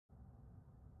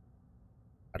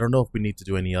I don't know if we need to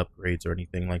do any upgrades or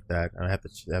anything like that. I have to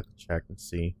check and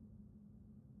see.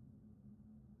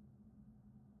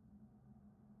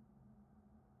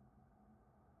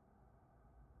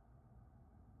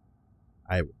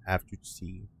 I have to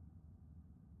see.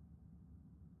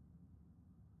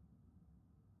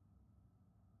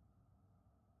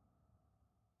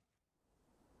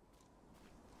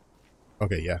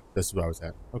 Okay, yeah, this is where I was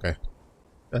at. Okay.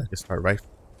 I can start right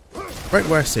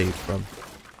where I saved from.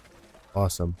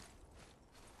 Awesome.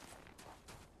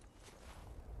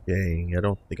 Dang, I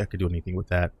don't think I could do anything with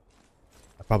that.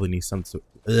 I probably need something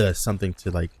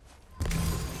to like,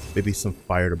 maybe some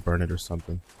fire to burn it or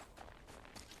something.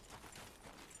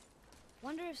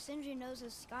 Wonder if Sindri knows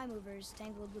his sky mover is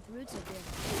tangled with roots up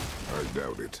here. I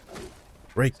doubt it.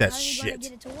 Break that How are you shit. gonna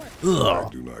get it to work? I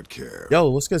Ugh. do not care. Yo,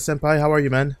 what's good, senpai? How are you,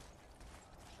 man?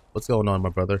 What's going on, my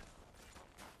brother?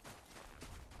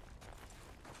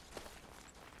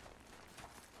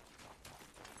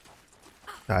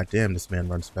 God damn, this man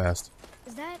runs fast.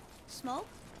 Is that smoke?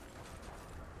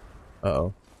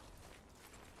 Uh-oh.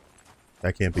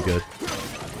 That can't be good.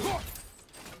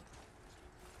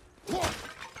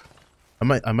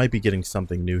 I might be getting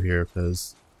something new here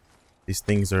because these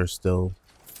things are still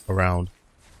around.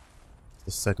 It's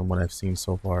the second one I've seen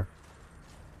so far.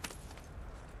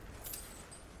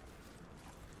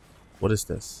 What is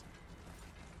this?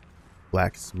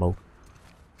 Black smoke.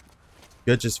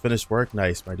 Good, just finished work.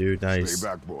 Nice, my dude. Nice. Stay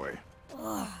back, boy.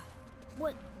 Ugh.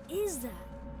 What is that?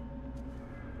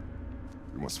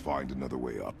 We must find another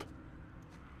way up.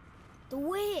 The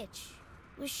witch.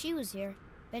 Wish she was here.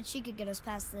 Bet she could get us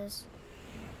past this.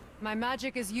 My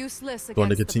magic is useless against Going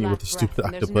to continue with the stupid breath,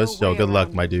 and there's octopus. no Yo, way good luck,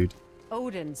 around my it. dude.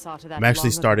 Odin saw to that I'm actually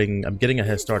long ago. starting. I'm getting a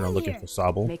head start on looking for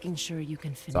Sobble. Making sure you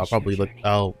can finish So I'll probably your look. journey.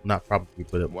 I'll not probably,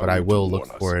 but Why I would will you look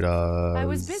warn for it. I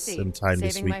was busy sometime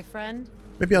this saving week. my friend.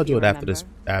 Maybe I'll do You it after this.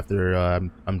 remember?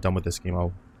 After I'm done with this game,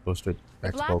 I'll go straight The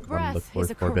back to black Pokemon and look breath for is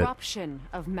it a for a bit. corruption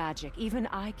of magic even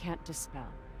I can't dispel.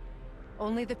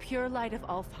 Only the pure light of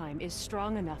Alfheim is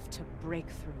strong enough to break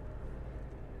through.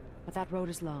 But that road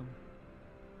is long.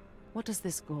 What does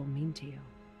this goal mean to you?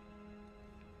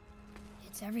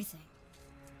 It's everything.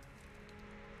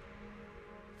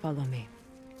 Follow me.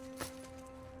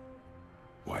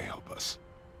 Why help us?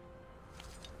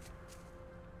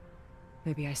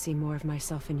 Maybe I see more of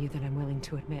myself in you than I'm willing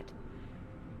to admit.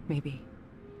 Maybe.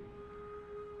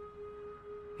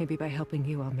 Maybe by helping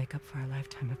you, I'll make up for a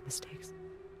lifetime of mistakes.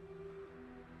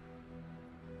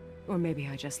 Or maybe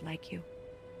I just like you.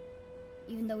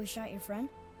 Even though we shot your friend?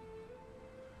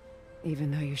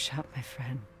 Even though you shot my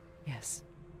friend, yes.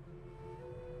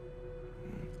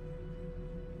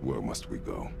 Where must we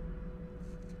go?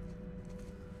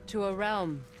 To a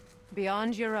realm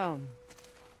beyond your own.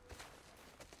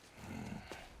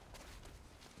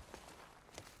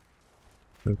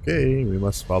 Okay, we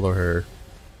must follow her.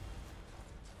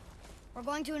 We're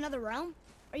going to another realm?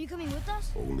 Are you coming with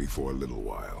us? Only for a little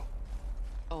while.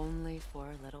 Only for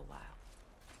a little while.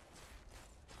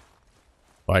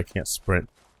 Oh, I can't sprint.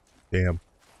 Damn.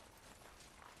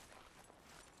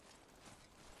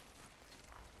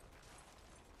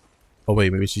 Oh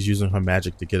wait, maybe she's using her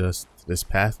magic to get us to this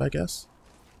path, I guess?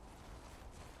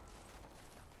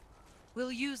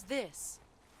 We'll use this.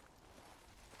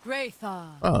 Graythaw.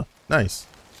 Oh, nice.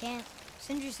 Can't.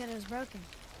 Sindri said it was broken.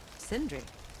 Sindri.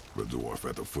 The dwarf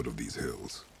at the foot of these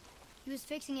hills. He was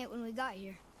fixing it when we got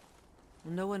here.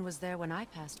 No one was there when I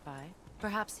passed by.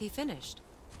 Perhaps he finished.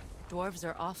 Dwarves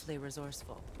are awfully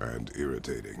resourceful. And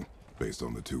irritating, based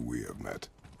on the two we have met.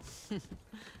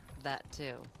 That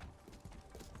too.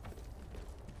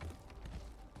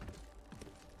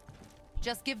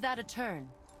 Just give that a turn.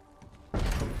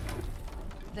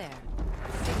 There.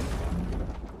 See?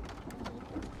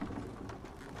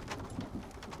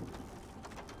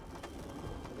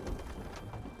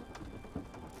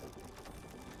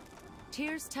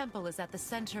 Tyr's temple is at the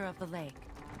center of the lake.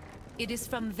 It is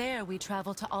from there we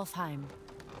travel to Alfheim.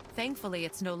 Thankfully,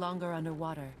 it's no longer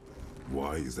underwater.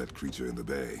 Why is that creature in the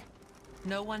bay?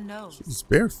 No one knows. She's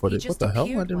barefooted. He What just the hell? I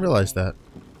appeared didn't one realize day. that.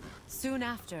 Soon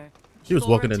after, She was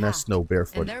Thor walking in that attacked, snow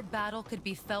barefoot. and their battle could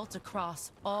be felt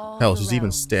across all Hell, the she's even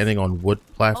realms. standing on wood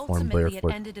platform Ultimately, it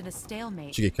barefoot. ended in a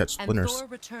stalemate, She could catch and splinters. Thor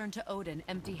returned to Odin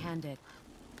empty-handed.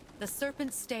 The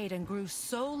serpent stayed and grew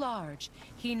so large,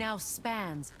 he now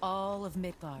spans all of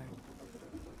Midgard.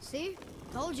 See?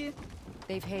 Told you.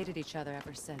 They've hated each other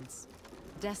ever since,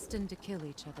 destined to kill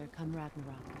each other come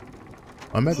Ragnarok.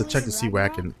 I'm gonna have to check to Ragnarok? see where I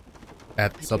can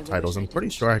add subtitles. I'm pretty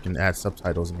sure I can add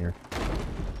subtitles in here.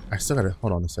 I still gotta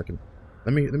hold on a second.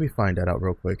 Let me find that out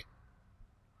real quick.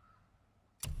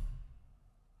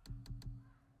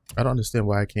 I don't understand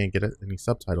why I can't get any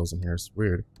subtitles in here. It's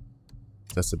weird.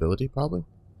 Accessibility, probably?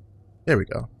 There we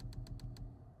go.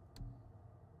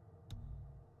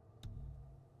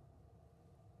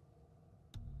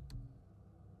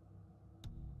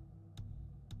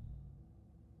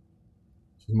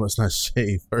 You must not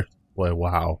shave first. Boy,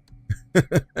 wow.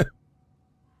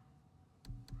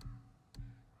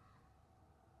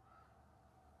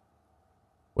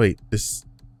 Wait, this...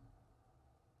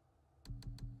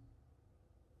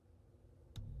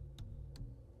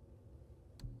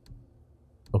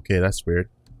 Okay, that's weird.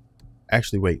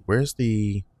 Actually, wait, where's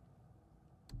the...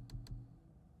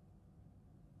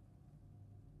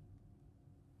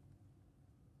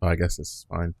 Oh, I guess this is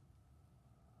fine.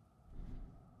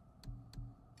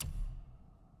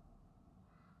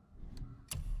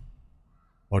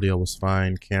 Audio was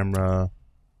fine. Camera...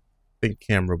 I think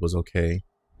camera was okay.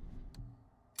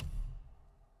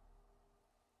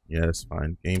 Yeah, that's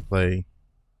fine. Gameplay.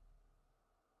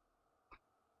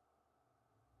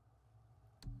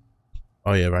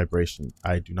 Oh yeah, vibration.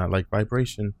 I do not like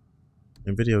vibration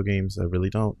in video games. I really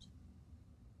don't.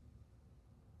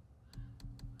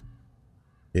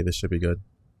 Okay, this should be good.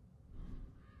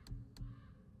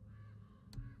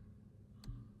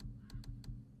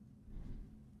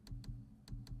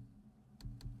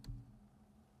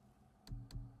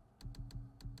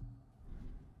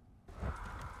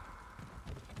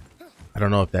 I don't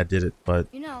know if that did it,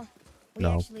 but You know, we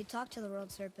no. actually talked to the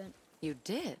world serpent. You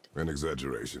did? An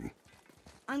exaggeration.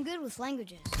 I'm good with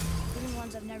languages, even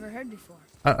ones I've never heard before.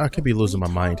 I could be losing my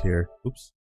mind here.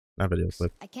 Oops. Not video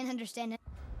clip. I can't understand it.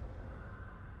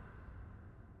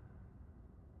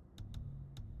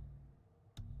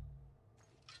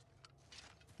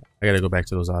 I gotta go back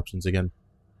to those options again.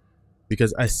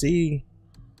 Because I see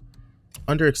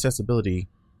under accessibility,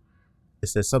 it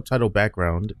says subtitle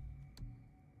background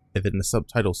and then the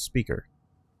subtitle speaker.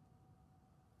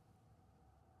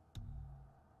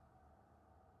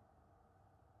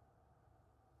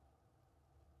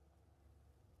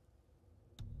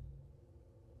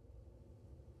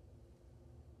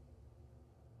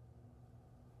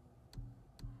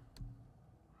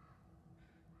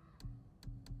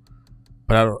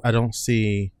 But I don't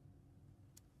see...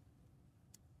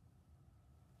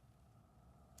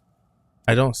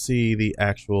 I don't see the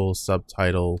actual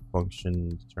subtitle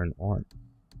function turned on.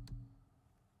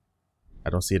 I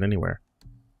don't see it anywhere.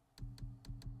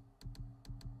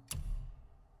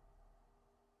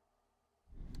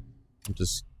 I'll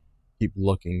just keep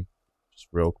looking, just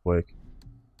real quick.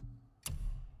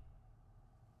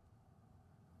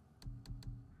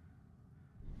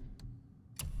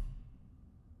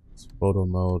 It's photo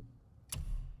mode.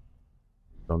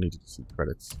 Don't need to see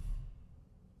credits.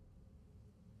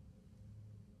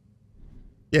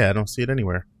 Yeah, I don't see it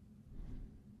anywhere.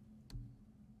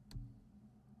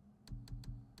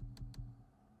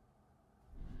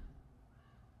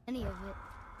 Any of it.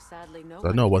 Sadly, no. So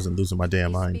I know I wasn't losing my damn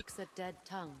He mind. speaks a dead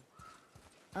tongue.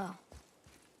 Oh.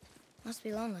 Must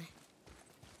be lonely.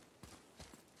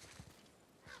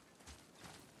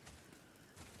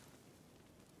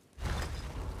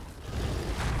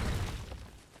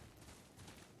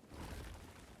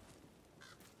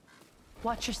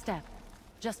 Watch your step.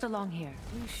 Just along here.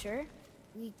 You sure?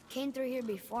 We came through here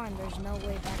before and there's no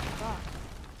way back to talk.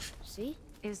 See?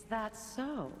 Is that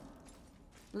so?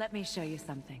 Let me show you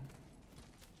something.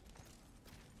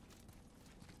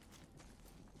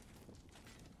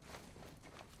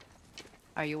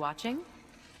 Are you watching?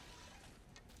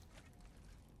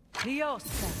 Dios!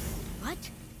 What?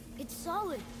 It's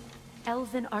solid.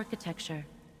 Elven architecture.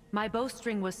 My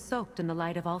bowstring was soaked in the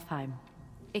light of Alfheim.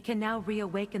 It can now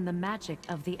reawaken the magic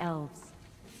of the elves.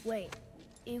 Wait,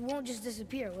 it won't just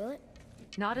disappear, will it?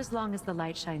 Not as long as the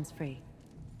light shines free.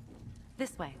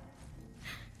 This way.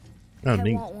 Oh, I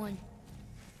neat. want one.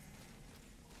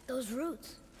 Those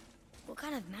roots. What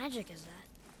kind of magic is that?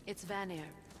 It's Vanir.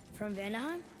 From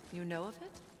Vanaheim? You know of it?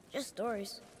 Just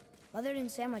stories. Mother didn't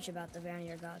say much about the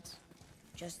Vanir gods.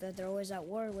 Just that they're always at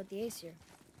war with the Aesir.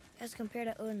 As compared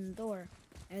to Odin and Thor,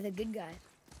 they're the good guys.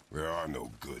 There are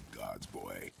no good gods,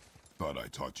 boy. Thought I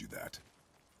taught you that.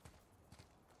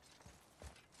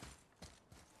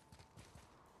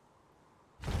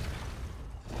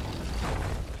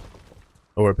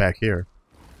 Oh, we're back here.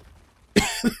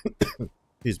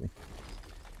 Excuse me.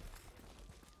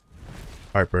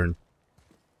 Heartburn.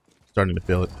 Starting to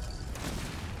feel it.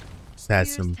 Just had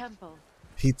Tyr's some temple.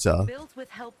 pizza. Built with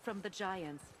help from the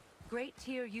giants, Great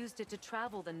Tyr used it to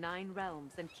travel the 9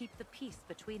 realms and keep the peace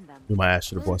between them. My ass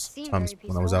should have Doesn't lost seem tons very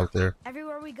when I was peaceful. out there.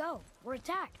 Everywhere we go, we're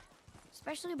attacked.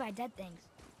 Especially by dead things.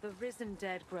 The risen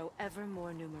dead grow ever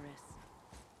more numerous.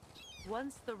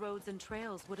 Once the roads and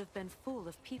trails would have been full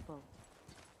of people.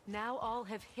 Now all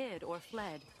have hid or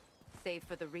fled, save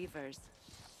for the Reavers,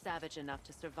 savage enough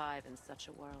to survive in such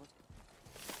a world.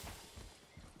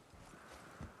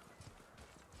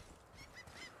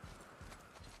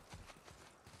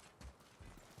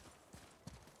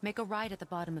 Make a right at the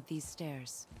bottom of these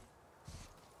stairs.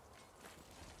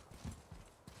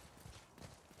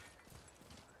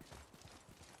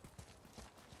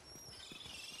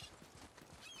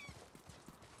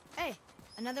 Hey,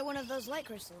 another one of those light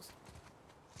crystals.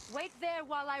 Wait there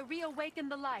while I reawaken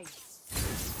the light.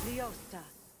 Leosta.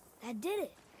 That did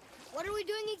it. What are we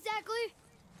doing exactly?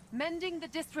 Mending the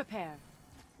disrepair.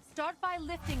 Start by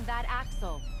lifting that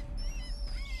axle.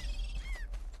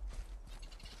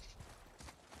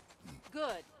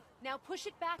 Good. Now push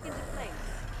it back into place.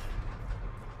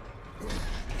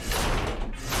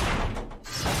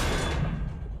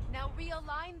 Now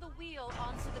realign the wheel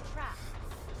onto the track.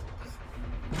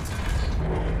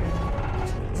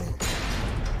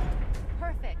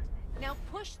 Perfect. Now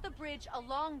push the bridge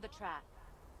along the track.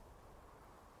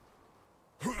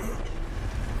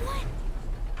 What?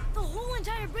 The whole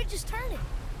entire bridge is turning.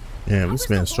 Damn, this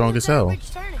man's strong as hell.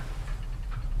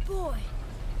 Boy,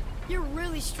 you're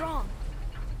really strong.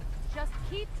 Just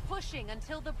keep pushing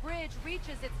until the bridge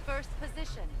reaches its first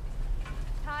position.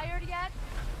 Tired yet?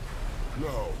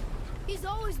 No. He's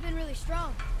always been really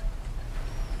strong.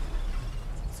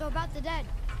 So about the dead.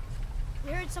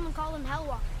 We heard someone call them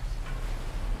Hellwalkers.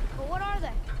 But what are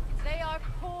they? They are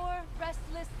poor,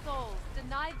 restless souls,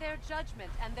 denied their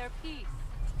judgment and their peace.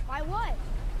 By what?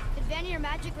 Did Vanir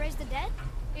magic raise the dead?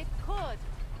 It could,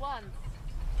 once.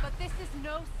 But this is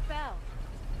no spell.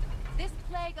 This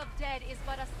plague of dead is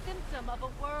but a symptom of a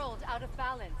world out of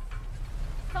balance.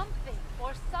 Something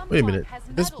or someone Wait a minute. has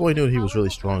This boy knew he was really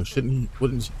strong. Shouldn't he?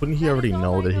 Wouldn't he already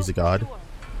know that he's a god?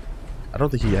 I don't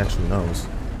think he actually knows.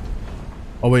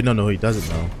 Oh wait, no, he doesn't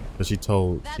know. Because she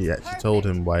told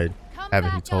him why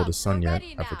haven't he told his son yet?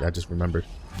 I forgot. I just remembered.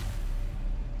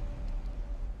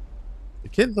 The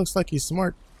kid looks like he's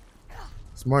smart.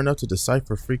 Smart enough to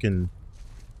decipher freaking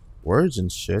words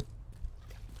and shit.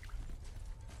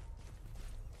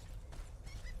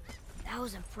 That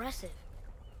was impressive.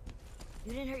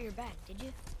 You didn't hurt your back, did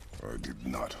you? I did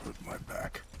not hurt my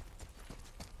back.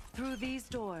 Through these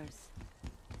doors.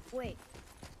 Wait,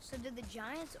 so did the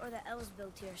giants or the elves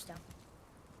build Tearstone?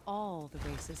 All the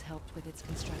races helped with its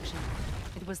construction.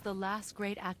 It was the last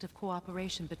great act of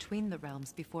cooperation between the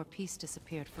realms before peace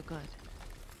disappeared for good.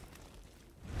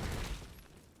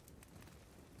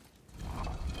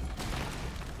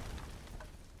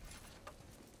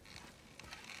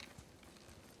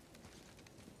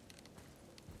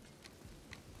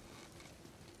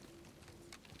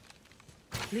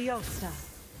 Leosta.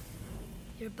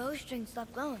 Your bowstring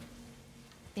stopped glowing.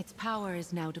 Its power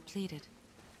is now depleted.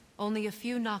 Only a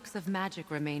few knocks of magic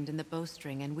remained in the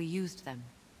bowstring, and we used them.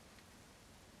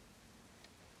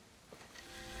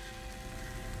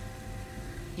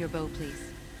 Your bow,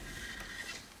 please.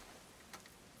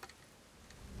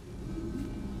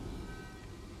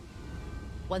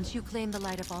 Once you claim the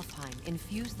Light of Alfheim,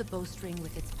 infuse the bowstring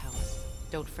with its power.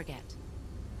 Don't forget.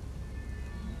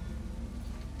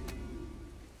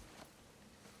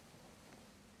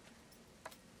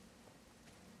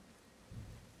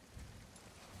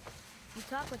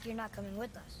 You talk like you're not coming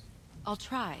with us. I'll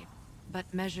try, but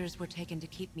measures were taken to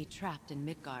keep me trapped in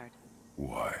Midgard.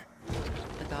 Why?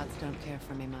 The gods don't care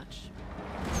for me much.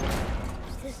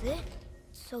 Is this it?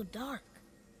 It's so dark.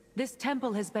 This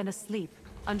temple has been asleep,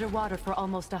 underwater for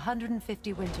almost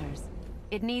 150 winters.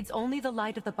 It needs only the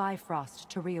light of the Bifrost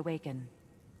to reawaken.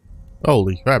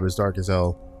 Holy crap, it's dark as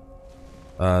hell.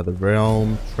 The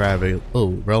realm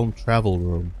travel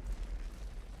room.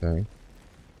 Okay.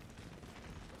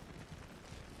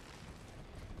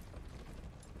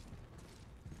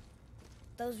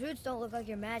 Those roots don't look like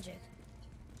your magic.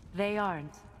 They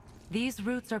aren't. These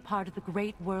roots are part of the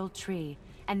Great World Tree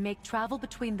and make travel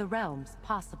between the realms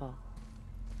possible.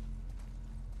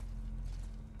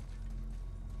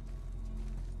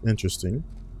 Interesting.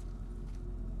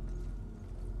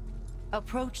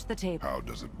 Approach the table. How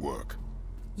does it work?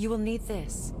 You will need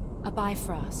this, a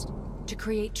Bifrost, to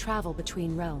create travel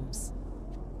between realms.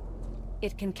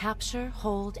 It can capture,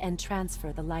 hold, and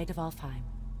transfer the Light of Alfheim.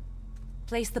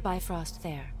 Place the Bifrost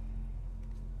there.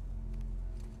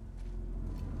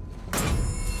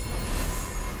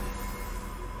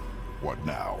 What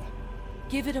now?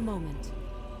 Give it a moment.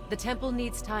 The temple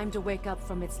needs time to wake up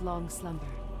from its long slumber.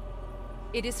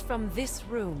 It is from this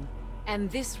room,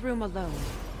 and this room alone,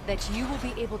 that you will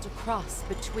be able to cross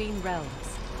between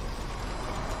realms.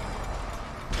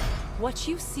 What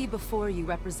you see before you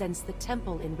represents the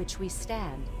temple in which we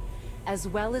stand, as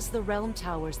well as the realm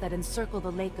towers that encircle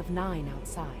the Lake of Nine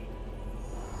outside.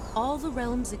 All the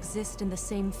realms exist in the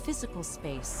same physical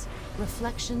space,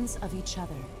 reflections of each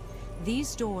other.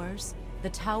 These doors, the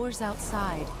towers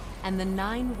outside, and the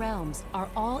 9 realms are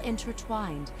all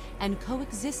intertwined and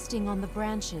coexisting on the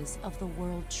branches of the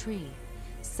World Tree,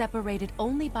 separated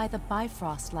only by the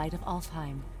Bifrost light of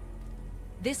Alfheim.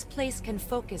 This place can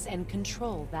focus and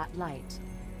control that light.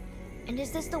 And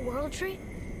is this the World Tree?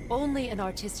 Only an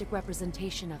artistic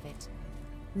representation of it.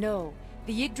 No,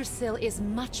 the Yggdrasil is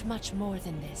much, much more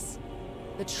than this.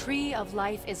 The Tree of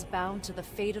Life is bound to the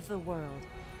fate of the world,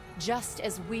 just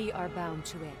as we are bound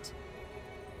to it.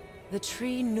 The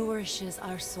tree nourishes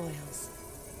our soils.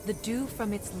 The dew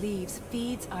from its leaves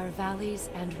feeds our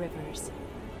valleys and rivers.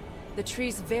 The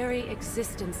tree's very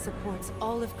existence supports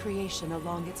all of creation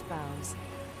along its boughs.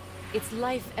 Its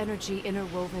life energy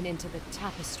interwoven into the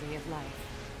tapestry of life.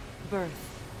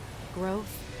 Birth,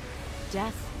 growth,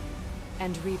 death,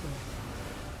 and rebirth.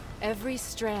 Every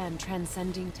strand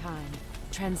transcending time,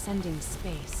 transcending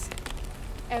space.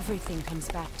 Everything comes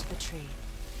back to the tree.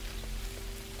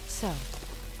 So,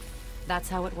 that's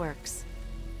how it works.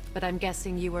 But I'm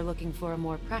guessing you were looking for a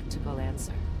more practical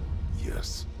answer.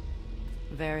 Yes.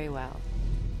 Very well.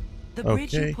 The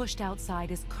bridge you pushed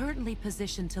outside is currently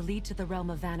positioned to lead to the realm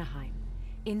of Vanaheim.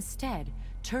 Instead,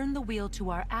 turn the wheel to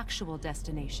our actual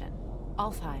destination,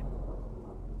 Alfheim.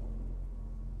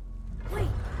 Wait,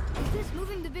 is this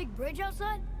moving the big bridge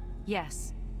outside?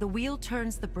 Yes. The wheel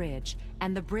turns the bridge,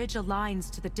 and the bridge aligns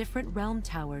to the different realm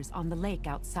towers on the lake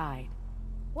outside.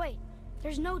 Wait,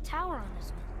 there's no tower on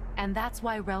this one. And that's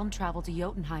why realm travel to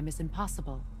Jotunheim is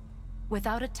impossible.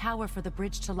 Without a tower for the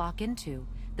bridge to lock into,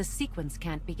 the sequence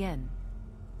can't begin.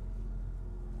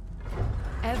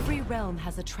 Every realm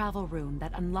has a travel rune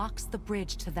that unlocks the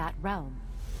bridge to that realm.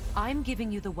 I'm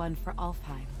giving you the one for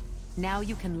Alfheim. Now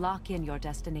you can lock in your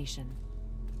destination.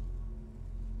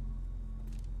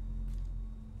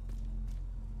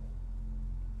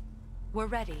 We're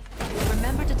ready.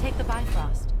 Remember to take the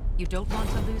Bifrost. You don't want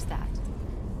to lose that.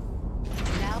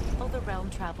 Now the realm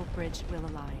travel bridge will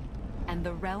align, and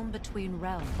the realm between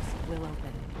realms will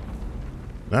open.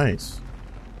 Nice.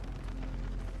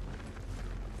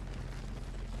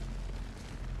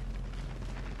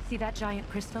 See that giant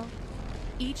crystal?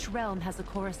 Each realm has a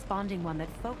corresponding one that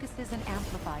focuses and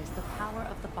amplifies the power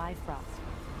of the Bifrost,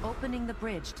 opening the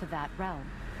bridge to that realm.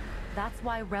 That's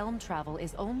why realm travel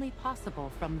is only possible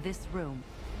from this room.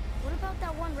 What about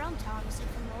that one realm tower missing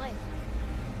from the lake?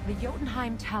 The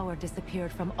Jotunheim Tower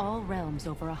disappeared from all realms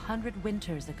over 100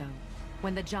 winters ago,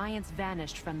 when the giants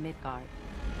vanished from Midgard.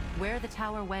 Where the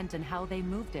tower went and how they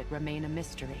moved it remain a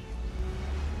mystery.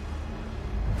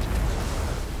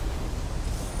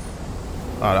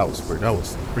 Oh, that was weird. That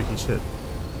was freaky shit.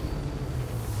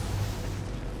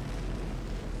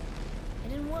 It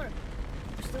didn't work.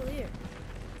 We're still here.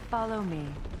 Follow me.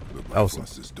 The That was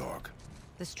Bifrost is dark.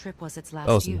 This trip was its last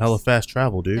That was some use. hella fast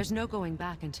travel, dude. There's no going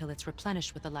back until it's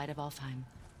replenished with the light of Alfheim.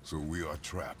 So we are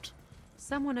trapped.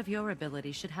 Someone of your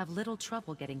ability should have little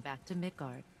trouble getting back to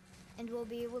Midgard. And we'll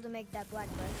be able to make that black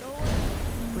bird go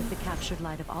away? With the captured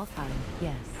light of Alfheim,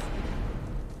 yes.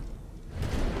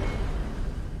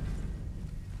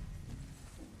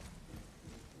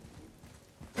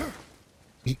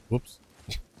 Whoops.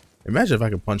 Imagine if I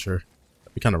could punch her.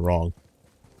 That'd be kind of wrong.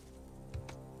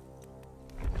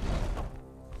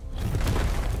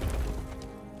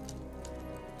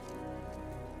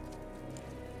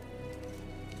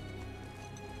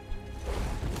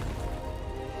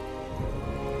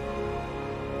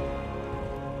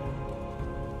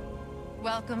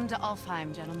 Welcome to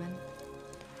Alfheim, gentlemen.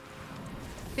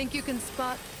 Think you can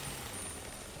spot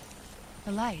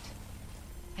the light?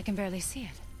 I can barely see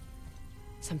it.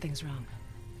 Something's wrong.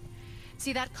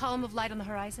 See that column of light on the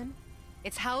horizon?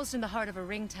 It's housed in the heart of a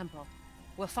ring temple.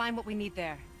 We'll find what we need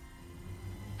there.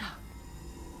 No.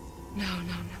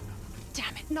 No.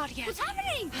 Damn it, not yet. What's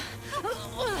happening?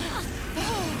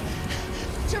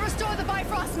 To restore the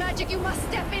Bifrost magic, you must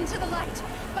step into the light.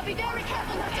 But be very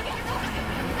careful not to get caught.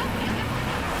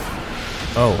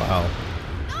 Oh, wow.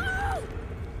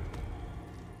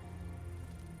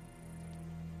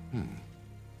 No!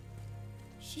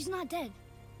 She's not dead.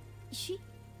 Is she?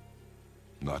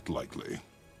 Not likely.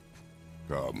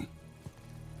 Come.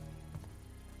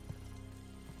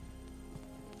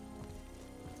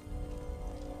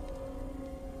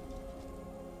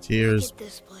 Tears Look at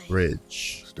this place.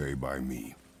 Bridge. Stay by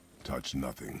me. Touch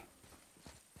nothing.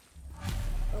 Okay.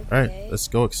 Alright, let's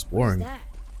go exploring. What's that?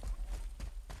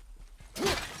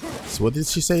 So what did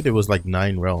she say? There was like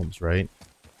 9 realms, right?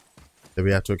 that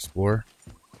we have to explore.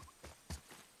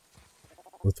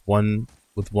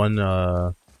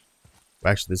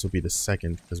 Actually, this will be the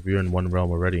second, because we were in one realm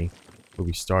already where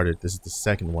we started. This is the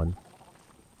second one.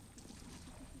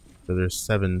 So there's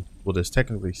 7. Well, there's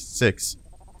technically 6,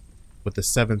 with the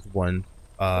 7th one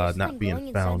not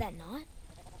being found.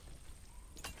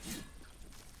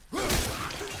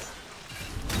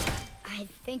 I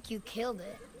think you killed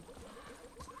it.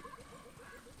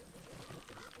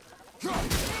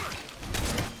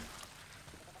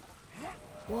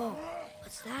 Whoa,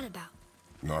 what's that about?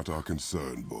 Not our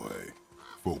concern, boy.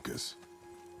 Focus.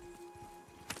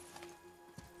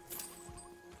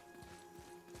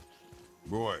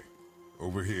 Boy,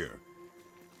 over here.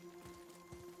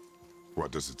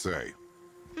 What does it say?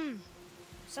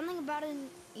 Something about an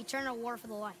eternal war for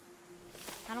the light.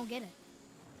 I don't get it.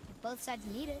 If both sides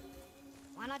need it,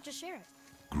 why not just share it?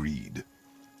 Greed.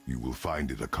 You will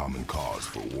find it a common cause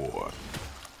for war.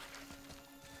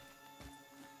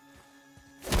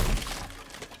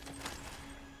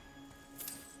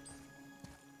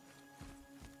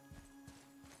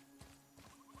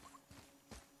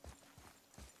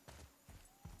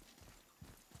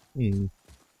 The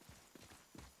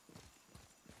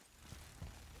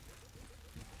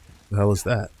hell is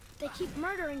that? They keep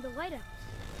murdering the lighthouse.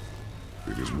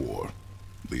 It is war.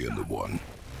 The end of one.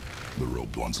 The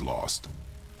robed one's lost.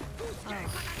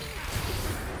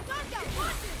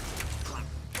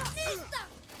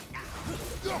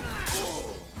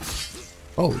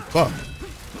 Holy fuck.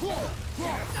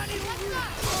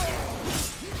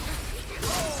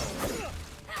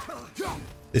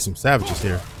 There's some savages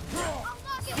here.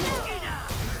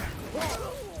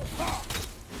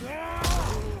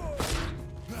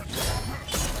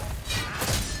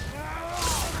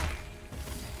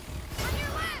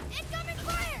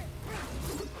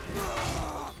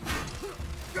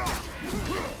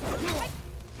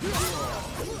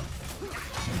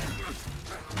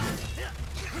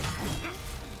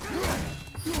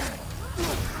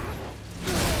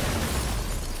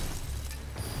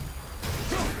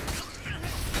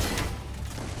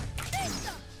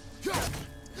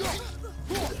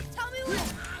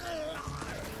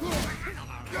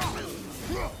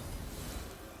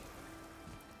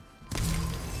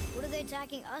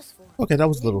 Attacking us for? Okay, that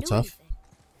was a little tough.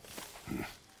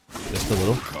 Just a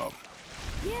little. Come.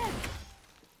 Yeah.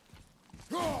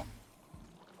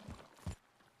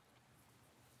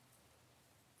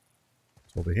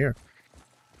 It's over here.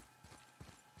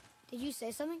 Did you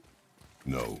say something?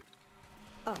 No.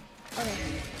 Oh,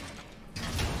 okay.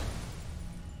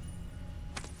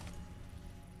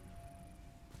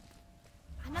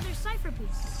 Another cipher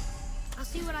piece. I'll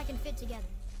see what I can fit together.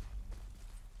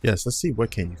 Yes, let's see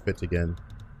what can you fit again.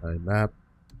 Alright, map.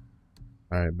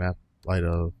 Alright, map. Light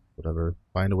of whatever.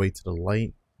 Find a way to the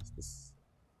light.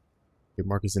 Your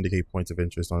markers indicate points of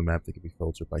interest on a map that can be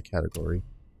filtered by category.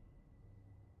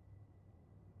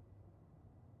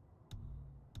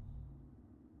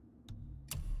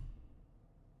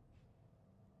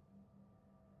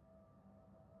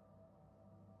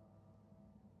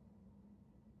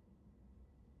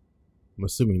 I'm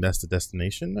assuming that's the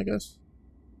destination, I guess.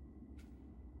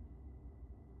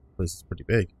 This is pretty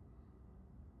big.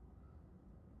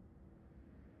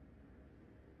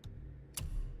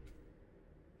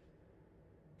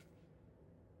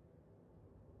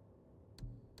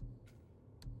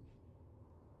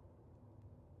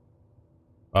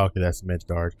 Okay, that's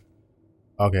Midgard.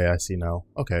 Okay, I see now.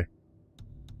 Okay.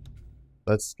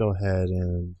 Let's go ahead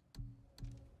and...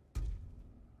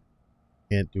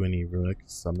 Can't do any runic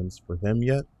summons for him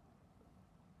yet.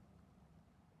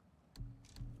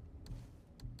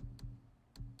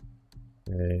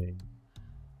 Okay.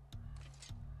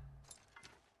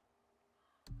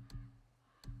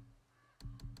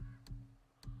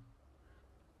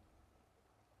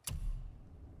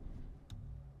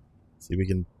 See, we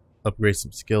can upgrade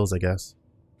some skills, I guess.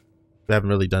 We haven't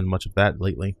really done much of that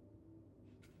lately.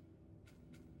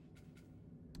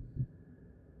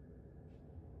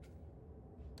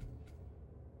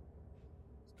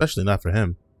 Especially not for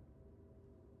him.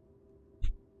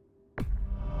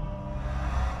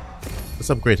 Let's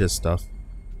upgrade his stuff,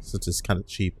 since it's kind of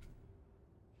cheap.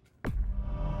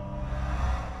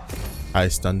 High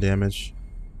stun damage.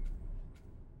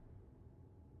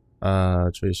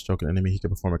 Atreus stroke an enemy. He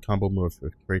can perform a combo move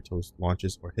if Kratos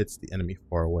launches or hits the enemy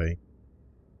far away.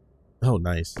 Oh,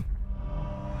 nice.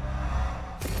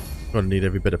 I'm gonna need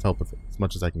every bit of help with it, as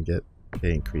much as I can get.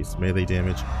 Okay, increase melee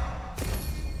damage.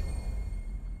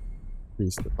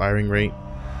 Increase the firing rate.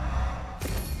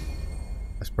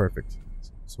 That's perfect.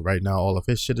 So right now all of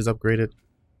his shit is upgraded.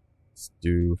 Let's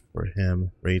do for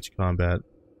him rage combat.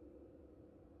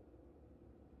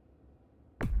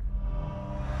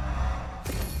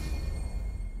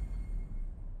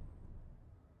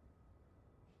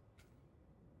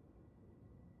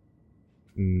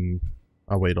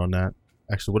 I'll wait on that.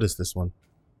 Actually, what is this one?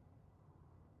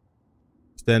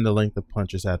 Extend the length of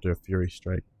punches after a fury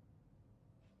strike.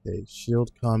 Okay,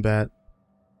 shield combat.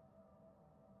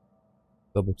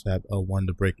 Double tap L1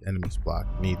 to break enemy's block.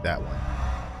 Need that one.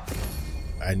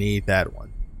 I need that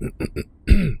one.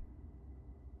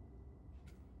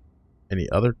 Any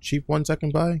other cheap ones I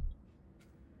can buy?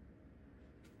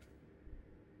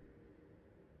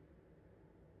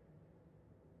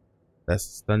 That's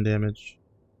stun damage.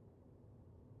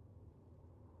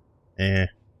 Alright,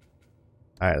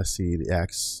 let's see the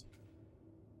axe.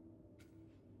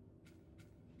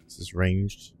 This is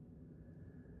ranged.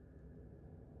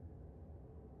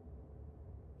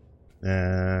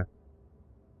 Yeah,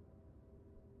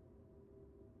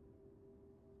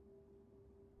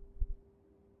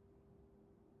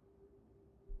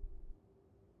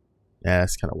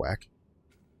 that's kind of whack.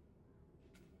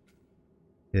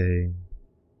 Okay.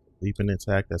 Leaping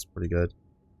attack, that's pretty good.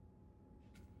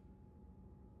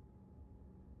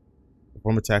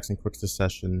 Perform attacks in quick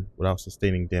succession without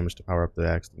sustaining damage to power up the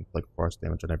axe and inflict force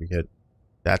damage on every hit.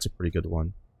 That's a pretty good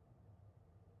one.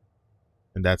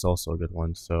 And that's also a good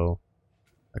one, so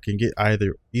I can get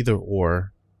either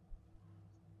or.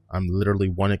 I'm literally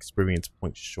 1 experience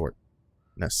point short.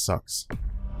 And that sucks.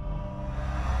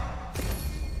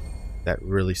 That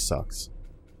really sucks.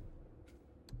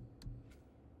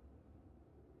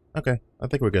 Okay, I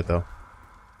think we're good though.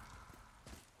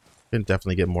 Can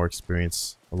definitely get more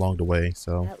experience along the way,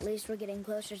 so. At least we're getting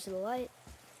closer to the light.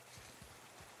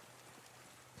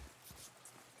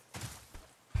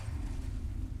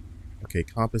 Okay,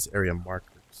 compass area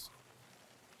markers.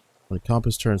 When the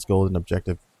compass turns gold, an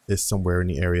objective is somewhere in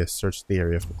the area. Search the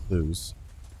area for clues.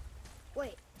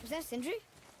 Wait, is that Sindri?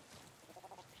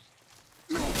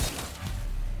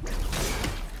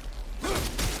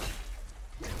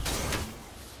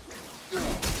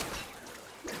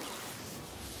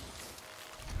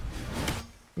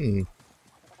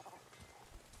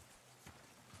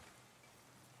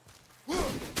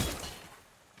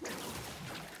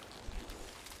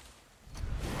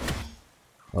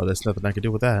 Oh, there's nothing I can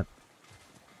do with that.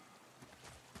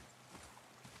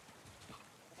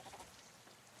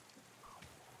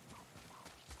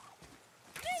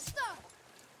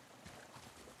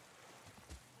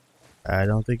 I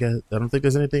don't think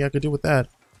there's anything I could do with that.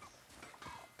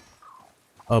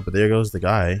 Oh, but there goes the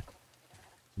guy.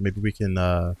 Maybe we can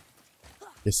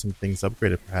get some things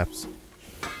upgraded, perhaps.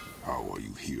 How are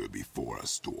you here before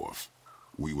us, dwarf?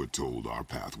 We were told our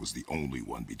path was the only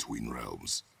one between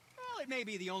realms. Well, it may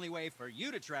be the only way for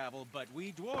you to travel, but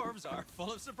we dwarves are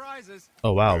full of surprises.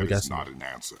 Oh wow, That we got is some. not an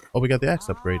answer. Oh, we got the axe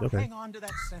upgrade. Okay. Hang on to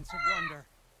that sense of wonder.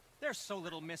 There's so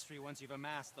little mystery once you've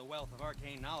amassed the wealth of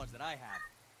arcane knowledge that I have.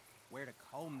 Where to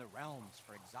comb the realms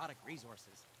for exotic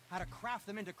resources. How to craft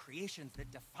them into creations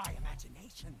that defy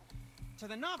imagination. To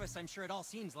the novice, I'm sure it all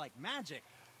seems like magic,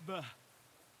 but...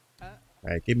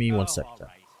 Alright, give me 1 second. All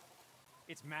right.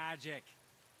 It's magic.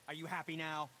 Are you happy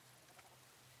now?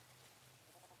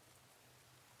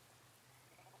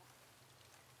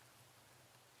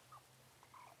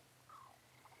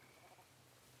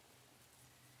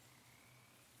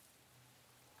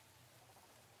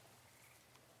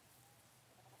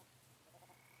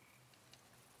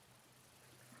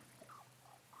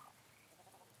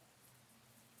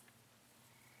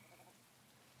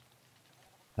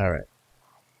 Alright.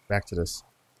 Back to this.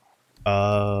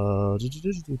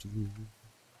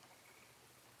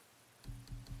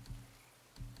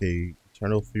 Okay,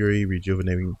 Eternal Fury,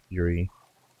 Rejuvenating Fury.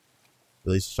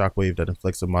 Release a shockwave that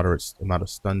inflicts a moderate amount of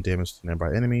stun damage to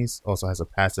nearby enemies. Also has a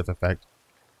passive effect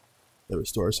that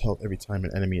restores health every time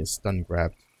an enemy is stun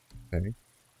grabbed. Okay.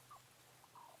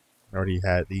 I already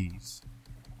had these.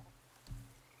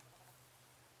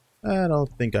 I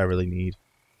don't think I really need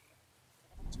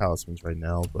talismans right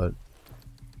now, but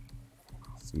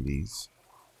let's see these.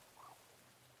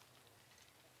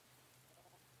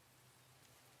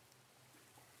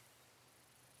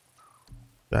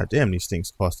 God damn, these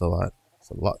things cost a lot. It's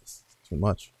a lot. It's too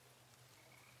much.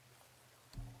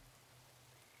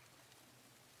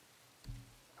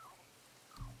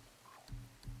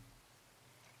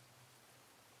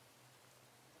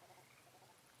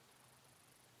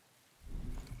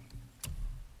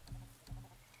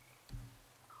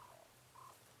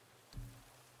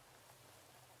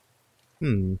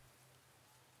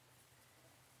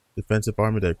 Defensive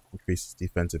armor that increases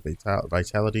defensive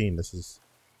vitality, and this is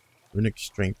runic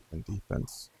strength and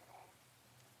defense.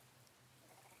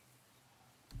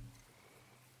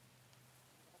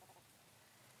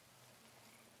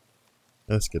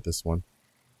 Let's get this one.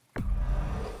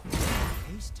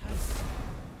 Who's tight?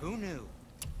 Who knew?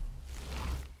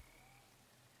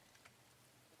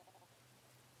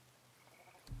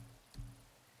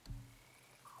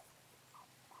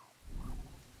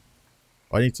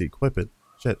 Oh, I need to equip it.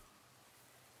 Shit.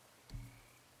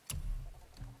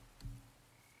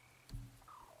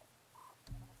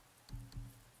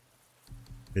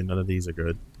 Okay, none of these are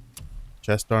good.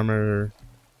 Chest armor.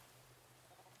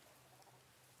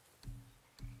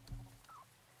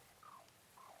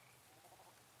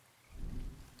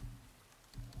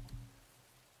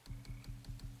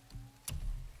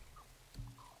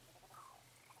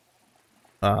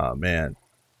 Ah, man.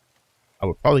 I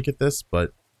would probably get this,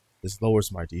 but this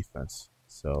lowers my defense.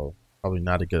 So, probably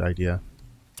not a good idea.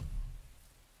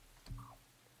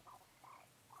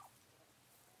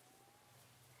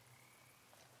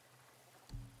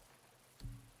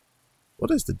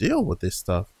 What is the deal with this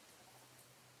stuff?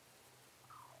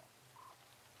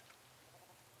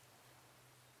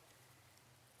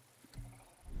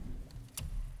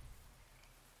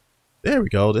 There we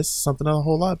go. This is something a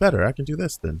whole lot better. I can do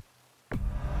this then.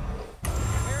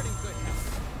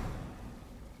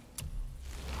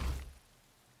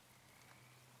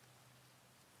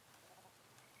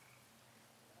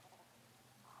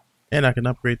 And I can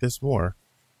upgrade this more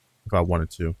if I wanted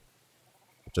to,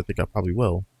 which I think I probably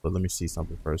will. But let me see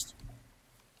something first.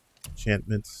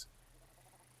 Enchantments.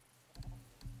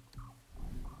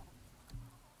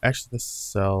 Actually, let's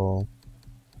sell.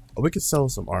 Oh, we could sell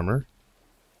some armor.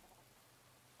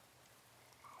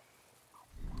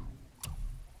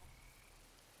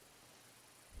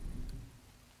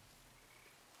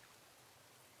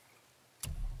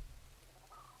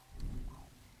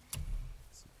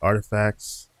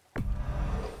 Artifacts.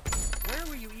 Where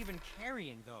were you even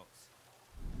carrying those?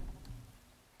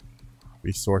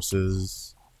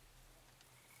 Resources.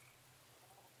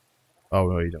 Oh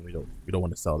no, we don't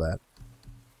want to sell that.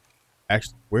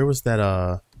 Actually, where was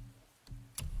that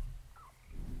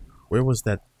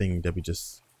thing that we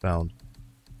just found?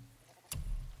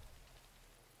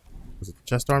 Was it the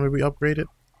chest armor we upgraded?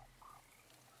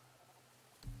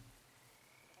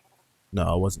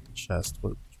 No, it wasn't the chest.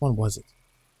 Which one was it?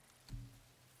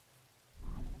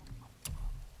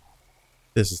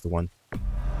 This is the one. Fine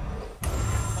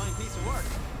piece of work.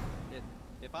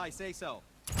 If I say so.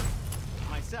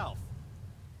 Myself.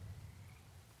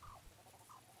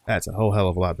 That's a whole hell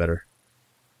of a lot better.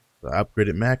 So I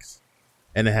upgraded max,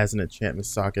 and it has an enchantment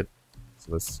socket.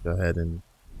 So let's go ahead and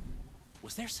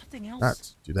Was there something else?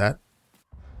 not do that.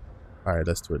 Alright,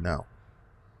 let's do it now.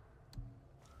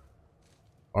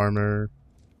 Armor.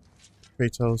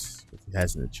 Kratos. It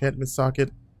has an enchantment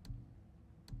socket.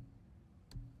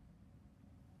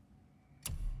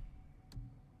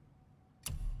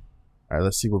 Alright,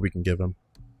 let's see what we can give him.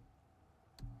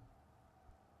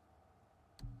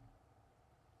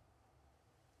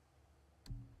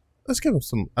 Let's give him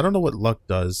some. I don't know what luck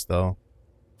does, though.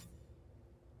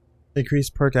 Increase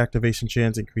perk activation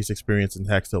chance, increase experience, and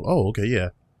hack still. Oh, okay, yeah.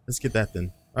 Let's get that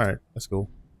then. Alright, that's cool.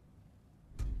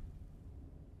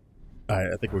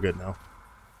 Alright, I think we're good now.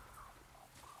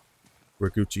 We're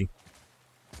Gucci.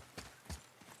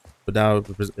 But now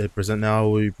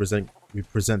we present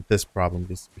this problem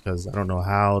just because I don't know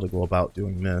how to go about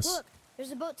doing this. Look,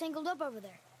 there's a boat tangled up over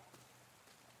there.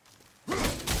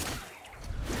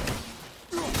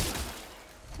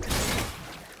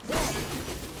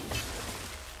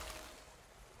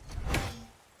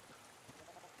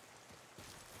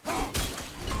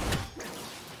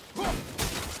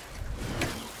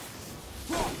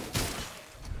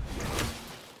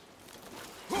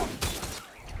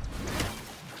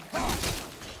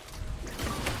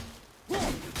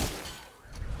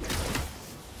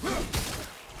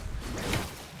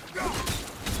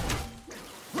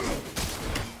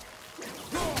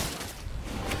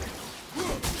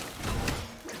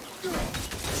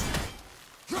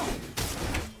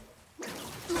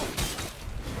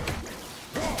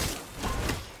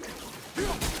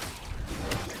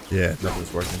 Yeah,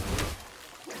 nothing's working.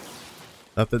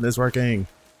 Nothing is working.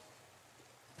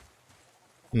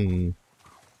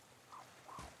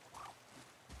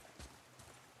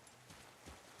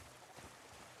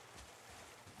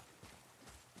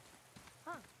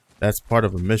 That's part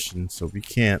of a mission, so we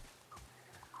can't.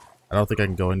 I don't think I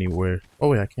can go anywhere. Oh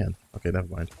wait, I can. Okay, never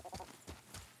mind.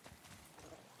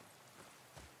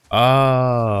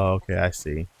 Oh, okay, I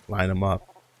see. Line them up.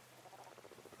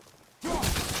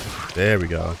 There we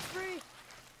go.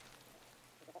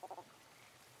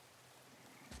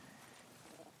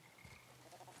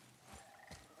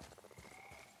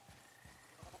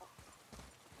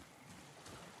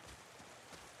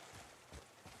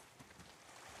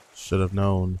 Should have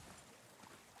known.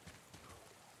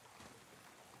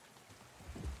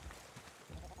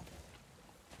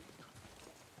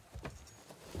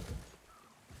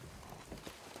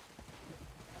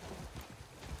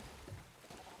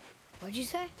 What'd you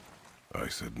I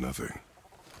said nothing.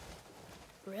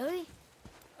 Really?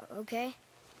 Okay.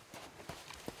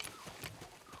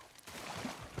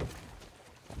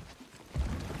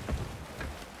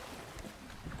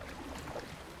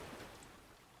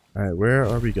 Alright, where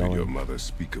are we Did your going? mother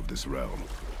speak of this realm?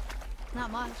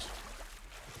 Not much.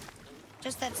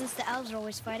 Just that since the elves are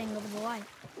always fighting over the light,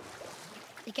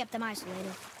 they kept them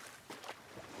isolated.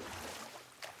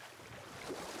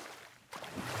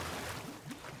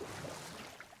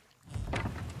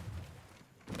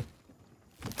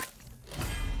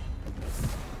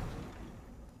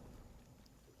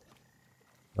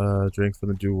 Drink from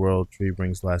the Dew World tree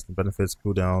brings lasting benefits.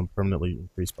 Cooldown permanently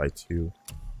increased by 2.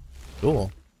 Cool.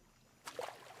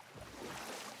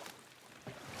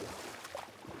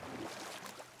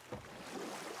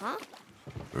 Huh?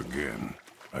 Again,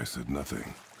 I said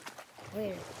nothing.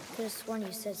 Weird. Could have sworn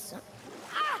you said something.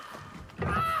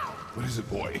 What is it,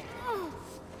 boy?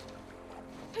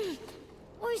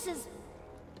 Voices!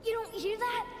 You don't hear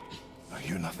that? I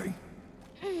hear nothing.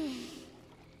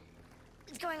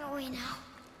 It's going away now.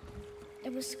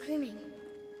 It was screaming.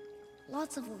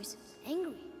 Lots of voices.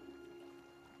 Angry.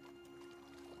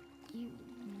 You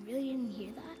really didn't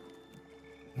hear that?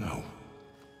 No.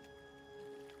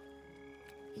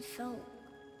 It felt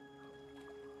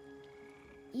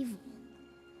evil.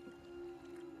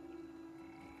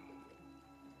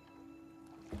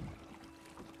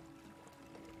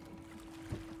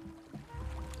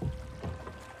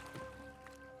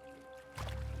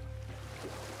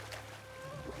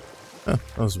 Huh,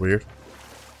 that was weird.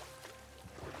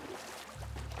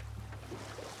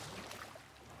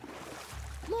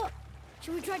 Look!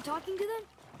 Should we try talking to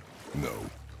them? No.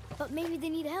 But maybe they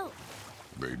need help.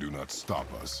 They do not stop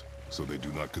us, so they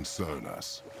do not concern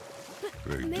us.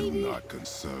 But They maybe... do not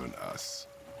concern us.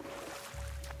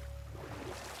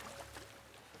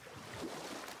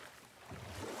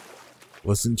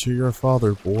 Listen to your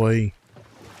father, boy.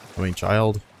 I mean,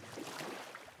 child.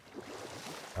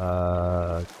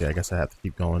 Okay, I guess I have to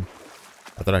keep going.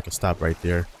 I thought I could stop right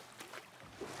there.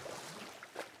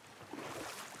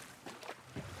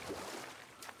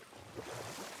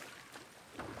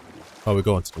 Oh, we're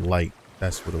going to the light.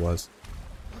 That's what it was.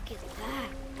 Look at that.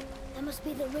 That must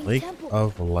be the ring Lake temple.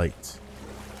 of Light.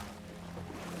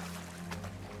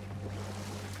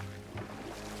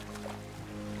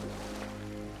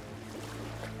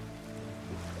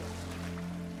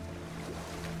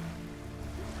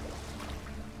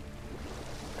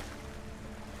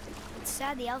 It's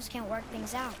sad the elves can't work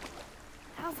things out.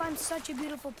 Alfheim's such a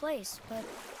beautiful place, but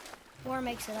war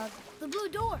makes it ugly. The blue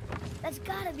door! That's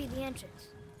gotta be the entrance.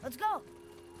 Let's go!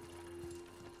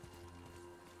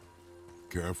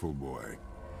 Careful, boy.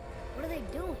 What are they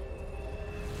doing?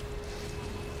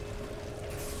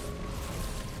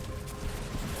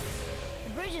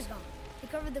 The bridge is gone. They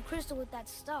covered the crystal with that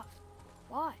stuff.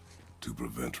 Why? To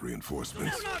prevent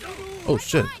reinforcements. Oh,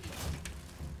 shit.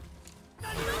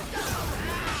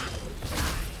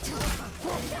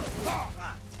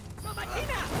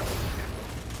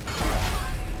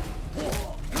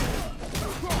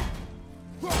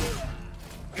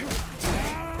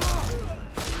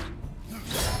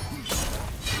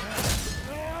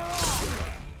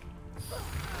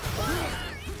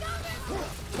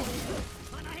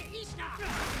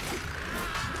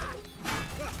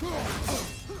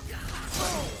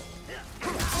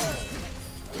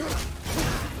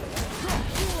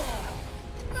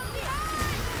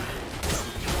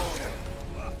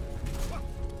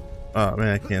 Oh man,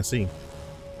 I can't see.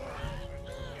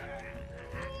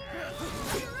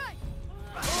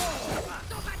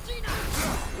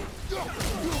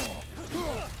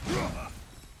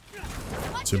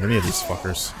 Too many of these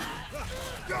fuckers.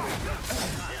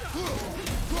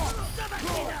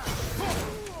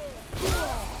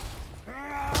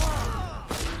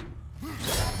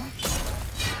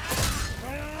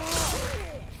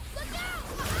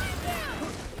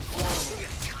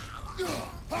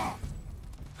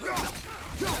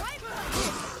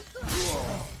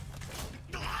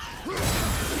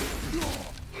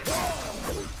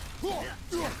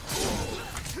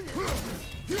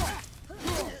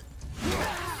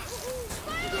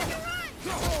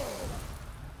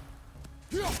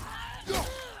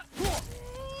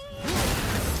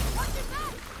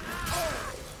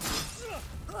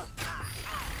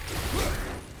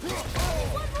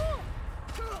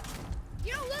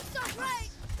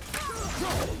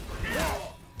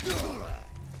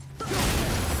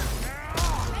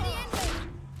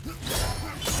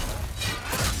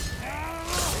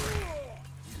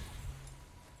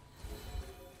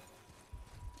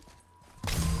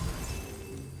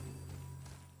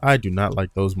 I do not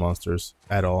like those monsters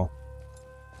at all.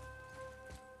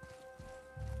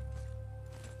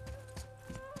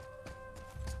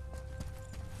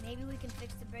 Maybe we can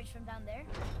fix the bridge from down there?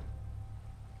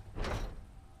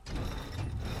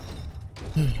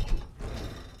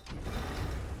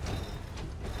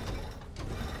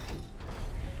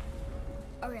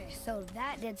 Okay, so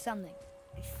that did something,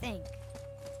 I think.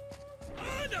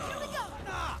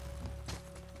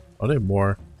 Are there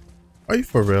more? Are you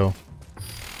for real?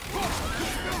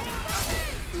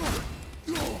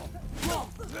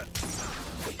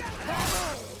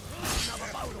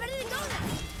 Ready to go now.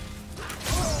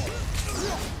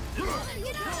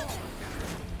 Get out.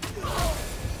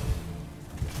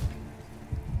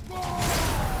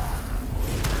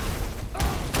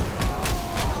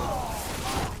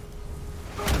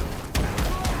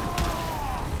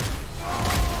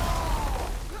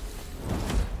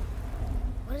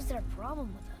 What is their problem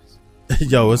with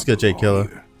us? Yo, what's good, Jay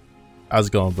Killer? How's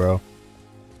it going, bro?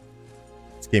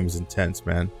 This game is intense,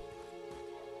 man.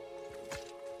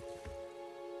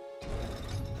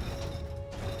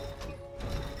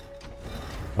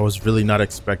 I was really not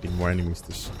expecting more enemies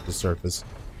to surface.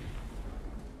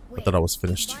 I thought I was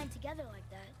finished. Combined together like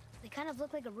that, they kind of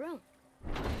look like a room.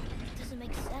 It doesn't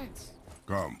make sense.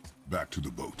 Come, back to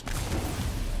the boat.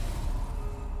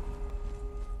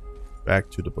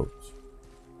 Back to the boat.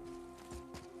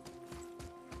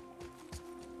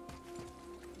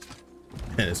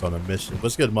 And it's on a mission.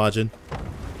 What's good, Majin?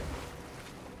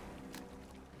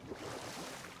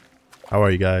 How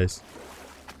are you guys?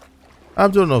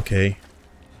 I'm doing okay.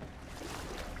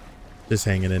 Just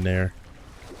hanging in there.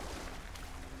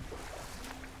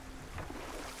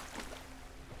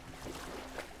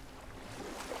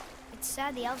 It's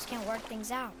sad the elves can't work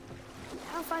things out.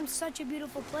 Alfheim's such a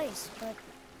beautiful place, but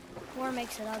war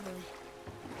makes it ugly.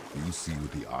 You see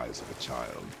with the eyes of a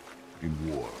child.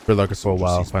 In war, Been looking for a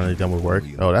while. Finally done with work.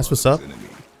 Oh, that's what's up. enemy.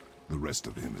 The rest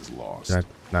of him is lost. Can I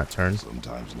not turn?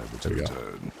 Sometimes never to There we go.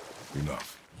 return.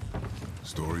 Enough.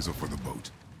 Stories are for the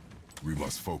boat. We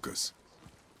must focus.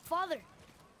 Father,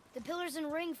 the pillars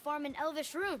and ring form an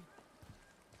elvish rune.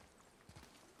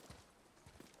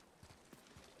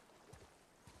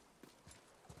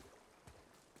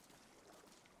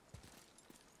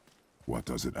 What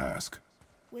does it ask?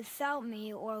 Without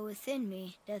me or within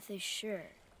me, death is sure.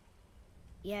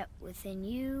 Yet within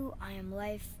you, I am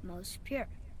life most pure.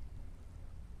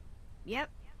 Yep,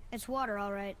 it's water,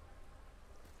 all right.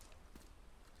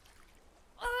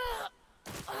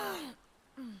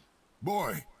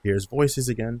 Boy! Here's voices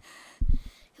again.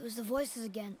 It was the voices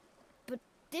again, but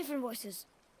different voices.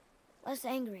 Less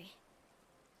angry.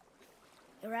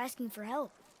 They were asking for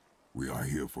help. We are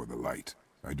here for the light.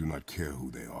 I do not care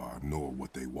who they are, nor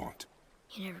what they want.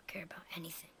 You never care about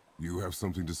anything. You have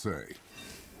something to say?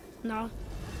 No.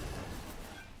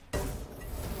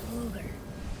 Luger.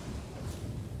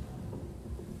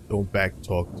 Don't back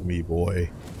talk to me,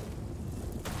 boy.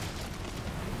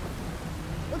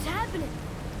 What's happening?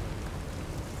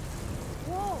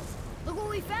 Whoa! Look what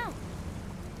we found!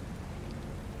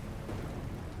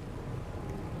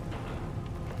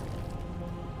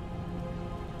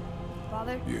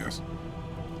 Father? Yes.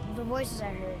 The voices I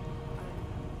heard.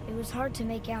 It was hard to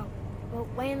make out,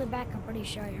 but way in the back I'm pretty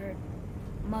sure I heard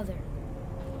Mother.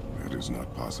 That is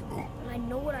not possible. But I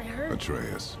know what I heard.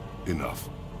 Atreus, enough.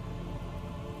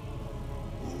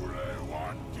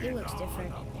 He looks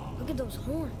different. Look at those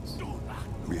horns.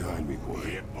 Behind me,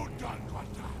 boy.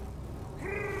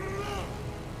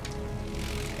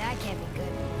 That can't be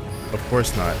good. Of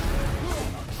course not.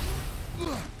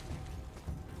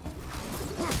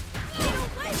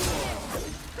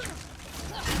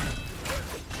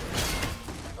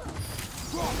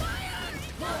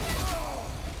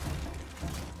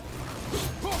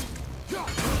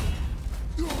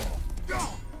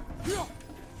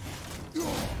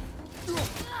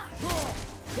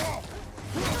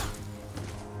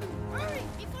 Hurry,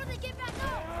 before they get back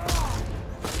up!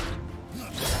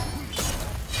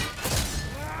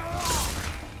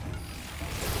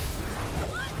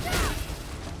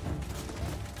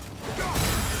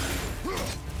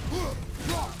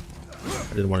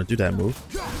 I didn't want to do that move.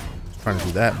 Trying to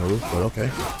do that move, but okay.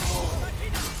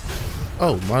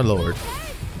 Oh my lord.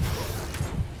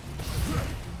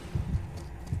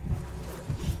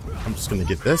 I'm just gonna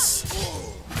get this.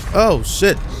 Oh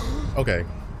shit. Okay.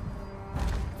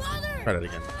 Try that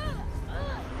again.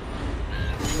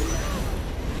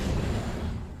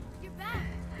 You're back.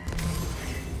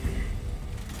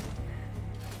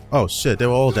 Oh shit, they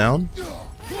were all down?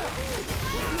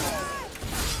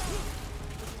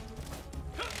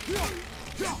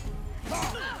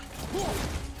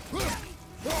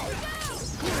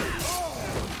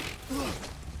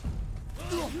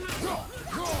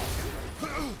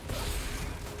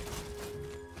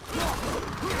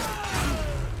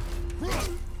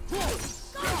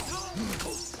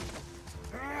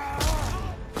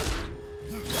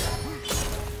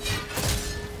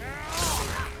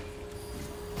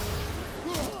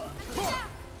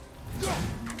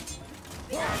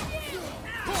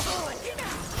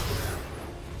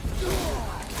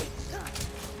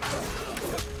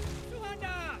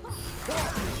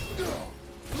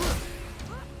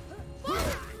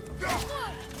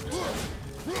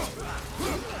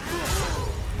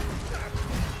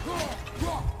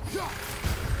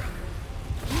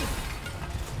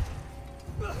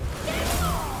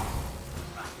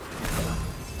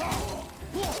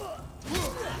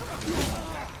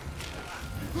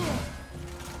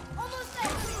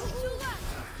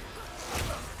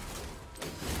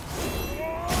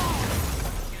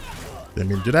 Didn't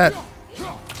mean to do that.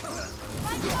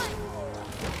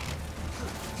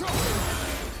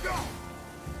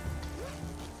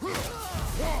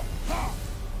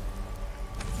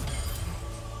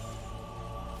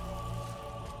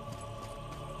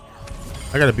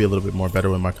 I gotta be a little bit more better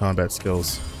with my combat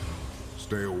skills.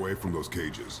 Stay away from those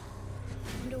cages.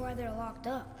 Wonder why they're locked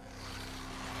up.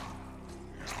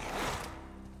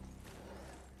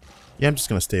 Yeah, I'm just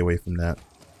gonna stay away from that.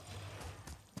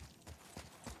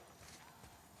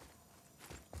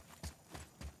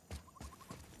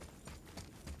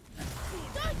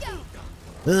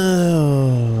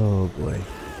 Oh boy.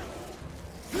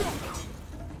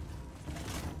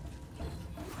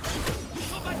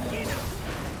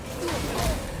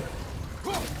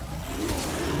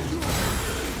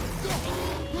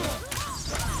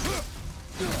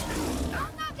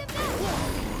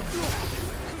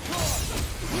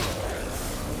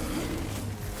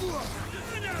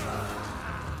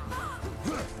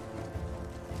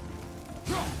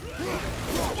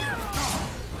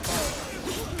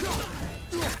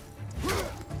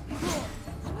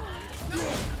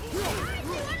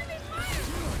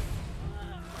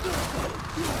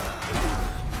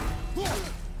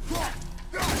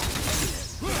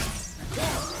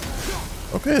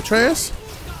 Okay, Atreus.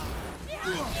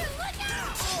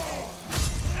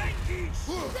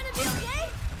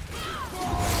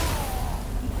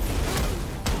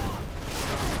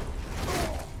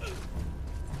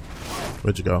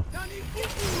 Where'd you go?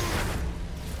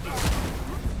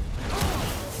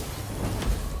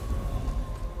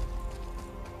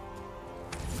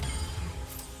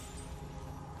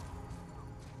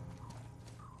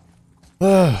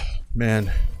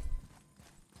 Man.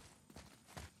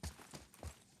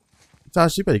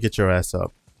 Tosh, you better get your ass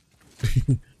up.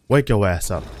 Wake your ass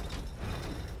up.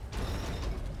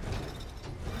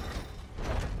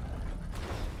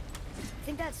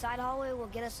 Think that side hallway will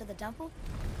get us to the temple?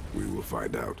 We will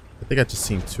find out. I think I just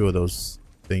seen two of those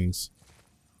things.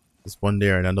 There's one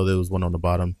there, and I know there was one on the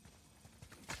bottom.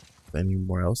 Any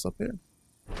more else up here?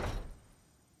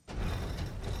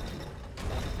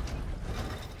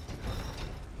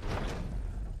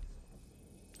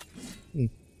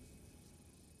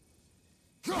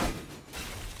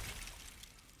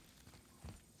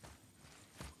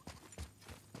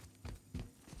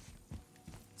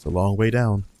 It's a long way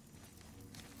down.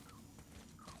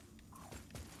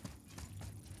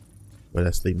 But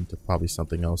that's leading to probably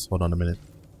something else. Hold on a minute.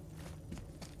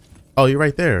 Oh, you're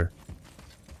right there.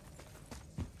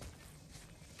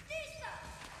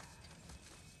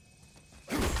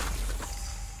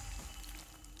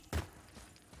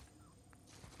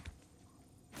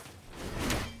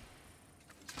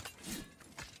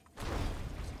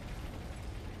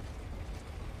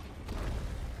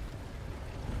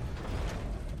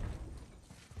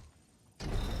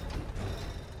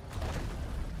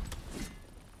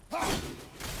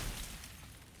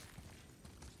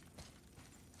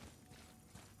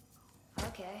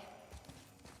 Okay.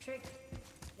 Tricky.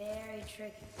 Very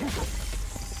tricky.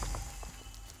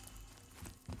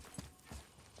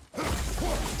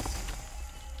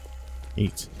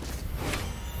 Eat.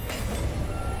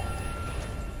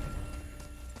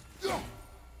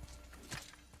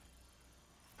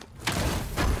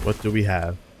 What do we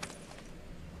have?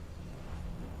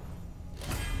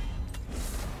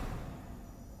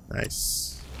 Nice.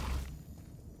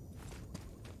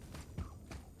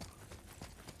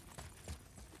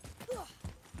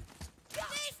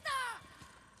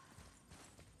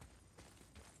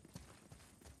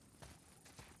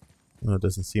 No, it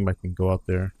doesn't seem I can go up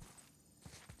there.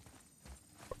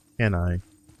 Can I?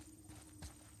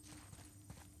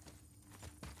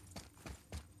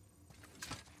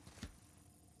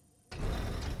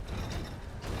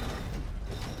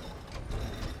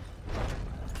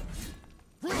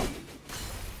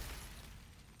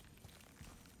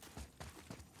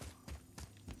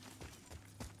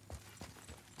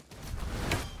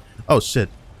 Oh shit.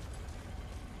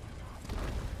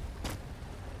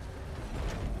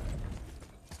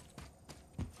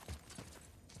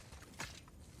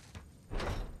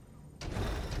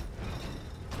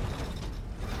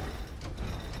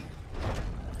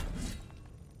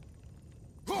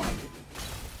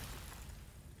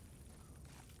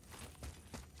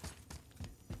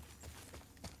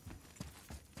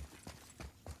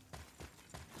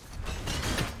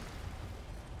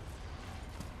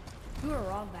 You were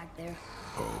wrong back there.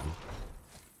 Oh,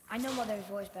 I know Mother's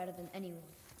voice better than anyone.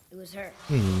 It was her.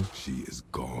 she is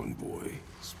gone, boy.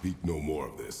 Speak no more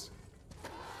of this.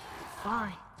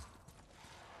 Fine.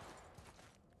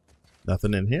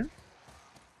 Nothing in here?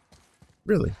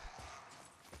 Really?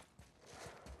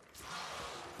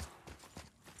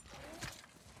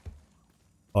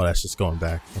 Oh, that's just going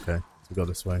back. Okay, so go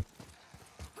this way.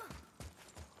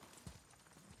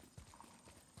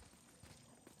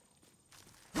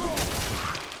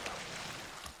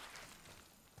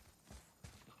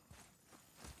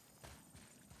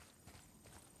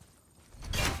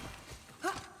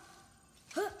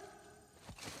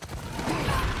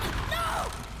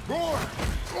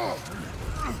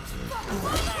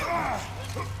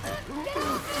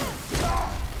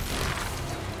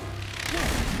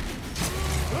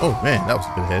 Oh man, that was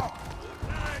a good hit.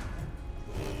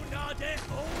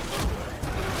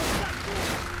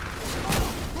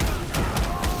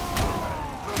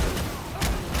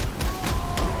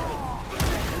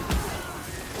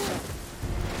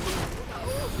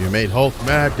 You made Hulk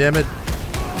mad, damn it.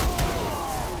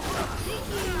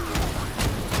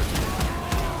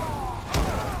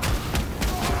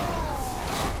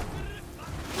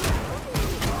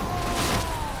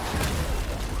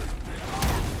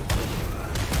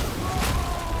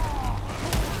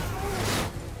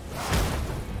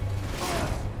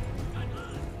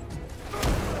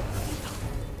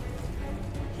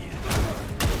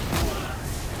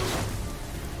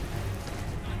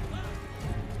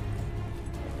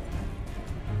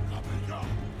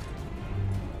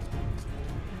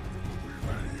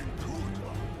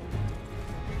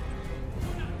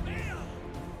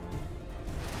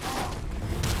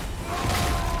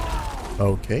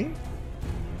 Okay.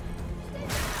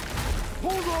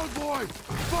 Hold on, boy!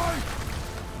 Fight!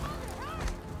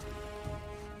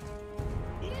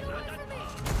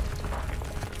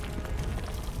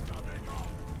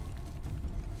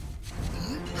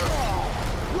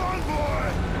 Run,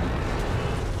 boy!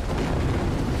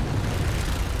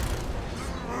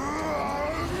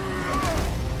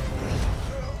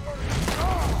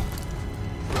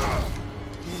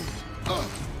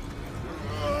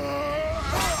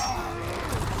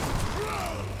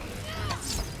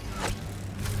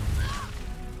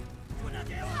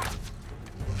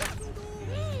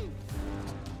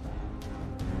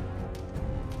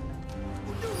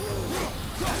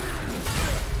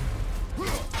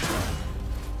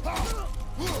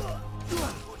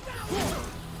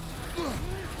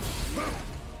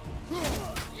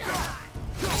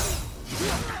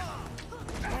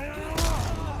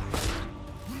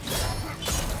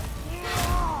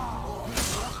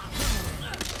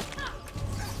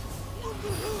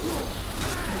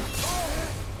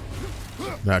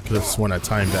 Nah, I could have sworn I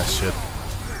timed that shit.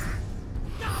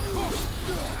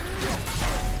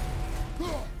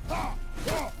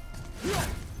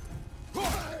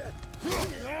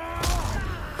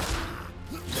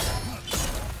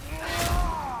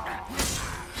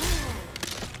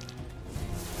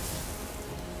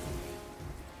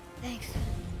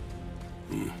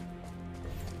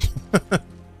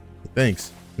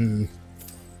 Thanks. Thanks.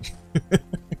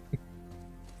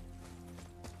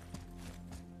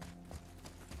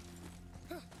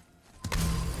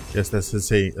 Guess that's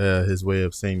his way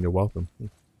of saying you're welcome.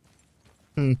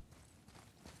 Okay,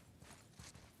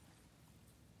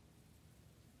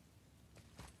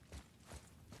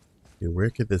 where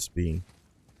could this be?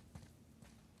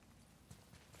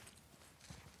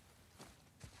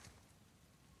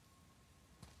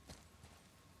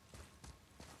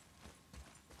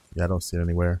 Yeah, I don't see it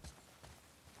anywhere.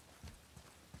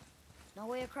 No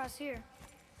way across here.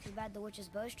 Too bad the witch's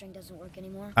bowstring doesn't work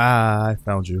anymore. Ah, I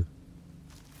found you.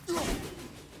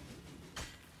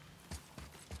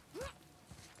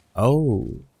 Oh.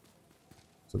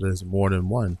 So there's more than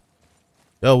one.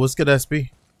 Yo, what's good, SB?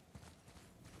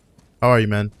 How are you,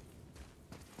 man?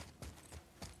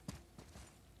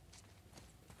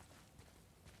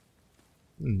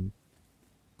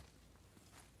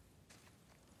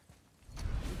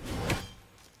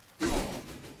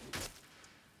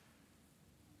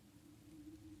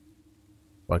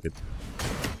 Fuck it.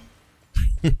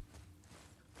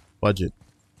 Budget.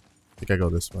 I think I go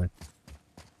this way.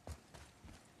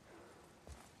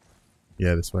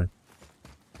 Yeah, this way.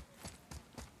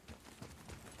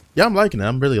 Yeah, I'm liking it.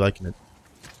 I'm really liking it.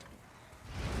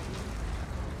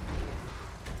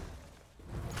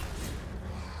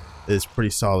 It's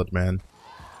pretty solid, man.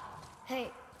 Hey,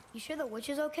 you sure the witch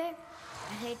is okay?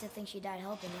 I'd hate to think she died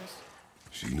helping us.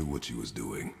 She knew what she was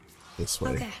doing. This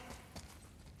way. Okay.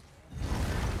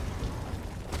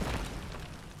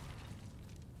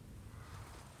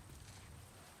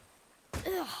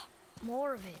 Ugh,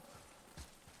 more of it.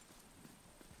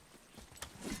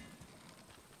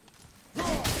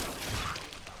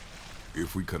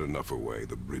 If we cut enough away,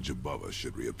 the bridge above us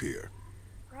should reappear.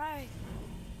 Right.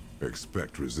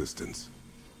 Expect resistance.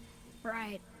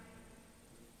 Right.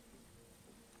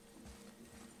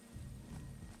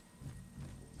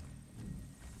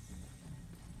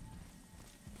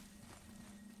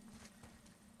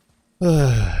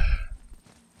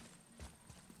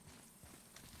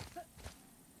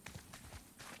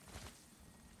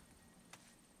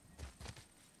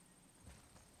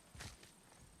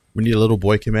 We need a little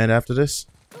boy command after this.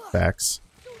 Facts.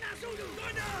 Here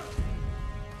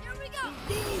we go.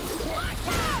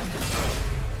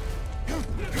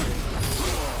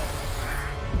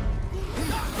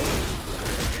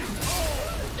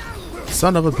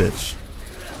 Son of a bitch.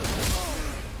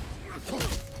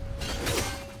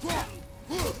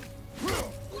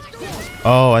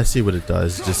 Oh, I see what it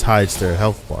does. It just hides their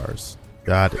health bars.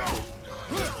 Got it.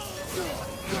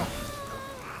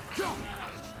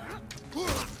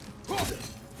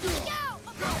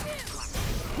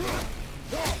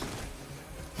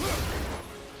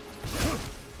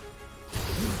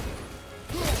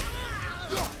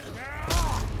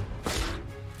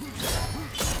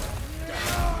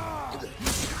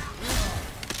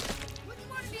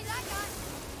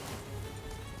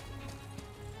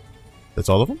 That's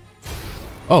all of them?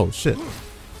 Oh, shit.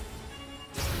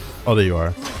 Oh, there you are.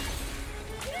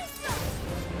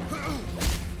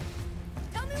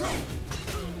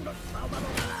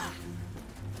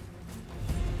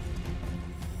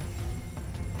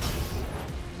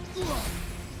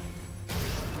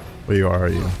 Where you are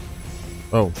you?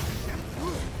 Oh.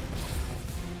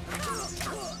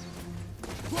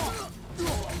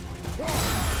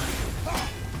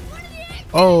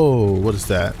 Oh, what is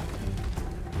that?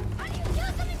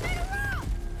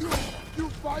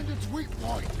 Its weak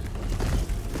point.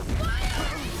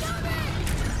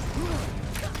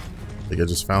 I think I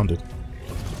just found it.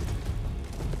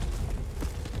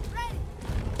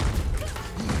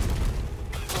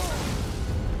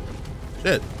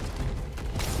 Shit.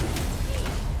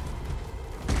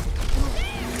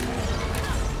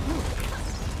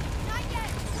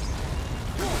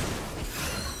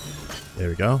 There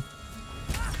we go.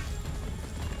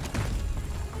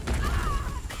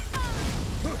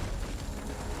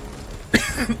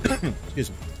 Excuse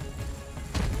me.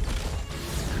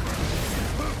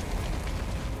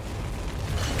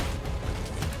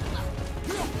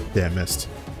 Damn, missed.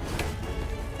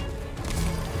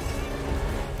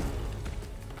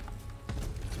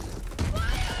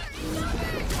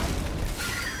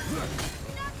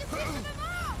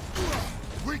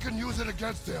 We can use it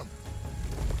against him.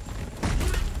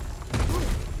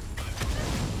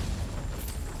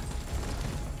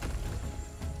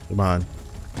 Come on.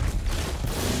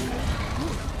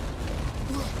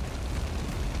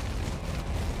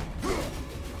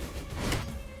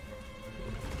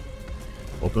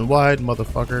 Open wide,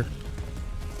 motherfucker.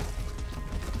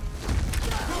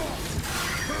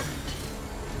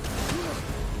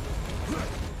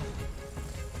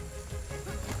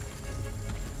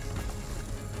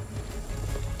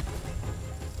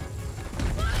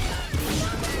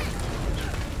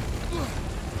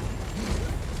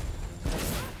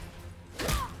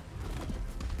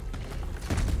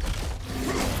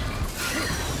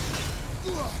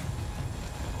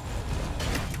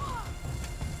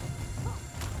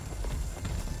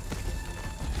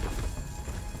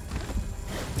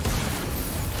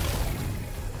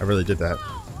 I really did that.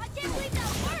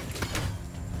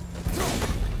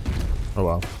 Oh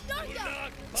well.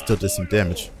 Still did some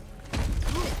damage.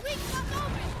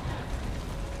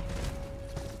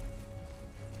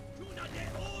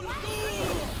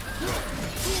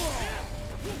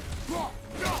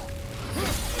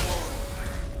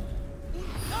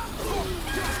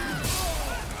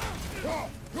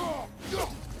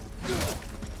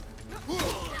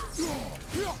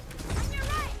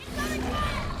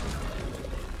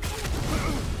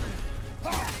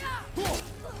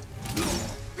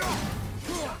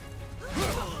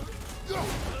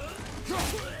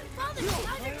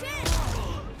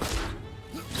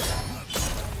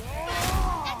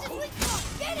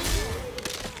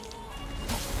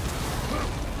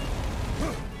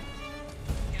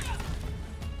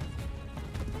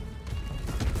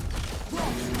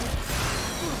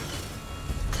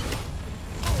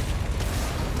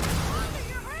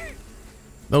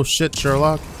 No shit,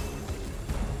 Sherlock.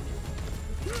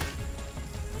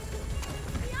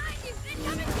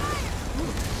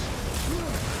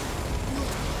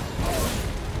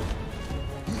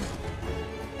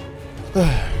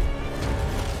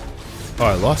 Oh,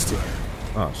 I lost you.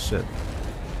 Oh shit.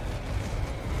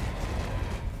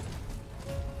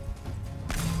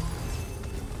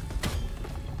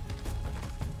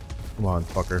 Come on,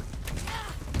 fucker.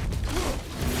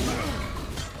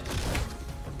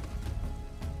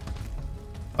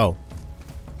 Oh.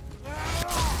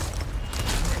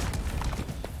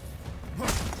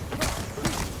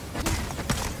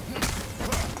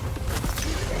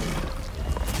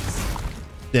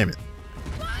 Damn it.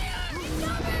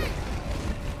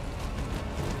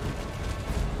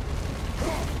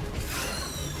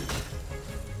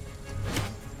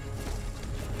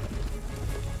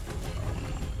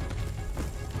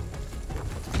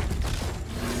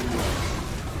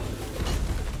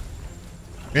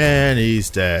 And he's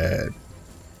dead.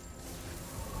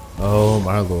 Oh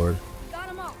my lord. Got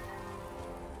him all.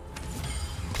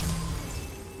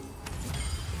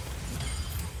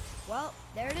 Well,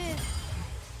 there it is.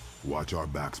 Watch our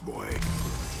backs, boy.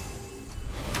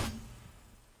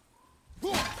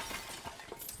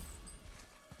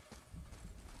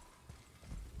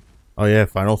 Oh yeah,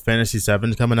 Final Fantasy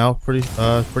VII coming out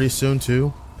pretty soon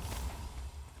too.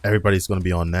 Everybody's gonna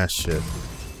be on that shit.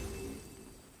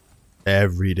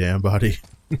 Every damn body.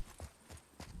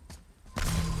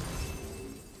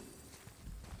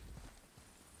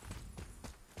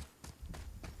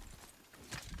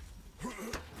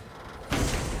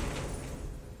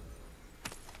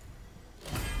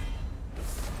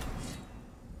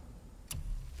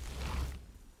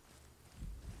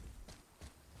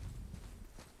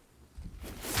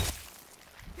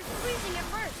 You're freezing at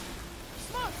first.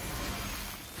 Smoke.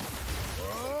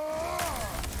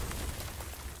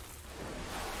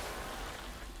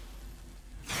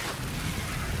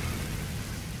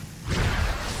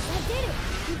 That did it.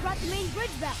 We brought the main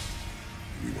bridge back.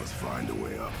 We must find a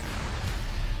way up.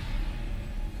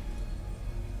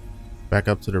 Back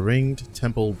up to the ringed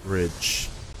temple bridge.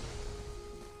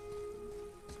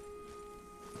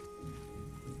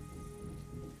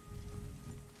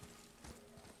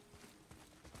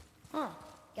 Huh.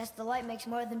 Guess the light makes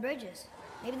more than bridges.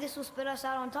 Maybe this will spit us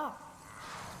out on top.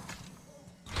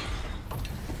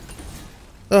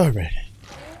 Alright.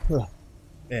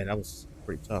 Man, that was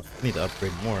pretty tough. I need to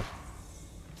upgrade more.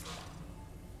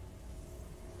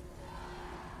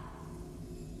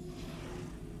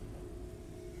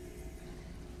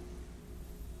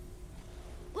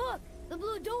 Look! The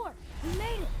blue door! We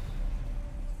made it!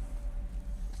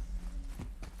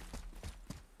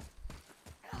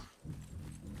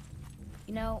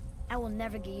 You know, I will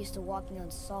never get used to walking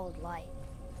on solid light.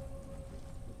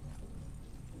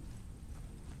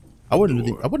 I wouldn't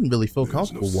really feel There's no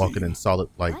comfortable walking scene. in solid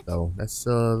light What? though. That's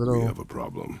We little have a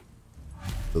problem.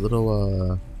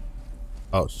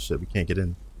 oh shit, we can't get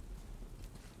in.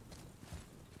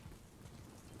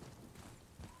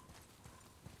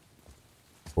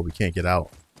 Or we can't get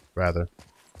out, rather.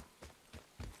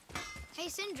 Hey,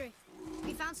 Sindri.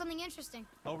 We found something interesting.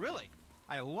 Oh, really?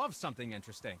 I love something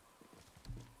interesting.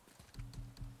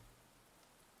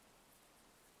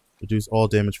 Reduce all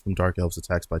damage from Dark Elves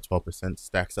attacks by 12%.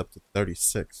 Stacks up to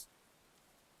 36.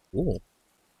 Cool.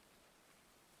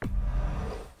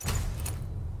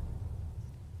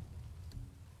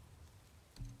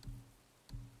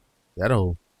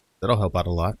 That'll help out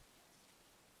a lot.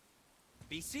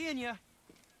 Be seeing ya.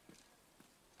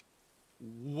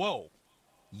 Whoa.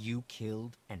 You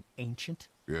killed an ancient?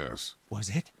 Yes, Was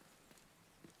it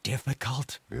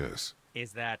difficult? yes,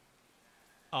 Is that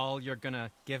all you're gonna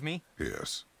give me?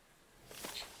 yes.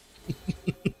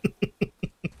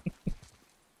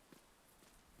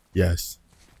 Yes.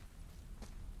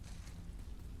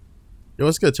 Yo,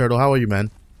 what's good, Turtle? How are you, man?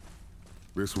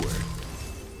 This way.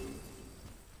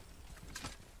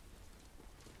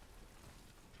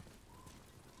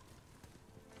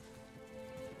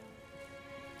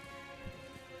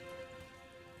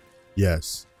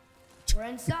 Yes. We're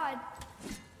inside.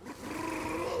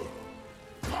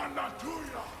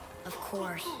 Of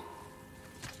course.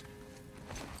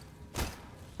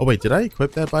 Oh wait, did I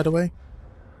equip that, by the way?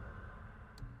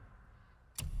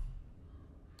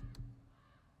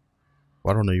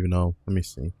 Well, I don't even know. Let me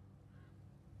see.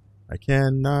 I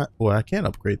cannot. Well, I can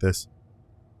upgrade this.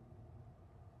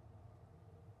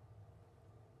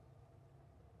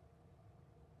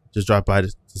 Just dropped by to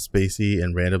Spacey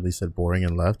and randomly said boring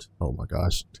and left. Oh my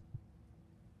gosh.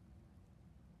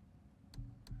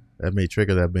 That may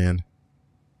trigger that man.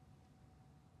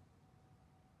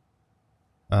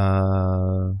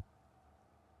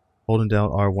 Holding down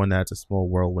R1 adds a small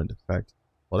whirlwind effect.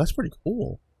 Well, that's pretty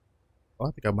cool. Well,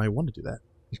 I think I might want to do that.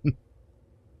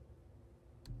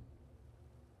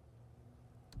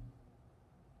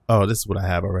 Oh, this is what I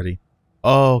have already.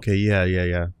 Oh, okay.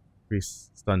 Yeah. Increase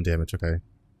stun damage. Okay.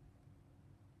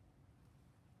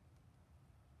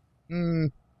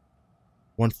 One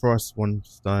frost, one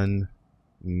stun.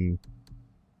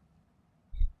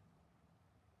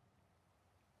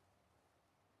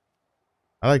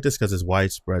 I like this because it's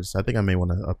widespread, so I think I may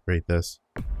want to upgrade this.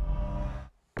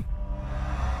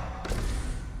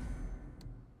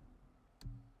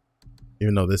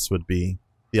 Even though this would be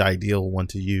the ideal one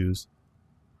to use.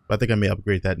 But I think I may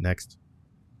upgrade that next.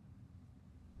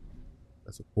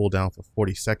 That's a cooldown for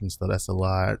 40 seconds, though. That's a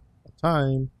lot of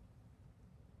time.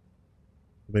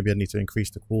 Maybe I need to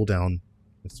increase the cooldown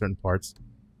in certain parts.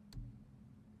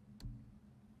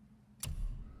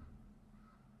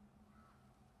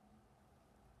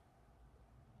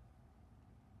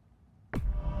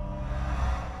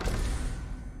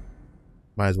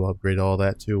 Might as well upgrade all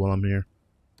that too while I'm here.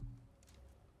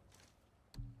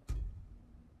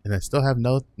 And I still have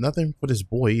nothing for this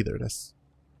boy either. That's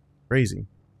crazy.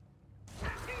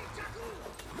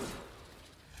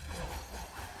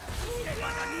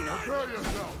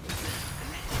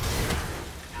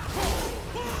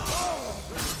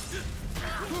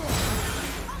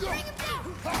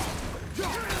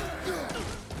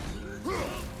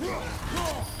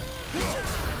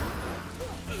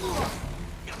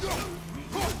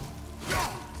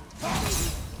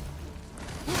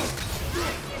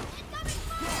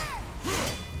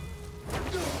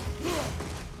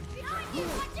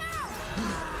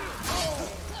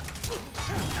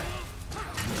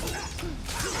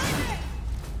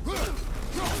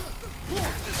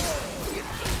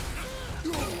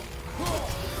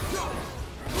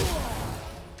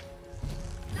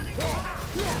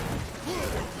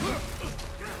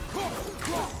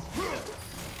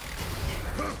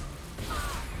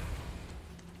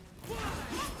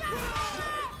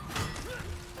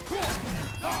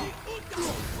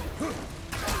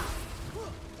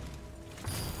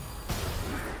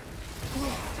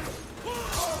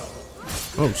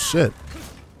 Oh shit.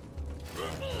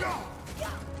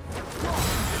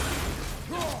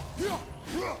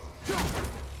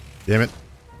 Damn it.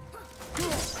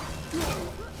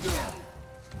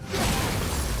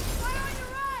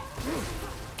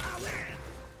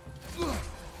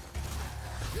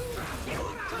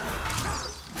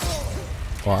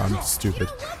 Oh, I'm stupid.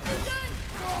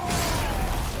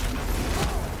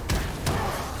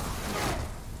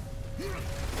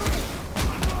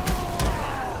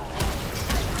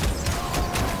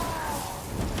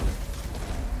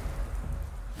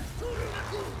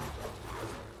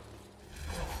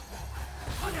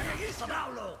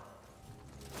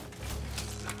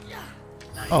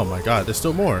 Oh my god, there's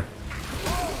still more.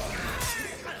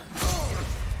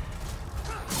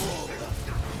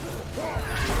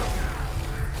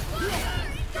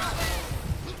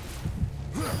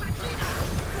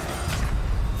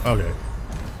 Okay.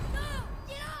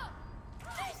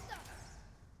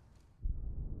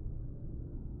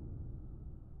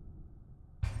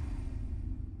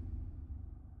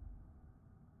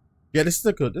 Yeah, this is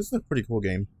a pretty cool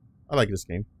game. I like this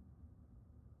game.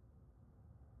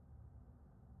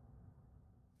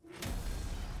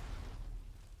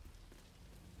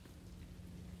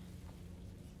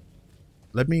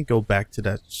 Let me go back to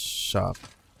that shop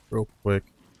real quick.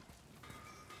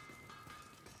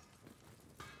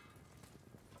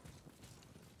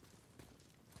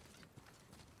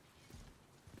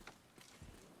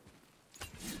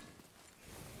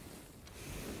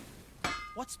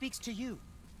 What speaks to you?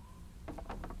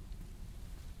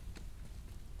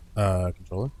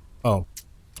 Controller? Oh,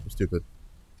 I'm stupid.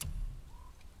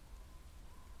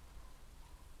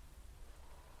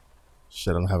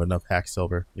 Shit, I don't have enough hack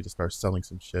silver. Need to start selling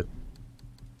some shit.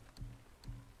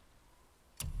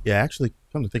 Yeah, actually,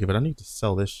 come to think of it, I need to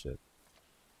sell this shit.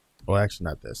 Well, actually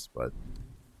not this, but...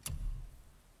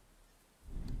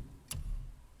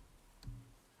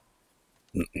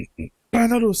 I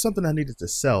know there was something I needed to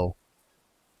sell.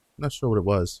 I'm not sure what it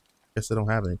was. Guess I don't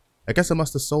have any. I guess I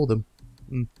must have sold them.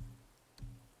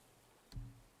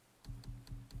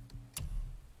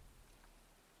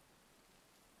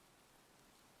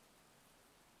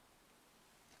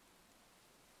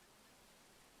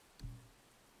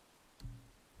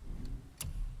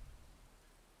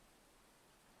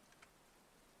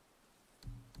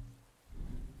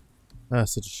 Ah,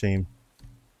 such a shame.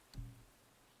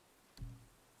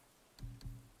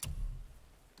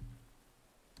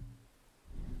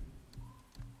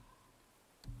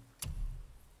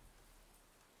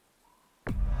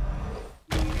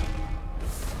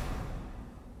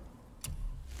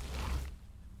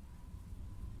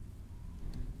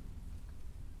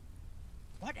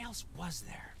 What else was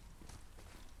there?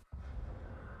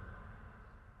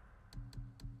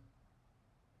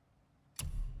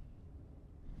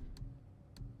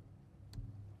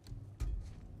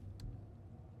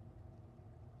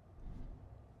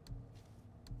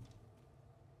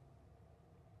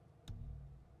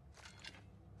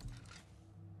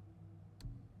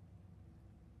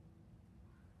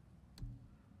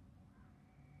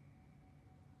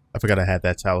 forgot I had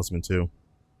that talisman too.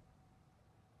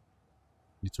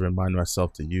 Need to remind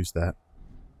myself to use that.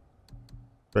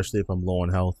 Especially if I'm low on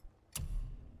health.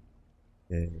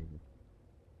 Okay.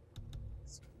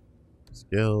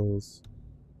 Skills.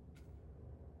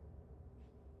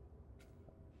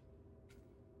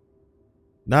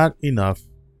 Not enough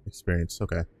experience.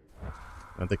 Okay.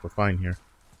 I think we're fine here.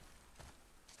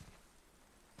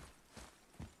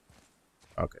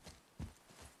 Okay.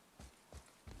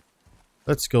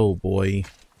 Let's go, boy.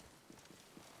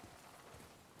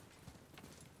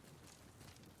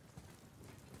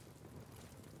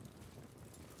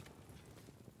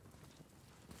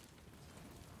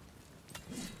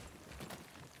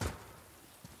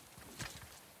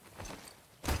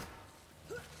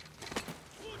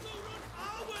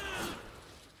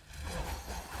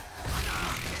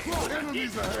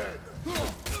 Enemies ahead!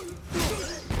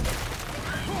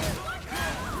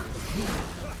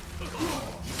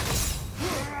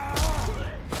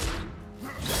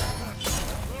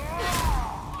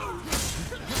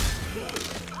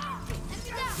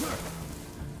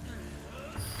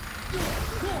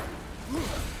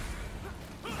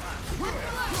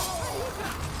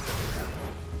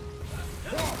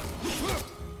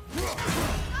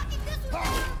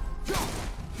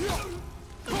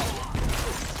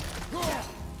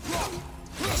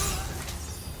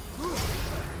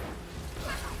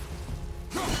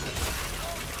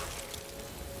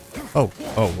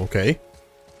 Oh, okay.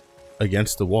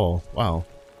 Against the wall. Wow.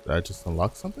 Did I just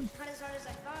unlock something? Not as hard as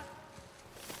I thought.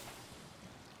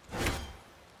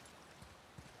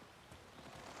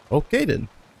 Okay then.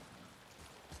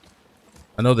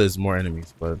 I know there's more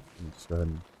enemies, but let me just go ahead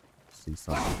and see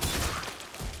something.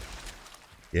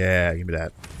 Yeah, give me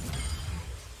that.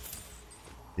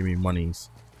 Give me monies.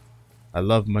 I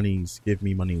love monies. Give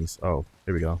me monies. Oh,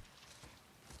 here we go.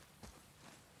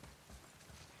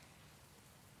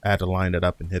 I had to line it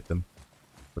up and hit them,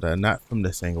 but not from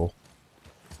this angle.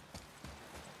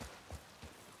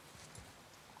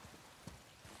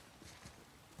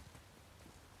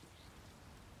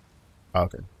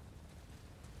 Okay.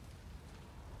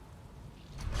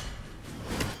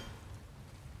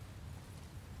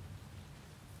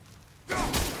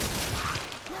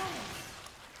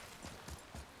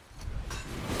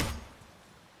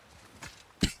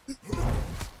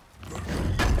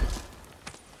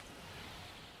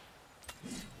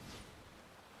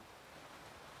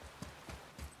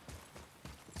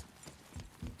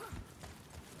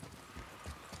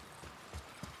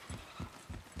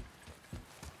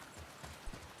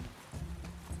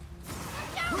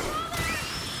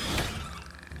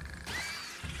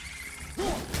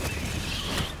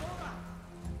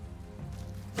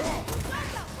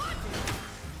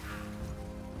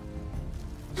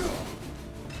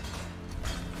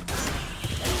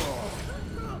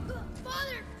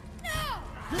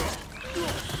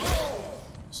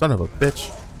 Son of a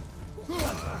bitch.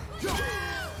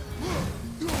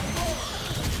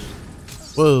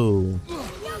 Whoa.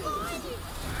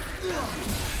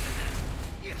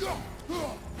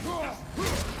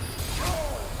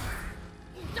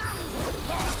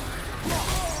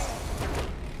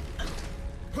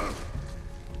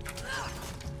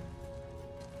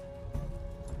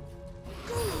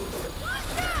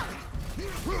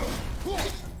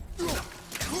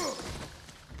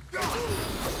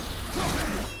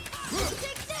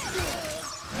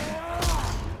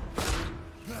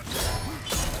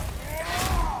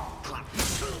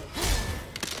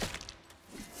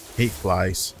 Hate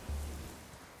flies.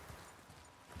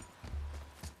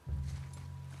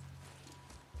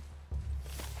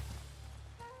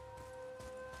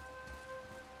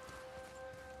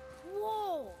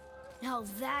 Whoa! Now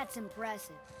that's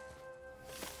impressive.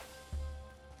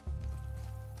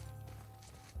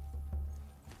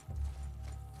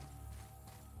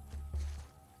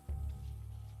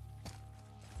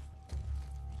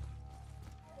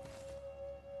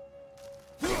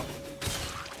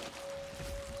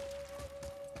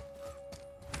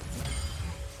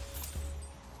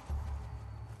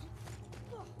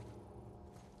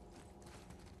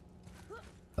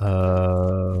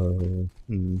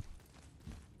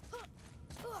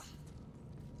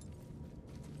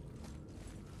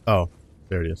 Oh,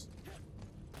 there it is.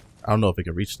 I don't know if it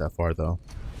can reach that far though.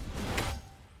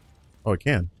 Oh, it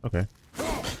can. Okay.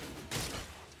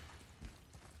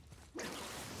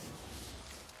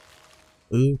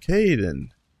 Okay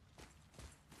then.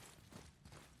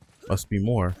 Must be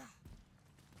more.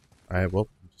 Alright, well,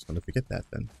 I'm just gonna forget that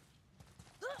then.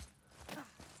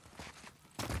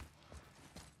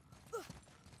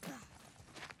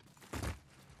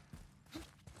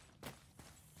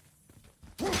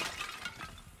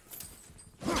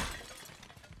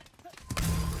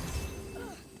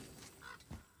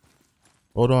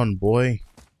 Hold on, boy.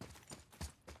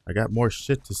 I got more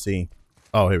shit to see.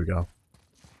 Oh, here we go.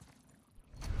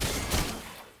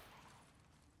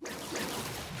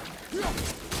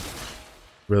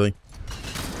 Really?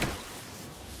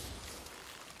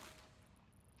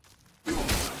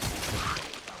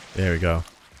 There we go.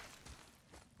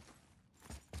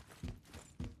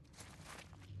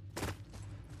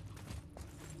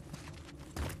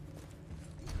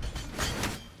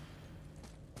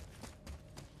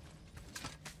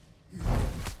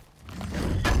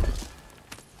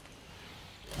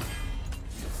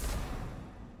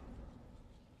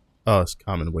 Oh, it's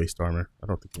common waist armor. I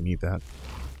don't think we need that.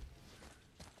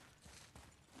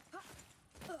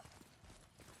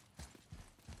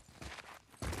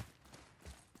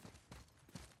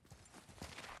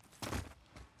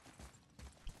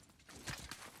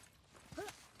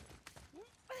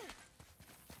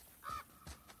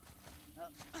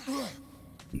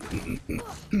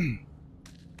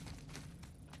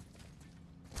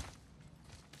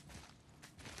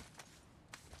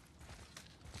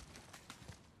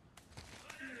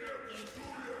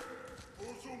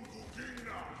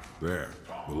 There,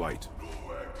 the light.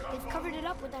 They've covered it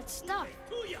up with that stuff.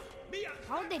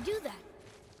 How would they do that?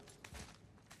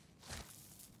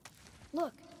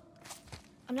 Look,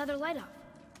 another light up.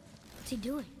 What's he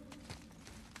doing?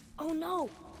 Oh no!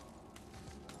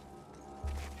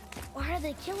 Why are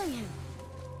they killing him?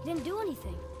 He didn't do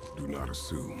anything. Do not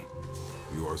assume.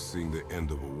 You are seeing the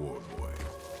end of a war, boy.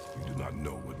 You do not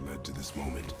know what led to this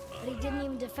moment. But he didn't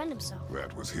even defend himself.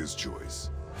 That was his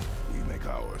choice. We make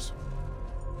ours.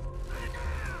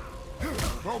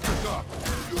 Focus up!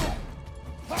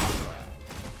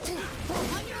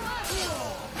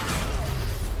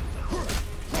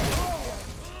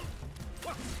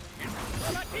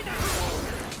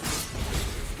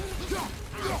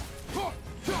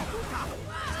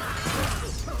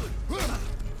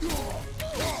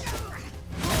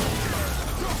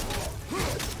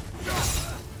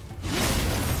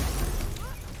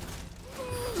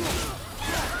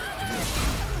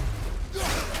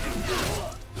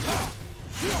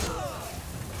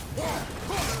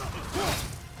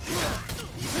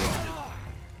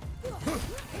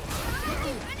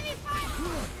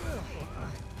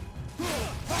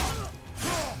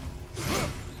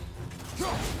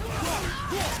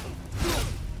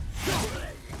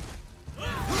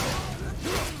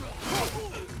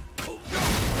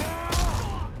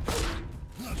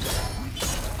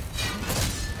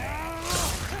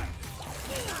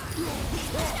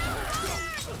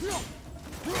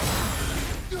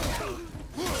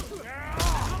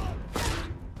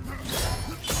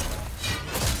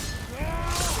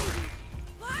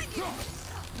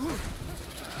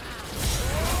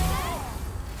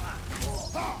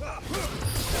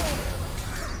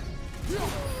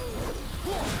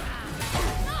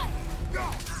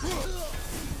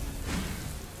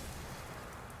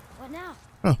 What now?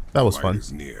 Oh, that was Light fun.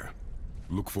 is near.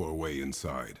 Look for a way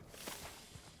inside.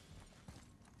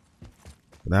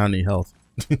 But I don't need health.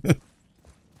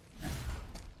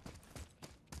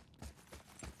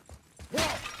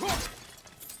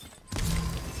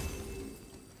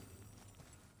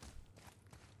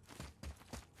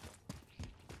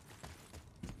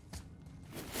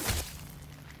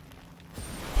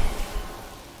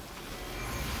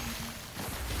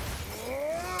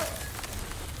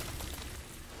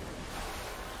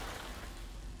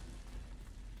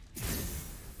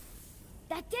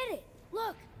 That did it!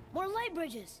 Look! More light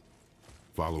bridges!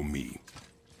 Follow me.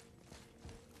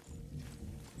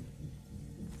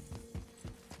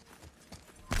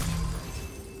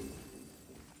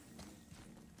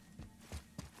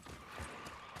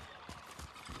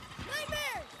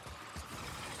 Nightmare!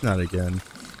 Not again.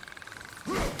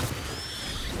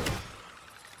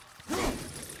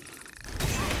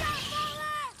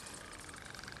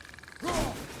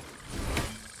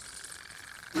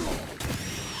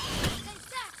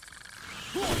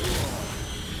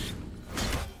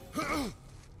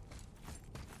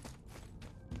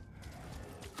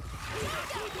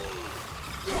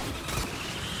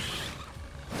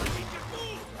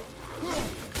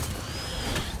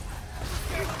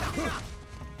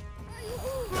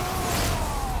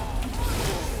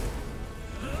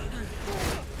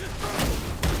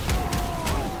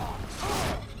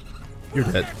 You're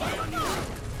dead.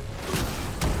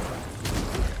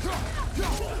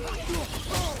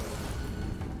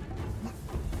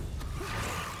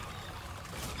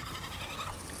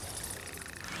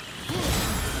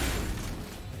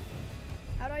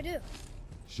 How'd I do?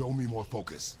 Show me more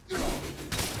focus.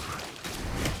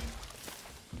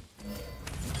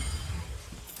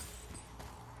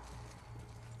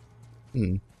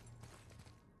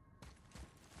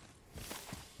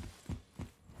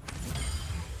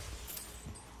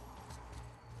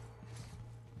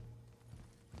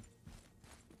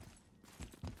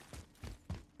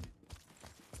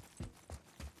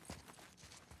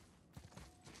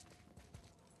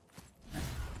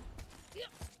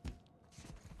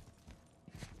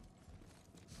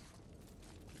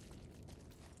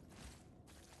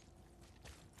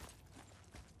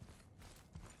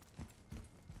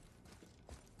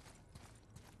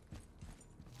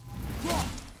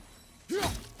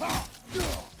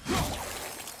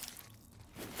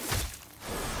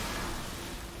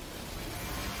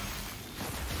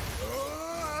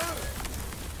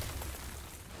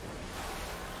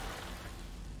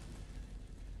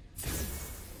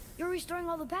 restoring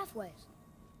all the pathways.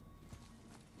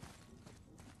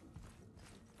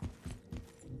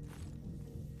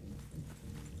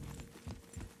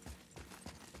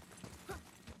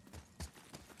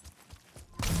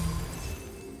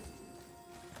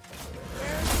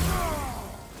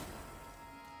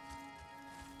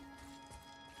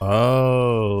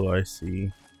 Oh, I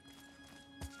see.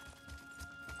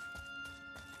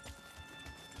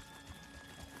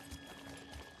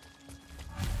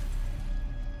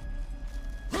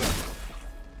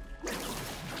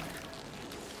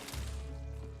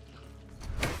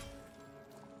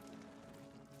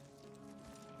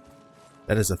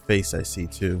 That is a face I see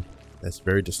too. That's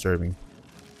very disturbing.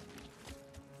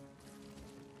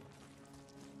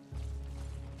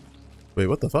 Wait,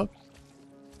 what the fuck?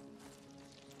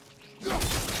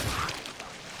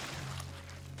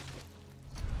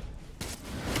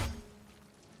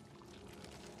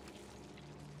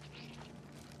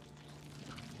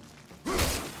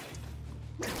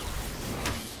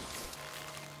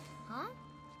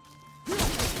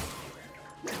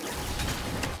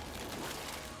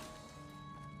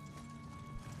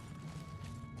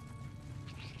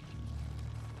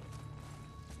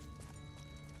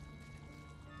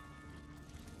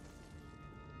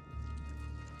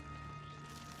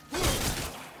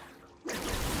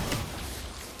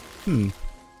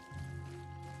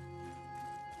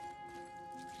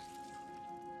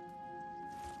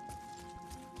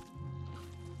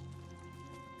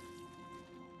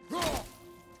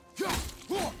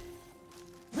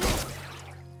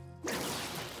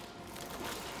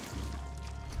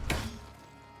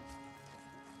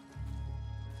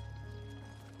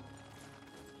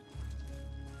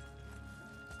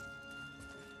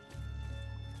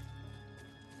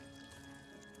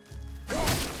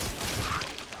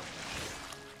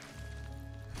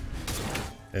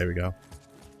 There we go.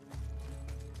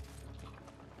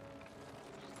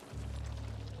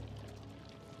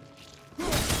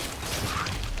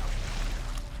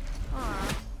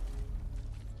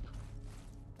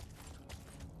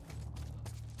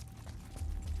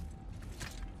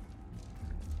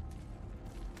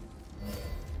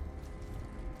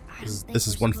 This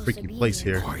is one freaky place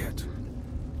here. Quiet.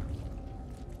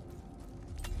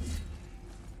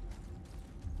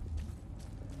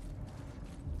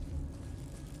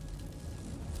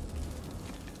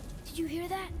 Did you hear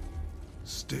that?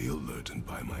 Stay alert and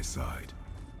by my side.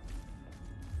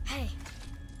 Hey,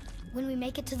 when we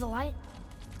make it to the light,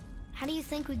 how do you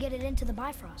think we get it into the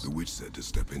Bifrost? The witch said to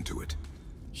step into it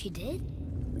She did?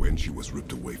 when she was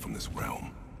ripped away from this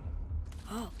realm.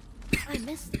 Oh, I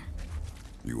missed that.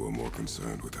 You were more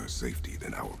concerned with her safety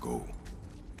than our goal.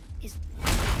 Is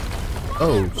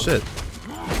Oh shit.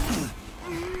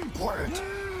 Quiet.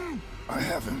 I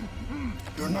have him.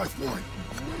 Your knife boy.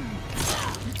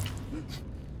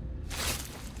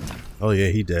 Oh yeah,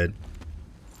 he dead.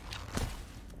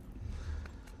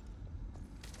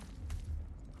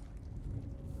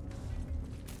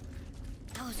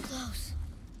 that was close.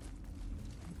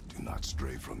 Do not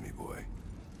stray from me, boy.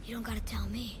 You don't gotta tell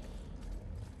me.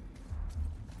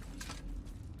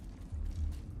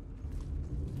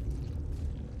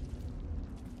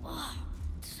 Oh,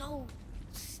 so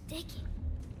sticky.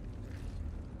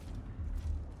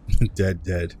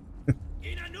 Dead.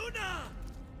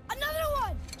 Another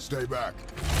one! Stay back.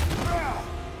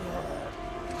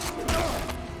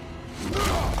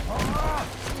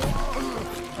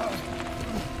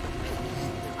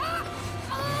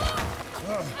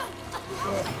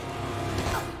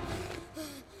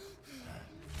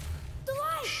 The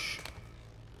light!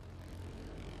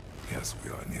 Yes, we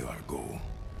are near our goal,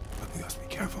 but we must be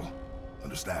careful.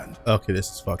 Understand? Okay,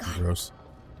 this is fucking gross.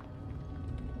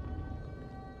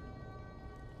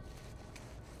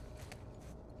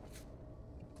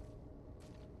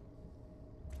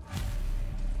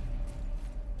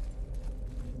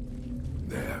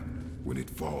 There. When it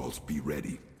falls, be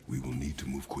ready. We will need to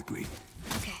move quickly.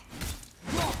 Okay.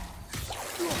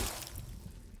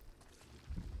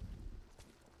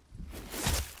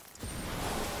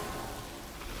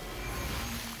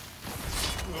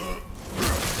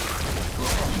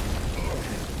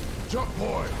 Jump,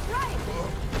 boy! Right!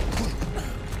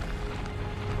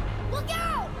 Look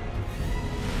out!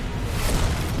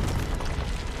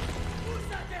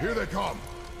 Here they come.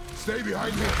 Stay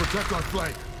behind me and protect our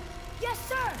flank. Yes,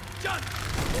 sir! Done!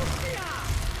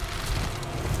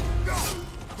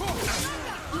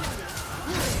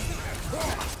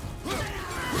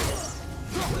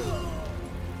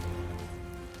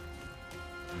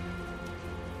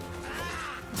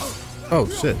 Oh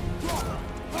shit.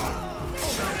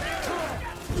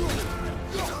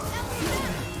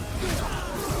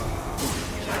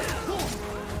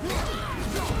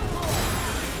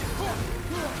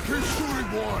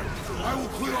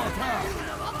 our path!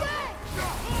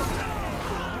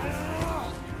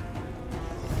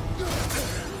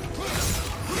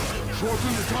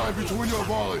 Shorten the time between your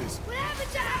volleys. What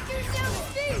happened to Atreus down the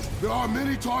street? There are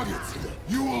many targets.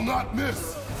 You will not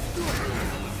miss.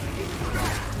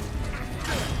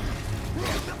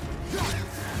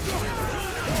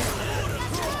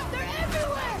 They're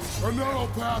everywhere! A narrow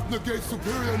path negates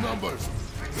superior numbers.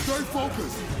 Stay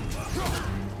focused.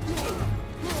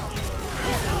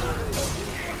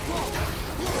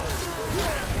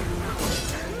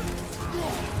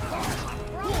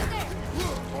 We're almost there.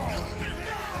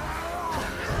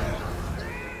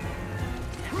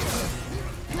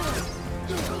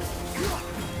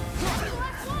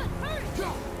 Last one,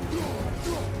 hurry!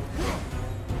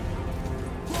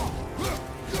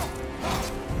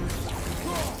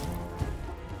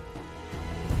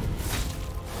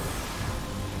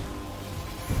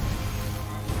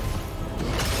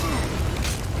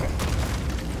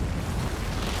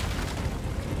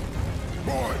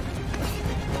 Boy!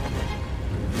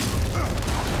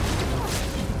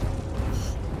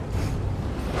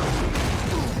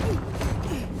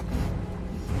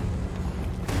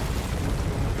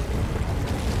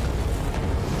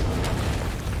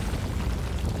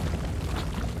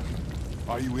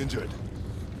 Are you injured?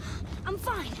 I'm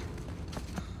fine.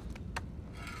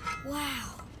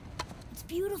 Wow. It's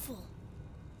beautiful.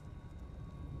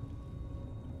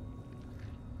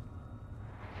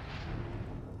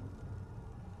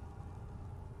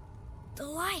 The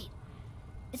light.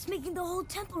 It's making the whole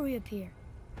temple reappear.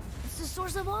 It's the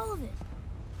source of all of it.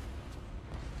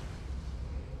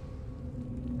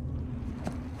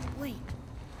 Wait.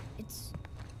 It's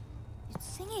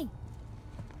singing.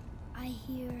 I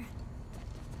hear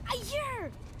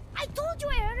her! I told you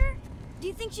I heard her! Do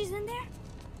you think she's in there?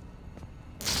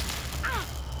 Ah!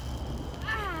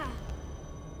 Ah!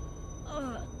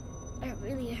 Ugh, that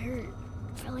really hurt.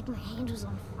 I felt like my hand was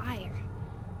on fire.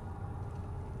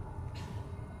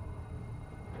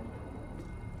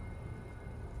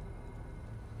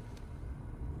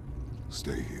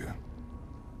 Stay here.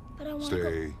 But I want to go.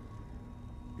 Stay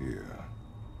here.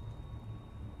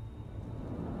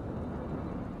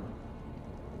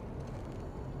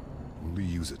 Only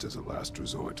use it as a last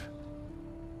resort.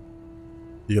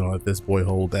 You gonna let this boy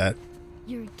hold that?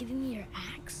 You're giving me your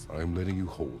axe? I'm letting you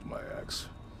hold my axe.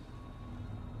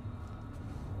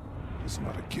 It's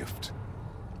not a gift.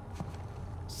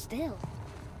 Still.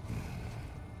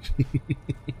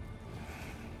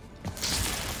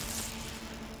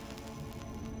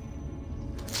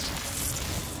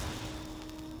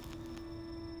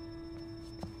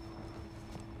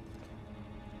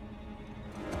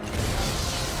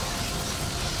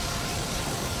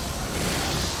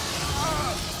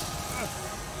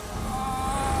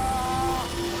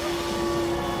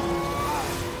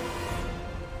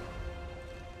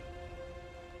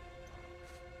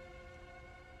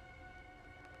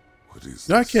 What is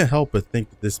You know, I this? can't help but think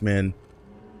that this man,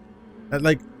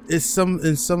 like, is some Faye?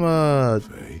 in some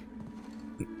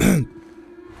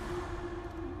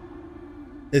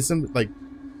like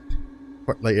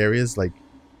areas like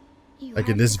You in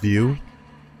have this to come view, back.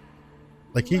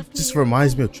 like You he left me just here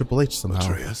reminds me alone. of Triple H somehow.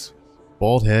 Atreus?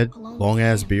 Bald head, Alone long with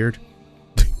ass him. beard.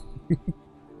 I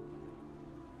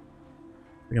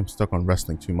think I'm stuck on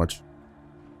wrestling too much.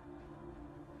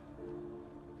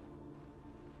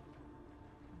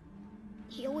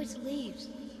 He always leaves.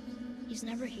 He's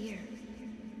never here.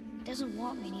 He doesn't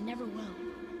want me and he never will.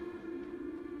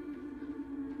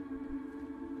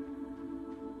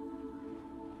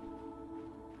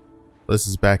 This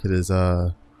is back at his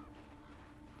home,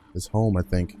 I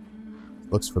think.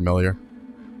 Looks familiar.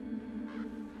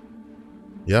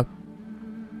 Yep.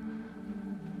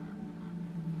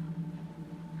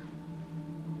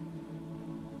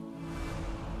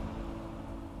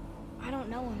 I don't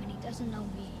know him and he doesn't know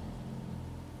me.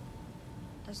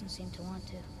 Doesn't seem to want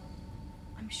to.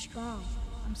 I'm strong.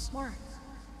 I'm smart.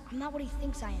 I'm not what he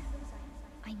thinks I am.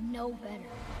 I know better.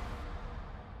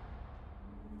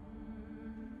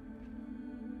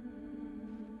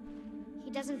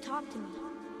 He doesn't talk to me.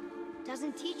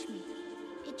 Doesn't teach me.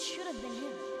 It should have been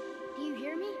him. Do you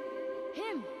hear me?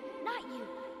 Him, not you.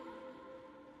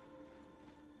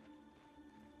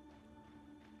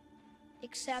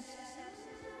 Except...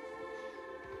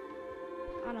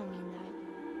 I don't mean that.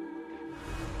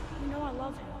 You know I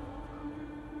love him.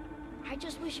 I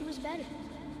just wish he was better.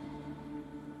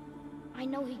 I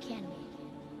know he can be.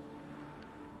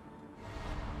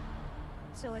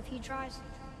 So if he tries,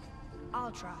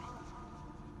 I'll try.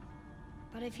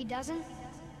 But if he doesn't,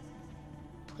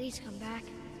 please come back.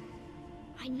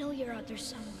 I know you're out there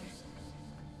somewhere.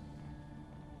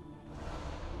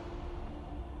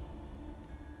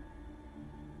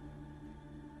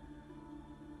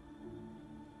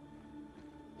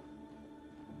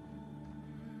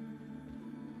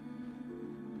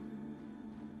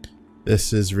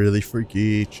 This is really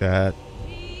freaky, chat.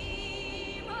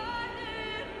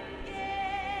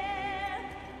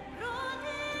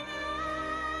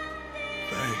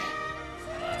 Faye.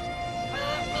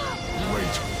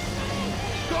 Wait.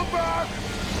 Come back!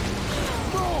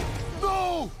 No!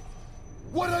 No!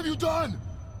 What have you done?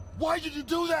 Why did you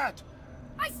do that?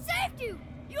 I saved you!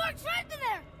 You were trapped in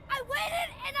there! I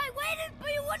waited,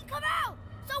 but you wouldn't come out!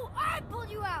 So I pulled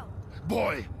you out!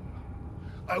 Boy,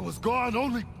 I was gone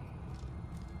only...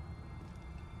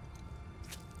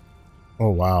 Oh,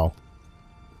 wow.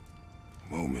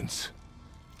 moments.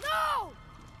 No!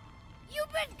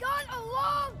 You've been gone a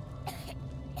long,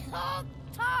 long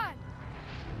time!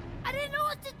 I didn't know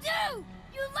what to do!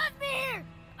 You left me here!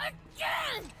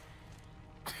 Again!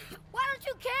 Why don't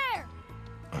you care?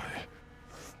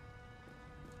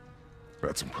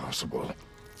 That's impossible.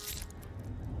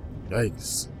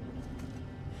 Yikes.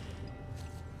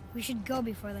 We should go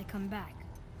before they come back.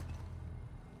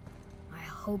 I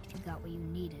hope you got what you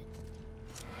needed.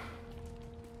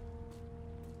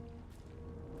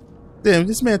 Damn,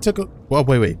 this man took a... Well,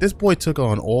 wait. This boy took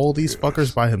on all these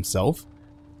fuckers by himself?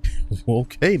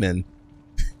 Okay, then.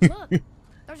 Look, there's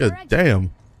God our exit,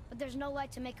 damn. but there's no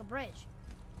light to make a bridge.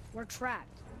 We're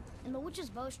trapped, and the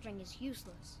witch's bowstring is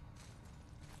useless.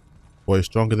 Boy,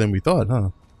 stronger than we thought, huh?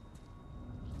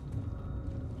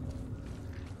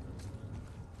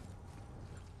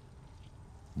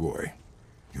 Boy,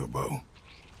 your bow.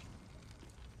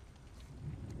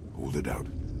 Hold it out.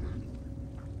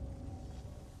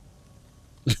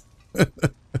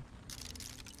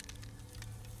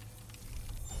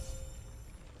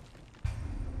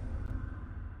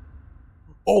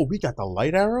 Oh, we got the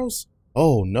light arrows?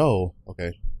 Oh no.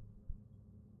 Okay.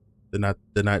 They're not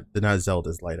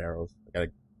Zelda's light arrows. I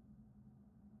gotta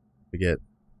forget.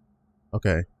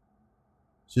 Okay.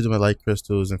 Shoot them with light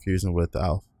crystals infusing with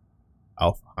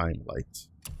Alfheim light.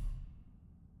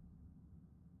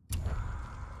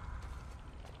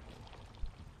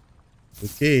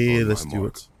 Okay, On let's my do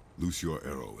mark, it. Loose your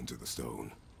arrow into the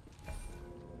stone.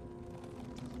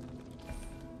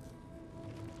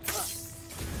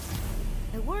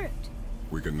 It worked.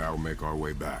 We can now make our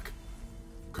way back.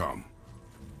 Come.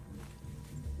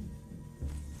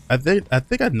 I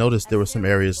think I noticed there were some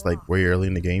areas like way early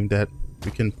in the game that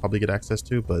we can probably get access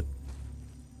to, but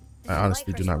I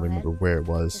honestly do not remember where it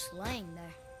was. Just laying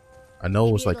there. I know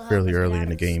it was Maybe like it'll fairly help us early get in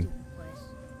the out of this game. stupid place.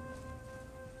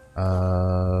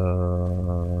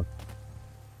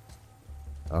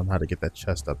 I don't know how to get that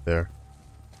chest up there.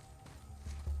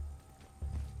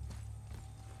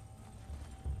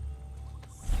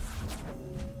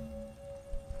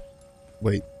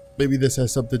 Wait, maybe this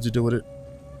has something to do with it.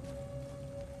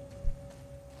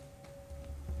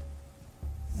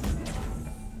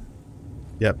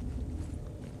 Yep.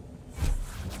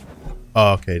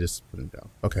 Oh, okay, just put it down.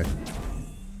 Okay.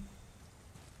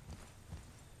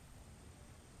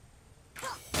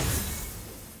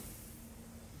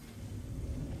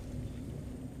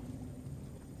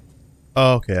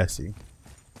 Oh, okay, I see.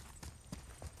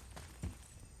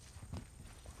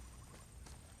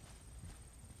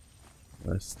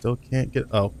 I still can't get...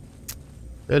 Oh.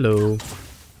 Hello.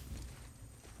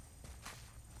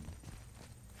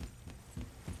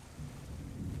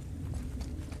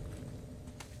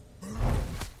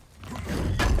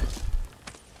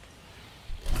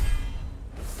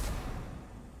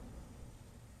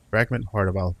 Fragment Heart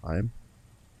of Alfheim.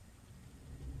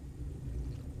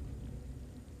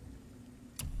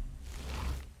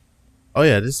 Oh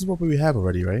yeah, this is what we have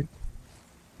already, right?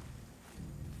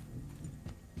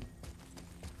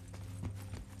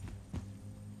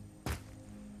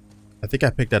 I think I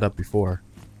picked that up before.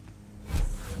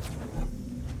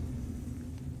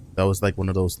 That was like one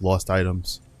of those lost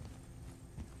items.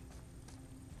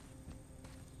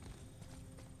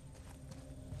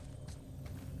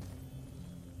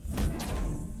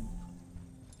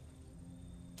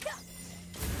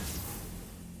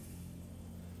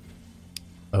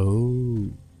 Oh.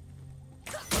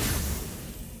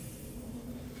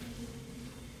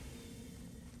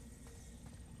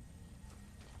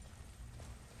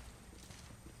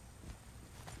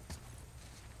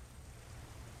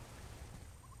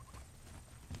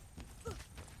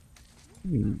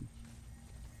 Hmm.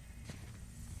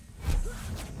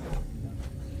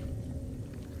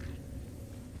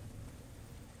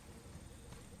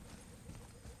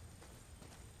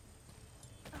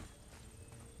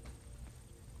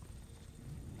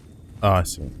 Oh, I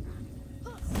see.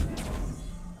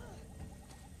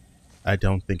 I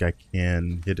don't think I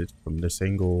can hit it from this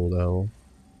angle, though.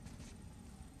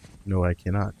 No, I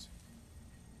cannot.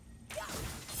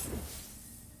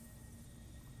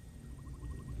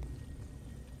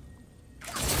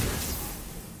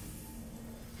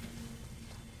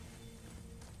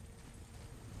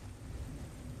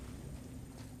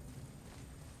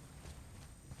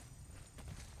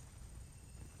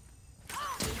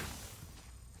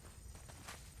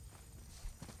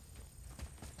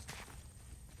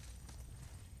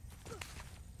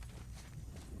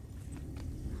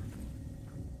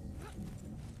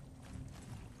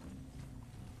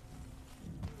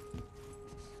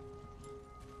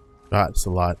 God, it's a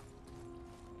lot.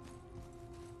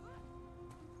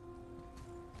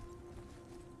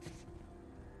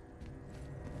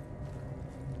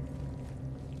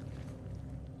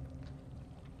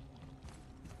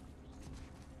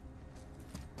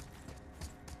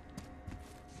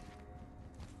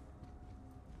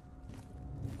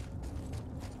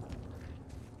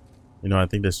 You know, I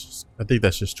think that's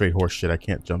just straight horse shit. I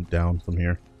can't jump down from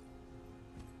here.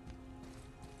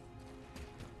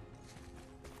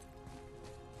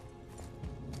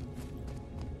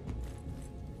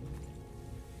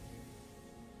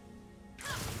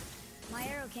 My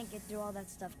arrow can't get through all that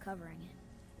stuff covering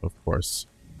it. Of course.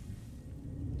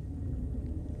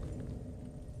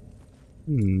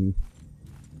 Hmm.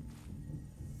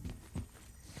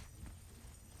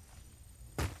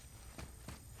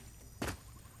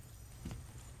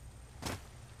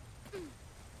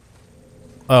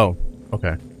 Oh,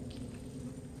 okay.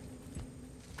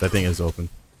 That thing is open.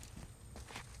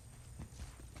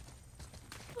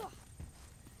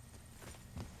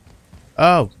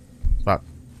 Oh, fuck.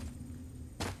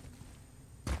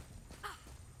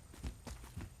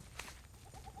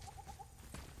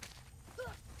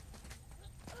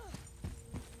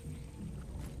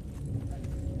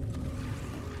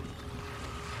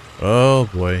 Oh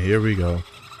boy, here we go.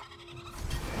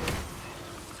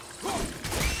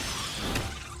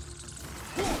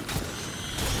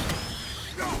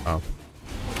 Oh.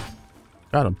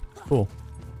 Got him. Cool.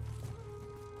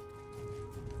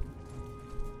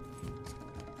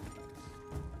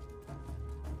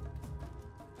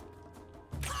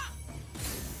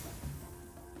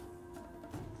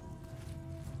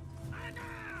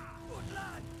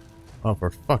 Oh, for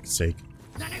fuck's sake.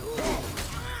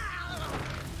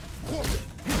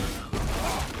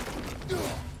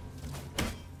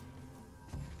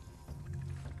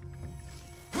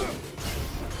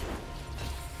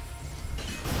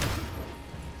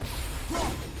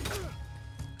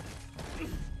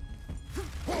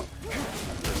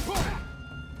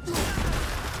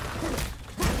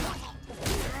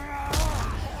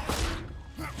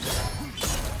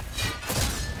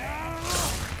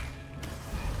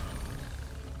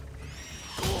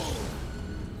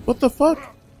 What the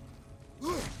fuck? I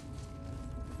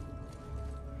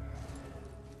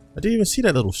didn't even see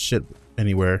that little shit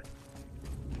anywhere.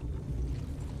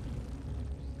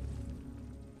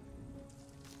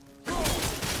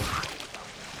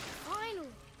 Finally!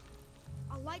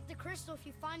 I'll light the crystal if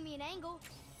you find me an angle.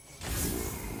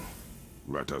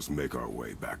 Let us make our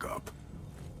way back up.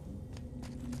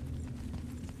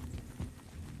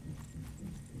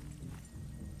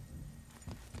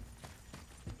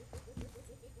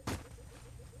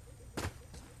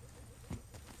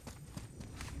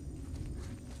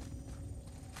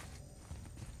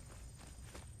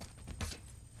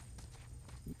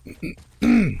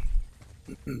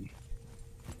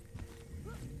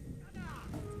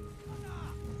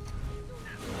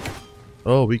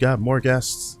 Oh, we got more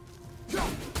guests.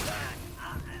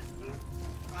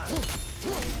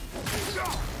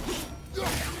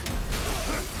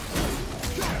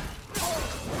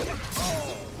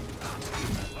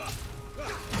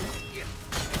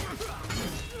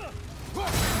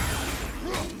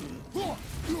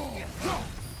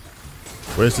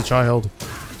 Where's the child?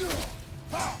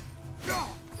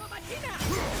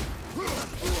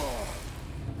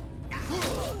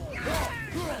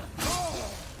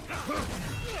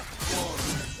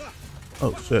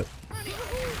 Oh shit.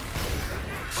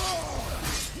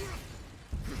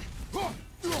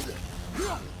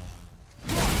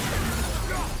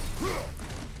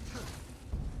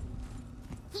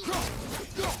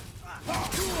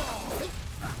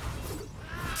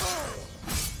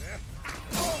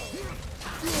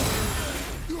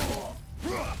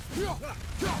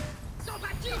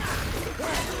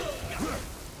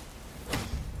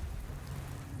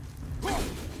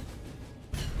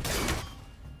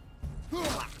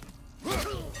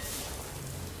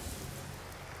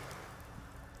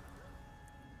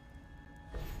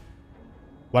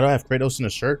 Why do I have Kratos in a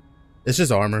shirt? It's just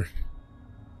armor.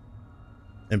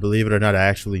 And believe it or not, I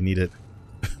actually need it.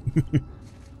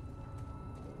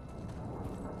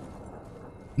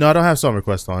 No, I don't have Summer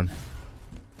Quest on.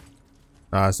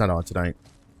 Nah, it's not on tonight.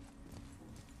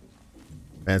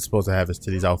 Man, it's supposed to have his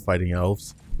titties out fighting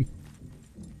elves.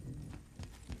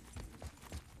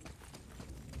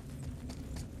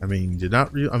 I mean, you're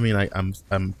not real. I mean,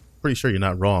 I'm pretty sure you're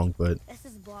not wrong, but This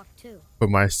is block 2. for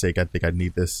my sake, I think I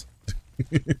need this.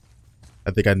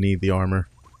 I think I need the armor.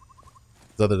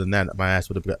 'Cause other than that, my ass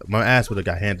would have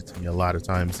got handed to me a lot of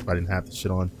times if I didn't have the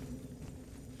shit on.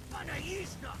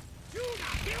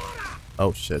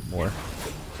 Oh shit, more.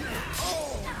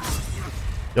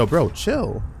 Yo, bro,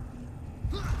 chill.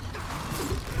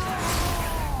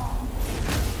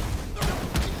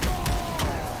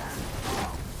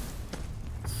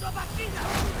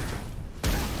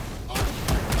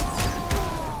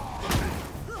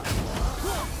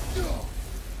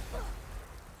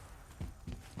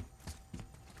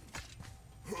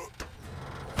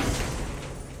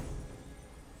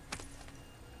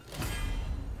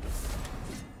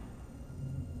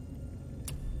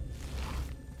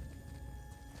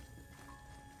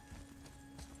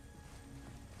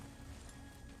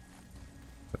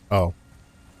 Oh.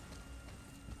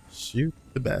 Shoot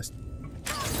the best.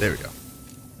 There we go.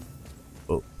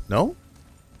 Oh, no?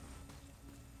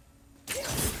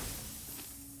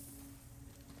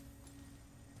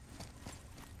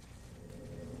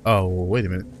 Oh, wait a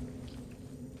minute.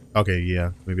 Okay,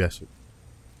 yeah. Maybe I should.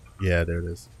 Yeah, there it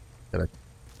is. Gotta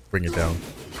bring it down.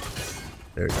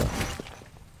 There we go.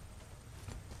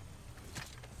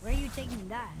 Where are you taking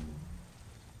that?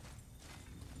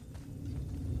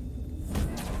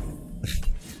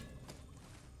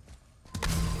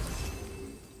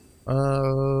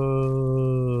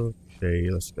 Okay,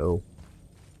 let's go.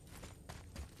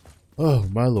 Oh,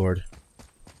 my lord.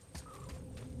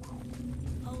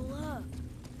 Oh, look.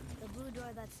 The blue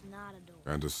door that's not a door.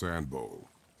 And a sand bowl.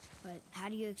 But how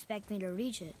do you expect me to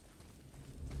reach it?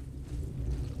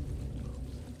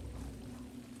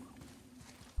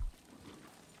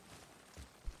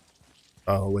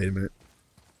 Oh, wait a minute.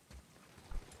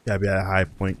 Gotta be at a high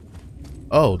point.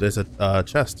 Oh, there's a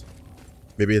chest.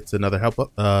 Maybe it's another help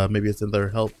up. Maybe it's another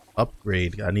help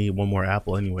upgrade. I need one more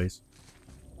apple, anyways.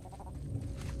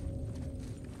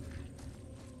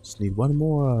 Just need one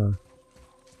more.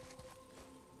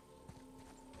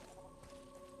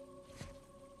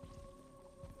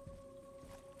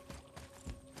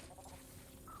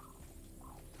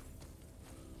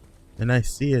 And I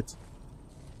see it.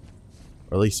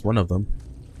 Or at least one of them.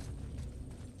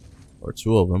 Or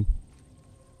two of them.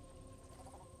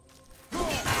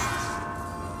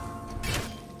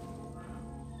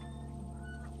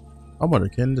 I wonder,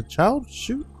 can the child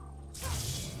shoot?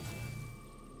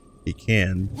 He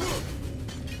can.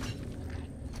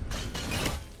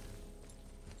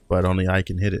 But only I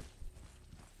can hit it.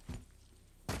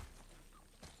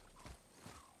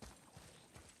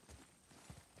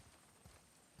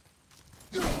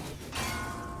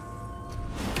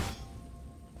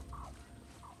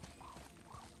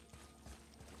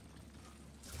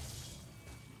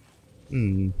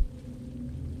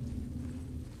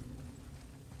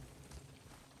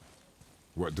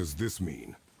 What does this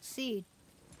mean? Seed.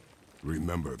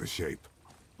 Remember the shape.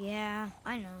 Yeah,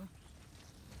 I know.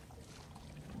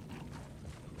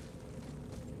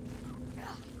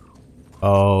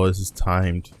 Oh, this is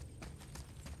timed.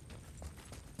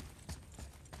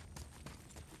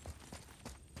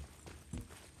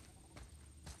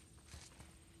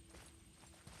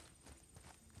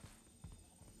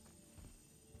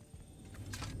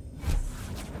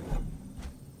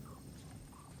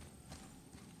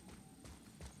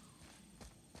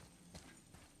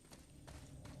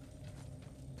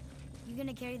 You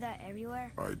gonna carry that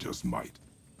everywhere? I just might.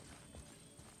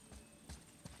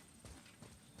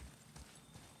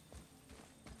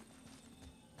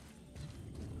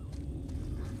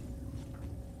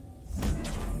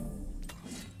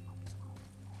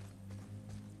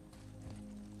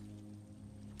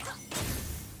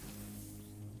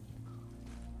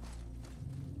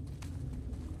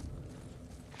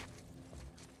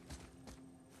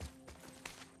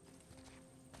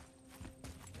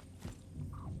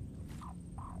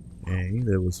 Okay,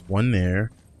 there was one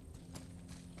there.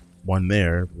 One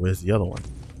there. Where's the other one?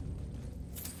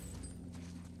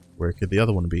 Where could the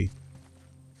other one be?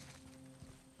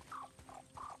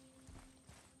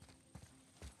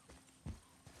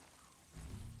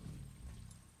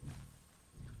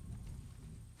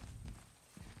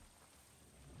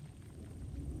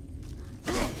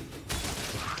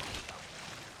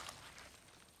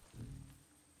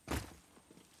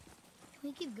 Can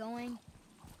we keep going?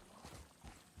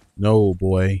 No,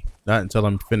 boy. Not until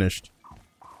I'm finished.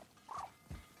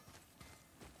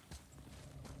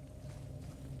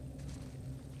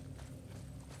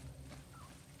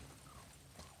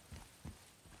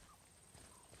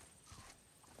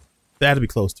 They had to be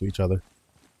close to each other.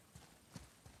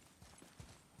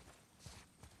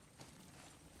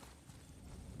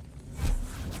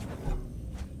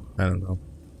 I don't know.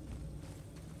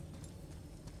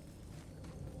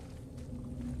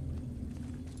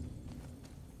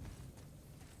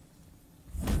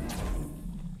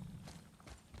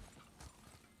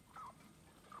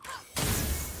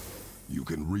 You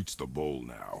can reach the bowl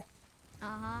now.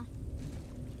 Uh-huh.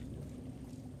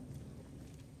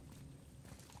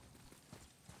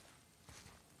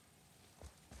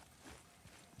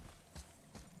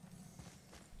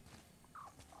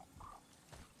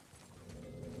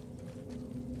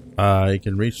 I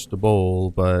can reach the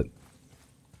bowl, but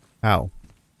how?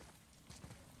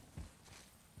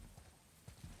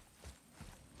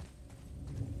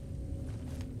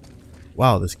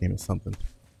 Wow, this game is something.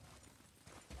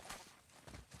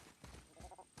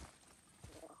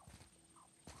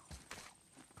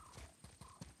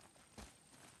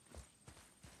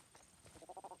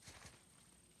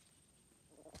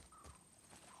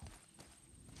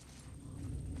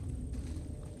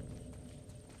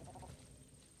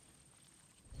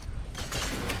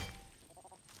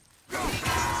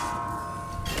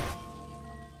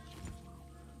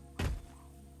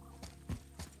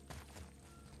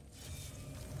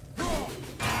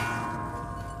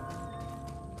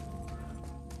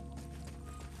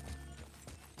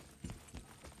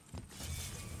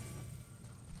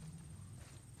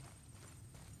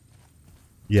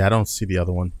 Yeah, I don't see the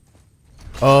other one.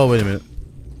 Oh, wait a minute.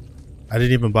 I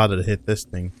didn't even bother to hit this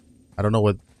thing. I don't know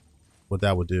what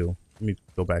that would do. Let me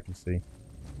go back and see.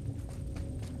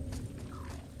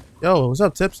 Yo, what's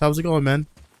up, Tips? How's it going, man?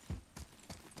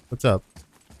 What's up?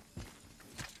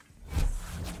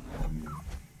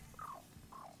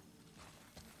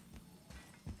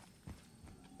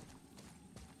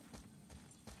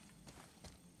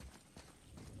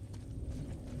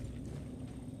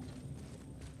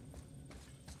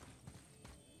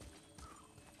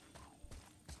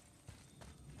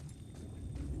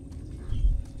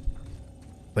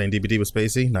 Playing DBD with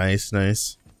Spacey? Nice,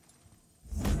 nice.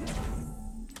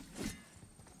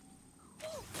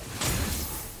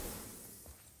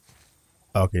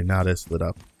 Okay, now that's lit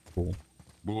up. Cool.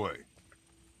 Boy.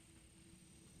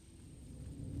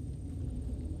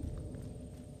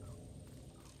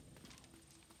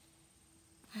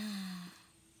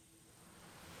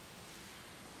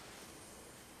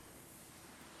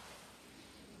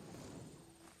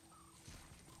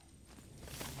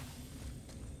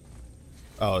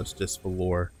 Oh, it's just for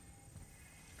lore.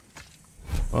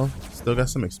 Well, still got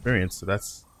some experience, so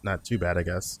that's not too bad, I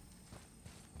guess.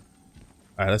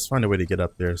 Alright, let's find a way to get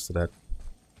up there so that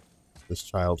this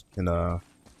child can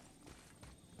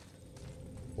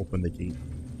open the gate.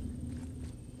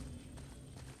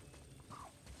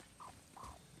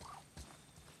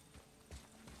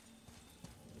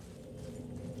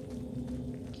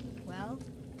 Well?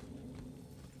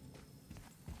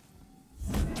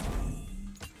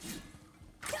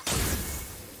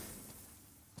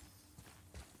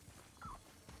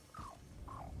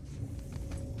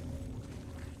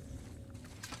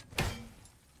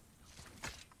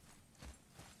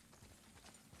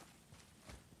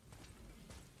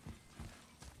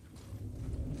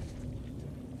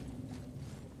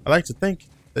 I like to think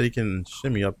that he can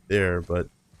shimmy up there, but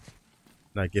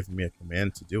not giving me a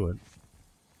command to do it.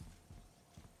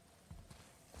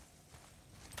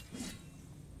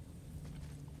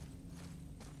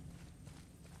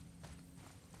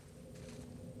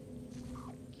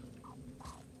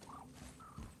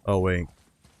 Oh, wait.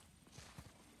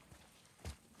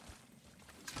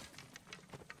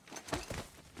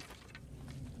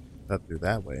 Not through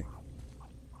that way.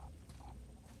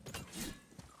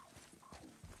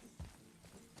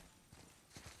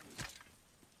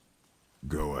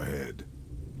 Go ahead.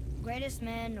 Greatest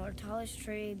man or tallest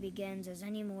tree begins as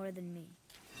any more than me.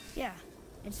 Yeah,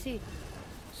 it's cedar.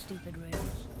 Stupid rails.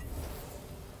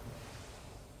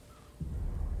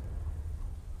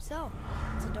 So,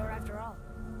 it's a door after all.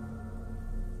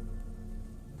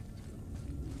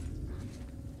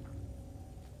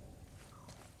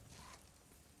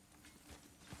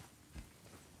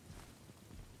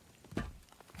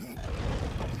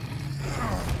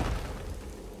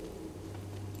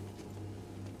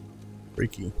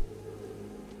 Freaky.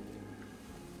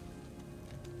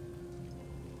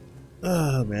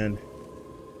 Oh, man.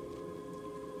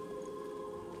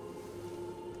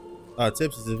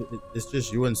 Tips, is it's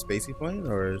just you and Spacey playing,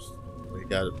 or is you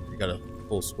got a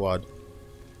full squad?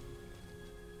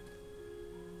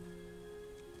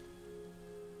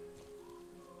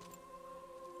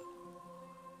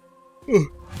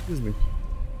 Excuse me.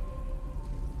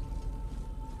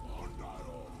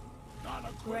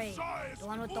 Great. The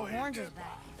one with the horns is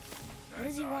back. What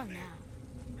does he want now?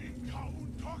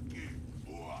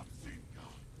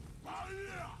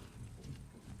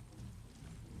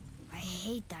 I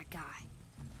hate that guy.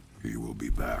 He will be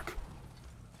back.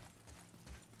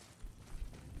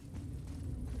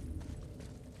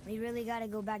 We really gotta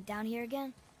go back down here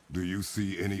again? Do you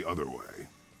see any other way?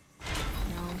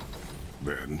 No.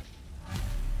 Then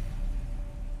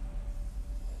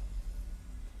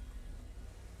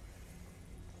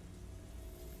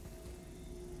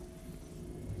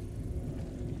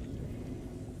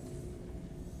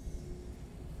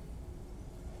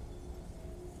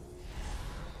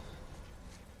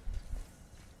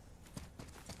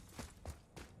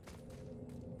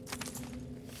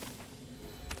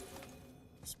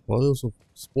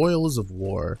Spoils of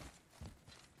war.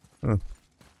 Huh.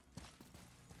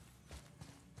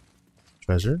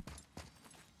 Treasure?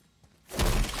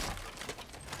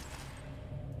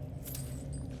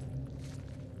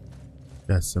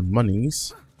 Got some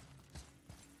monies.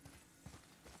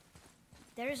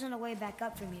 There isn't a way back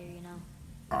up from here, you know.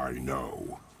 I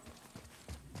know.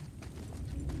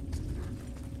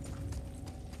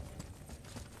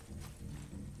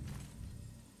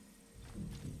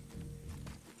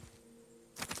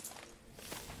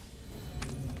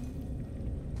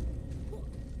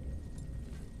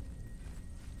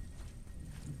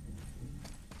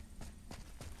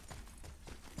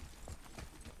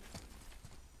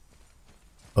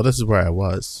 Oh, this is where I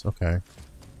was. Okay.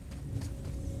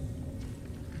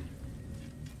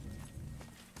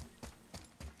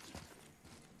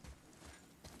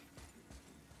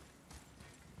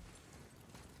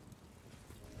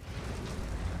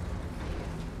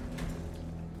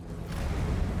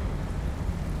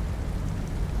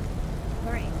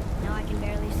 Great. Now I can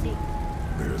barely see.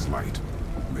 There's light.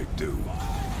 Make do.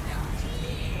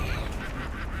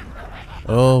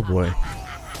 Oh boy.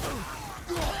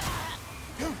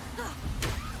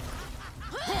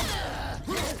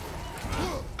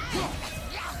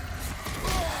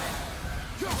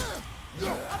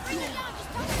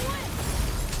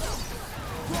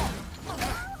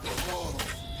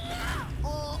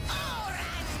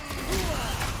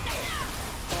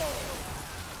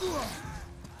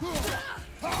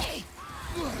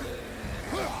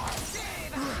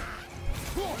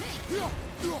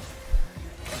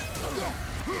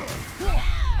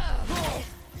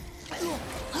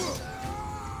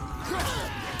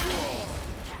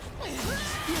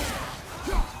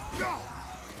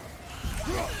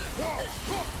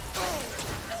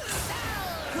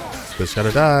 Just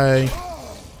gotta die.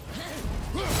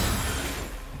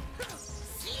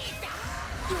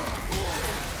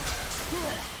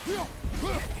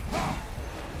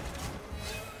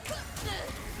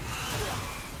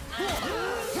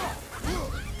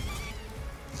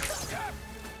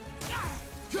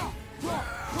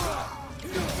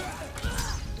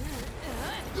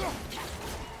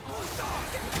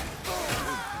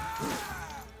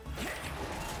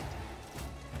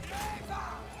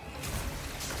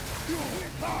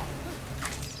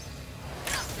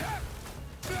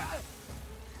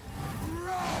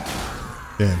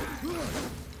 Damn.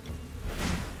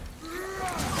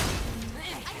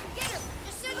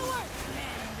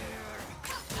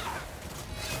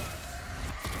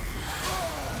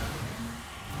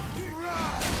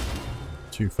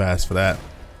 Too fast for that,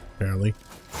 apparently.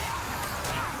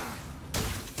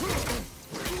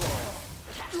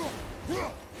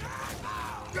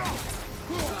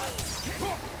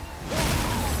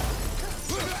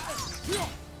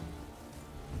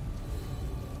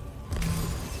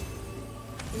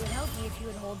 It would help me if you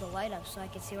would hold the light up so I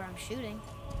could see where I'm shooting.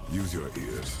 Use your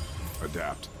ears.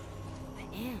 Adapt. I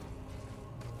am.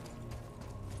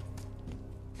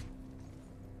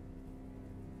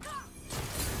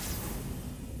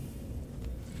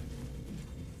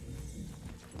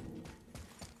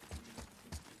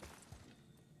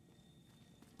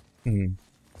 Hmm.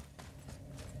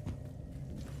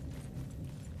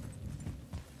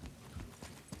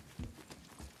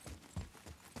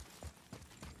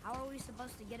 How are we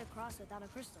supposed to get across without a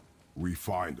crystal? We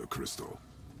find a crystal.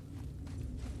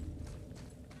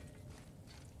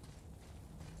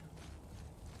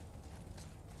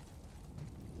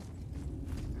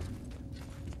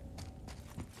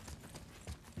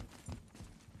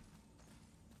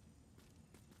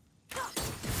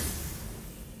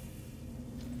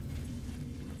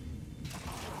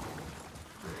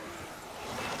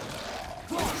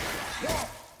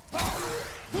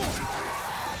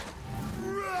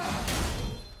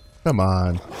 Come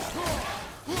on.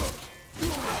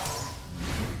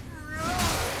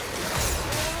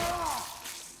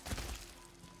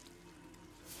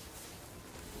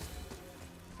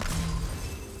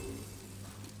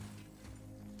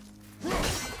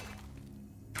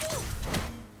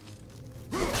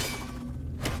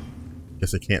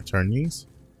 Guess I can't turn these.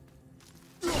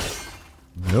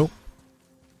 Nope.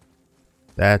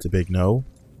 That's a big no.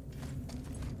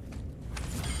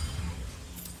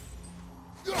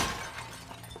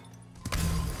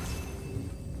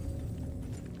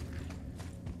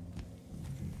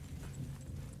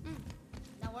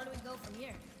 Now where do we go from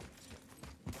here?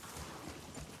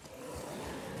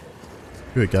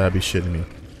 You gotta be shitting me.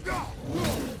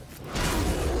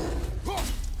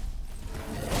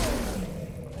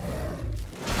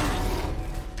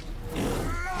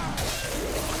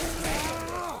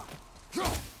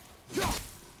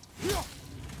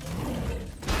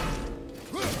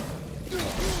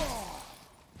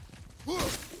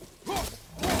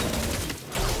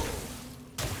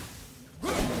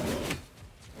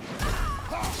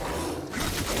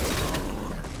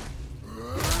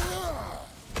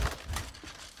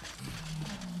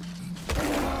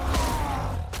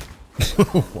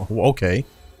 Okay.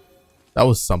 That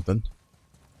was something.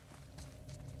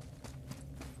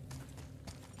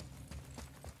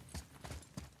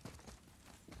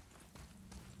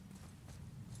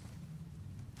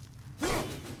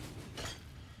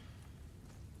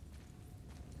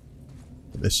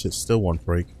 This shit still won't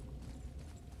break.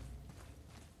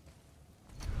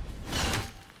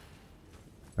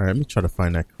 Alright, let me try to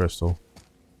find that crystal.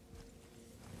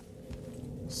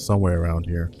 Somewhere around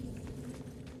here.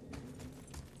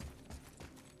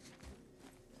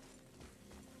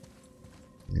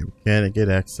 And we can't get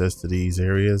access to these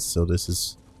areas, so this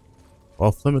is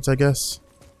off limits, I guess.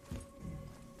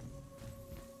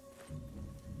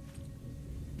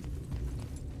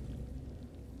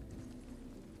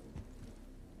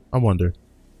 I wonder.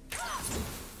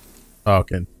 Oh,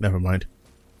 okay, never mind.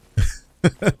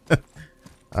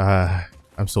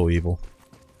 I'm so evil.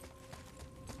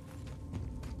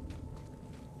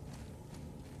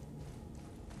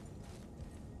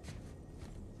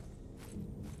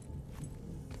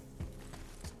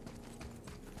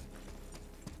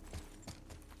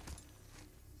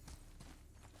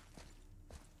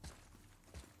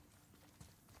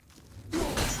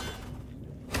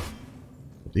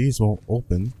 These won't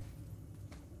open.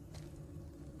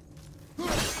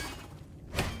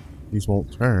 These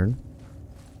won't turn.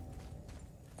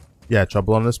 Yeah,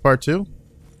 trouble on this part too?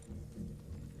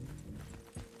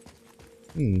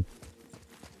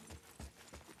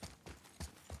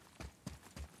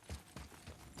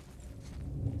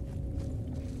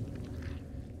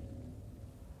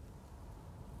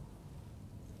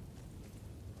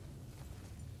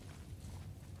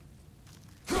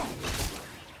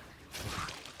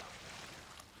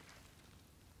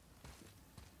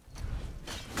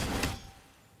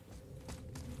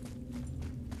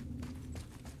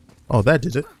 Oh, that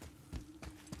did it.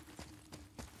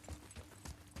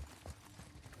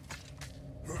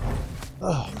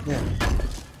 Oh, man.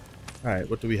 Alright,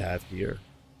 what do we have here?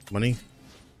 Money?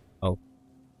 Oh,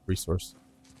 resource.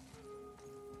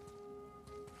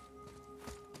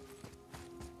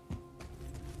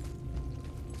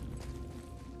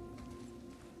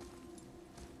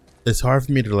 It's hard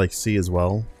for me to, like, see as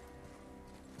well.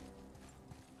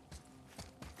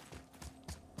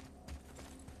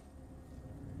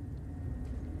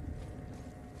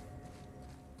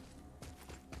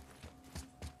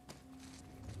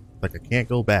 Like, I can't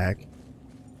go back.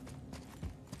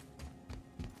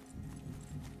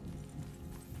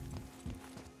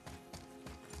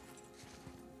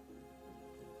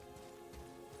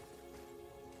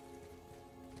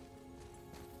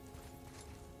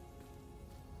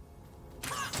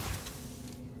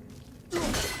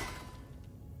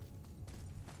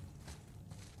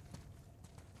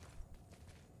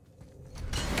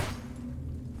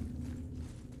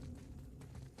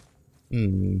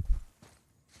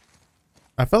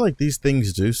 I felt like these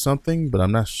things do something, but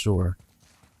I'm not sure.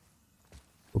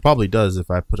 It probably does if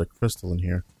I put a crystal in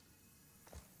here.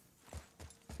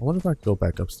 I wonder if I can go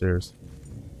back upstairs.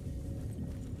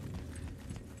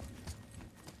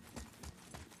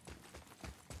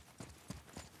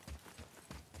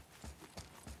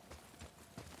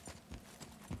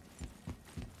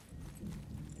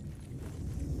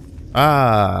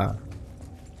 Ah.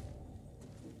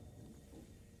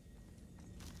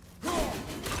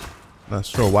 Not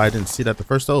sure why I didn't see that the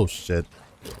first. Oh shit.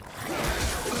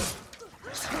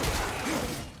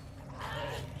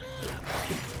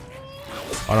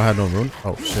 I don't have no room.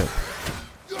 Oh shit.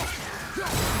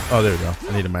 Oh, there we go.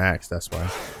 I needed my axe, that's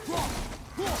why.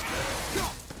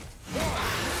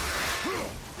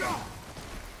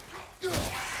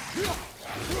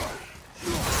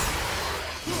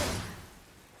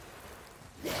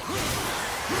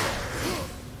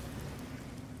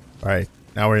 Alright,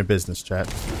 now we're in business,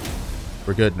 chat.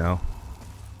 We're good now.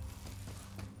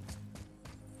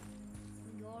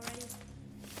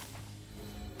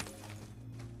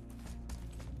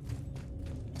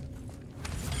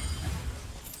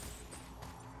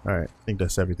 Alright, I think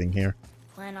that's everything here.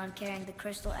 Plan on carrying the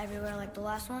crystal everywhere like the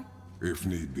last one? If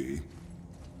need be.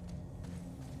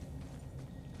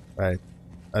 Alright.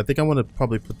 I think I want to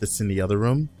probably put this in the other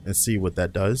room and see what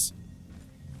that does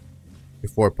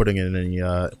before putting it in any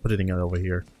putting it over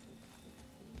here.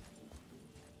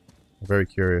 I'm very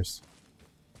curious.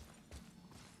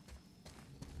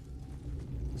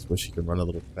 Just wish he could run a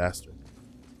little faster.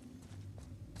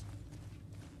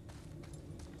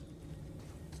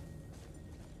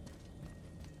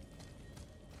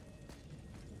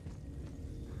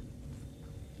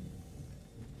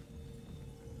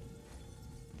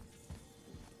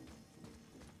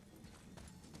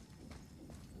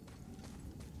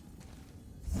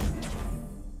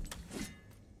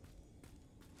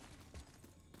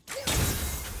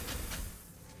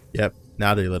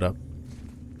 Now they lit up.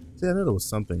 See, I knew there was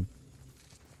something.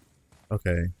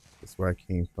 Okay, that's where I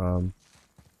came from.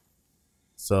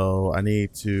 So I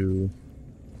need to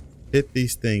hit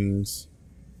these things.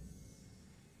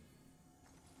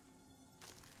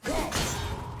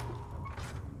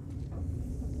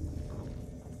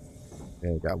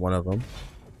 Okay, got one of them.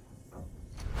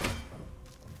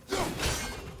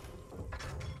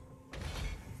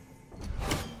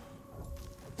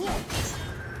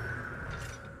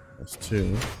 That's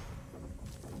two.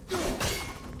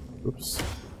 Oops.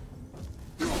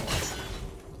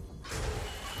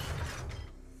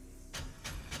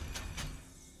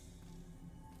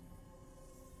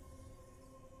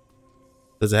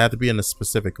 Does it have to be in a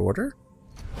specific order?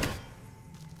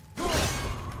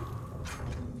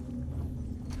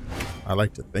 I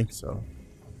like to think so.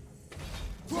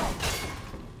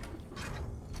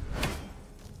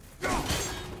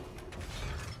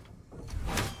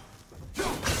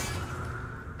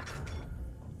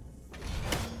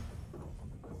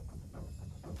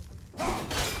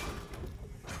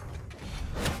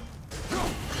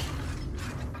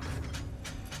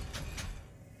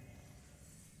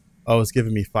 Oh, it's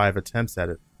giving me 5 attempts at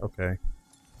it. Okay.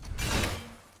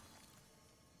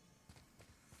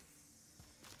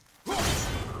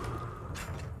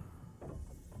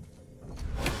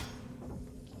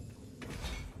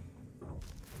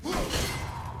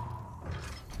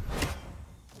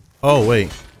 Oh,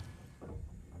 wait.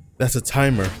 That's a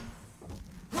timer.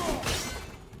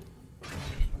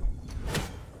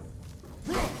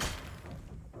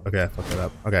 Okay, I fucked that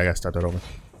up. Okay, I gotta start that over.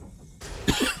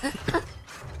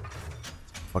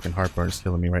 Fucking heartburn is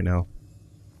killing me right now.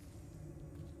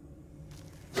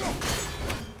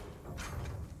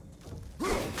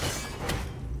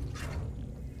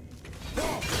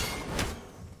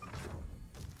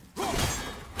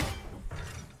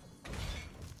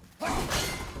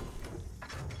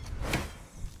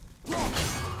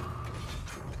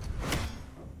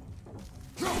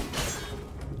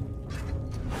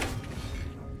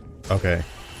 Okay.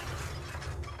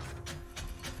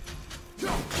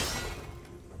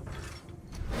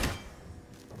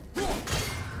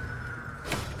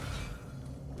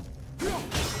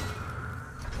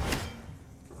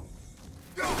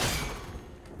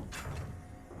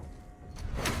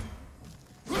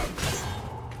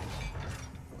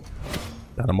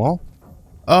 Got them all?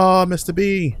 Oh, Mr.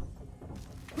 B.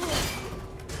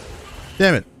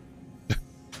 Damn it.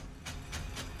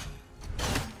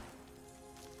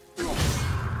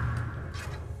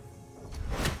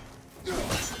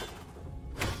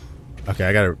 Okay,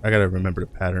 I gotta remember the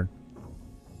pattern.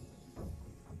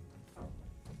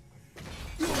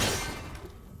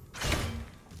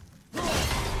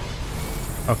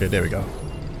 Okay, there we go.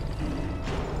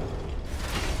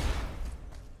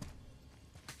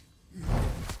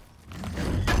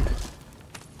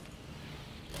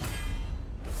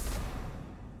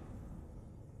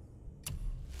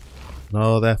 And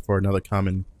all that for another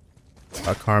Carmen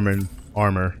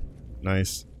armor.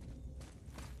 Nice.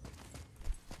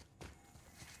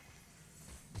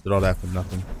 Did all that for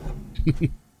nothing.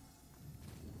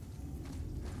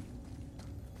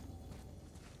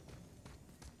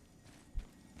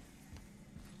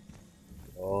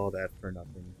 All that for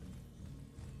nothing.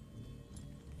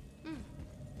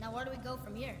 Now where do we go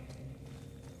from here?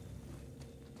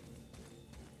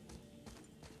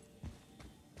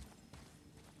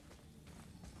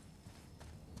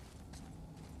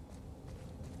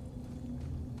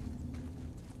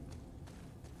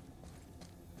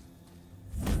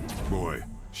 Boy,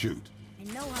 shoot. I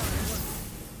know how it works.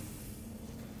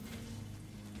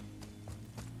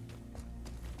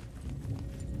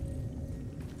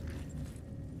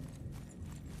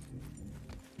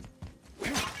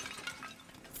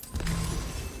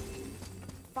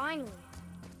 Finally,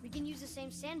 we can use the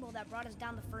same sand bowl that brought us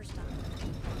down the first time.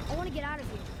 I want to get out of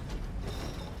here.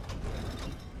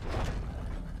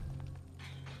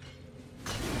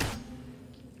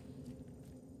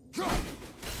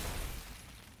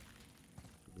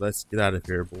 Let's get out of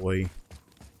here, boy.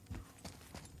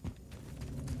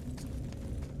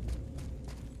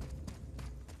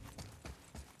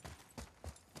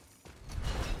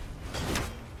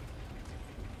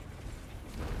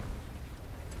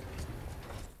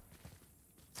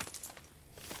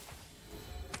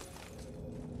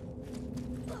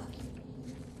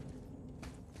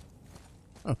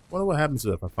 Huh, wonder what happens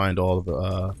if I find all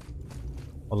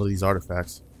of these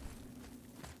artifacts.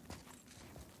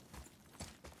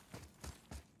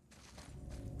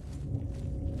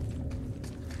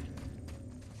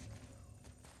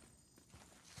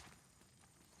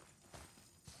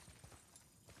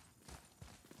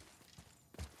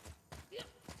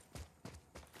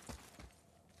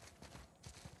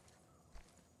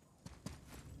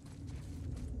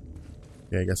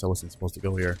 Yeah, I guess I wasn't supposed to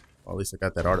go here. Well, at least I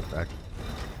got that artifact.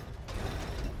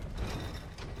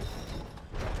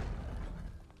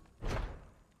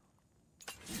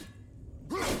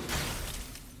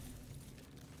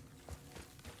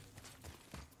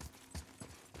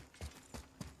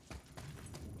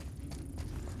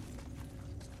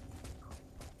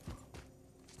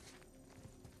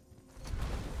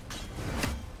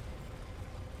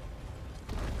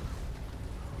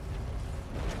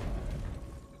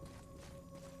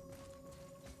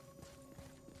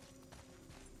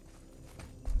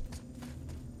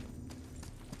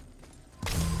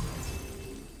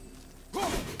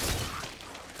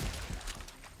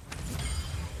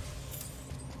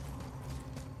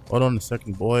 Hold on a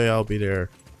second, boy. I'll be there.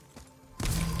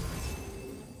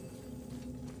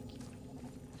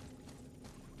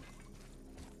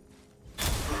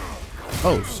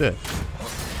 Oh, shit.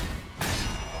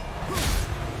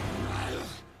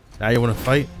 Now you want to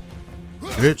fight?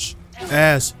 Bitch.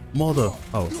 Ass. Mother.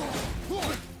 Oh.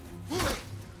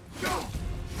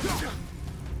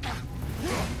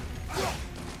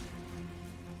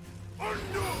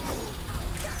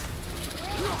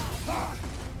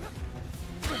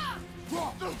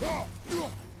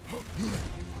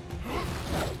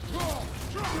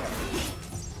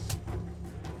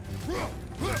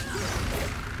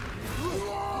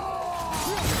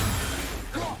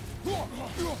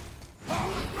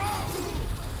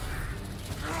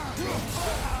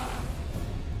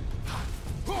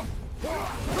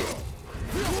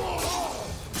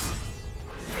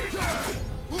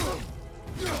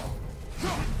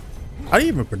 How do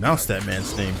you even pronounce that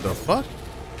man's name? The fuck?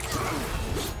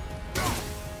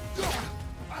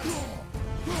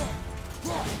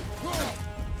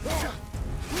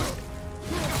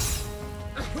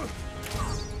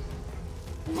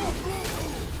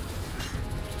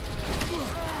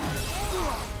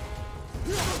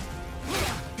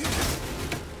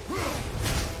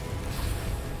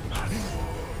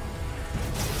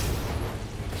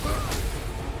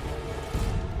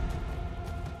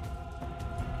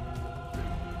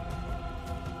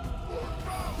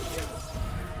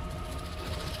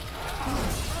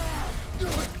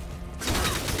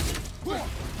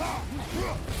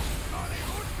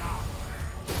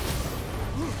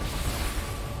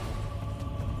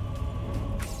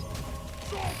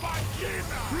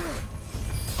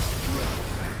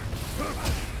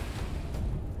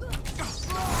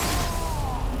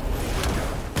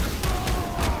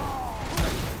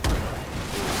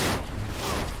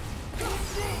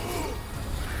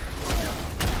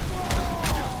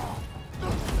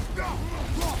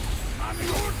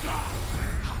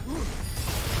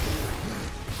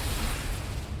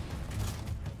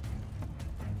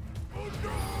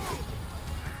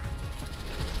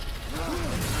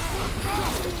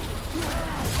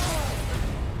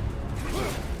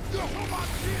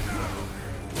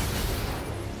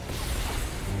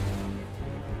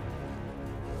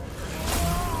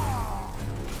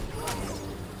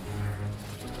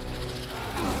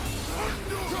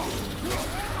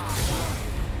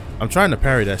 I'm trying to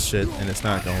parry that shit and it's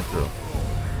not going through.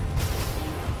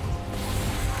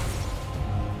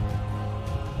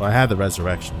 Well, I have the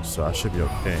resurrection, so I should be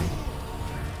okay.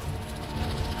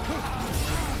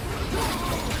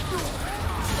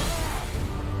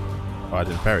 Oh, I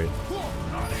didn't parry it.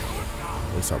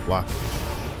 At least I blocked it.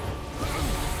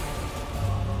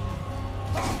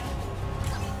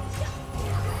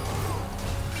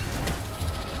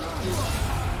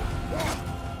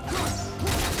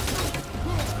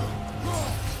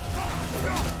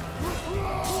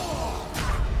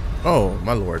 Oh,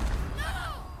 my lord.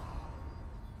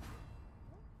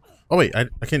 Oh, wait, I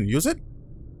can't use it?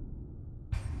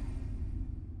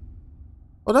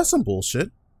 Oh, that's some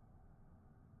bullshit.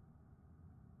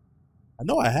 I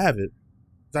know I have it.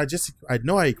 I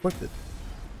know I equipped it.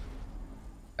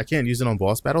 I can't use it on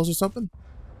boss battles or something?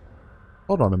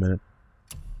 Hold on a minute.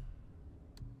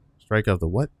 Strike of the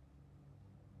what?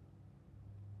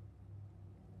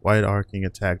 Wide arcing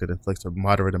attack that inflicts a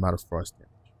moderate amount of frost damage.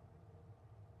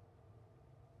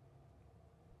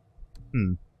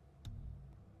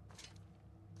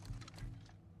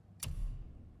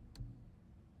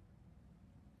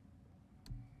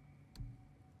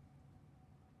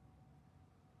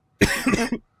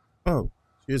 Oh,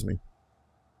 excuse me.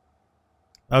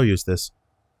 I'll use this.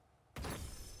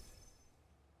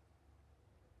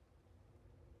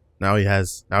 Now he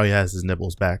has his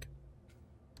nibbles back.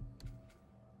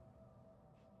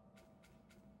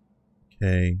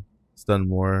 Okay. Stun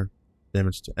more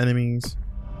damage to enemies.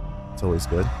 It's always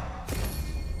good.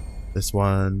 This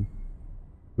one,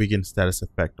 weaken status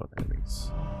effect on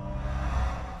enemies.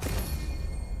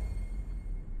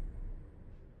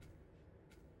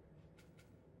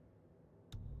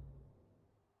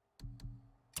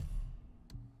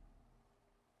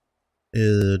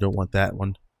 Don't want that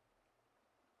one.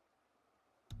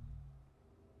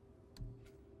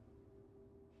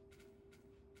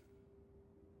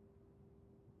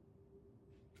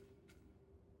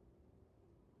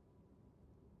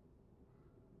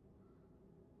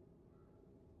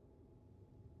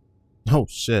 Oh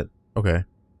shit. Okay.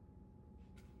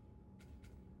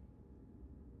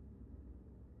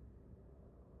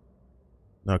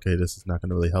 Okay, this is not going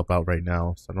to really help out right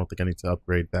now, so I don't think I need to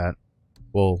upgrade that.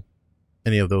 Well,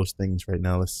 any of those things right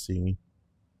now. Let's see.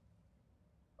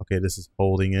 Okay, this is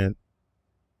holding it.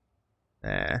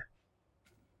 Nah.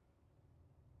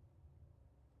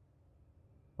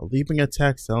 A leaping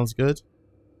attack sounds good,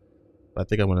 but I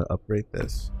think I'm going to upgrade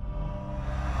this.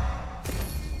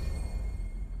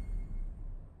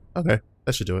 Okay,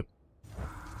 that should do it.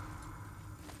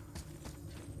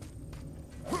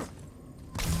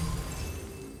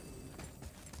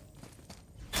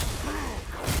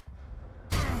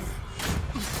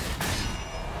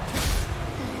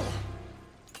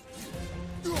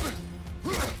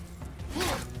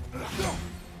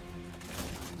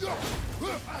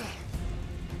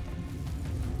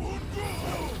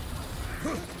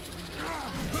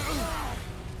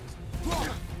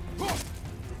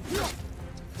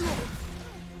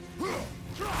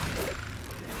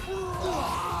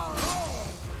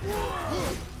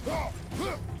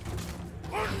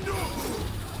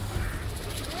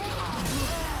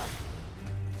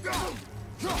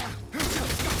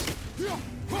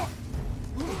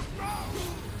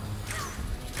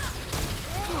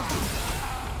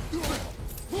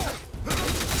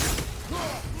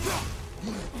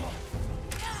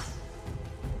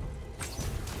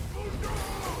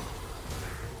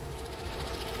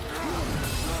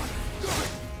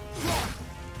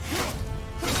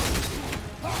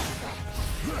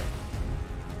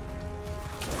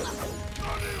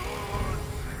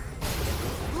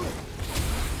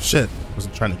 Shit,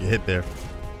 wasn't trying to get hit there.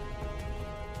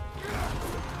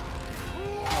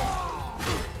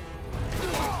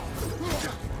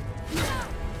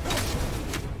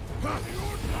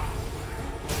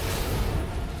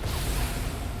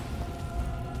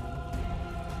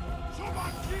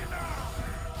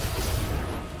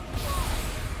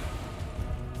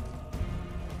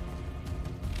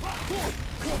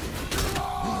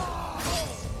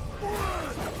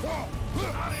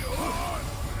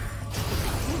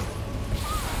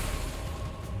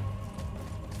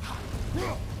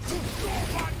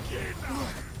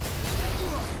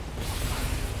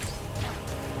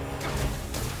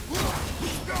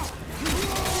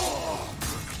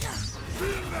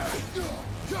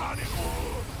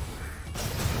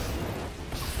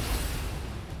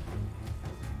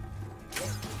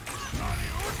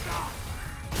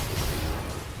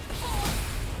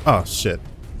 Oh shit.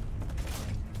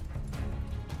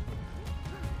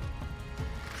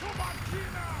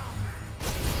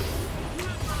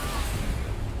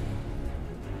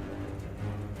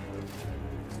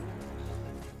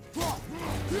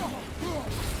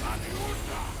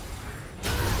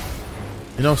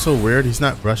 You know, so weird. He's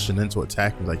not rushing into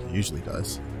attacking like he usually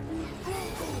does.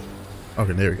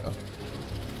 Okay, there we go.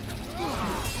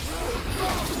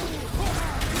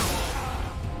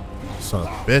 Son of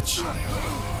a bitch.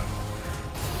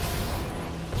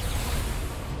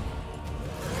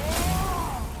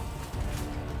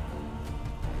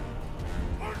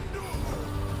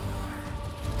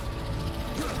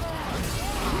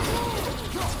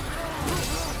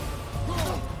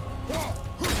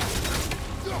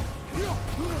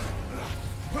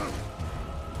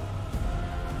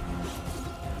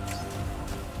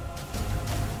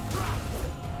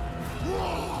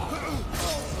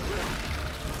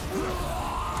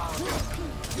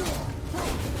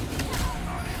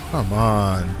 Come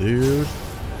on, dude.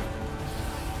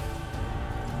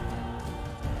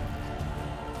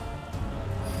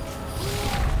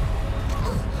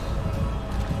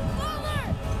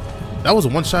 That was a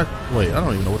one shot. Wait, I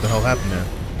don't even know what the hell happened there.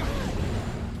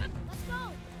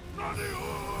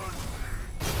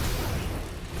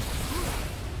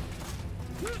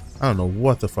 I don't know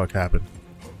what the fuck happened.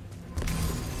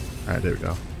 Alright, there we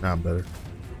go. Now I'm better.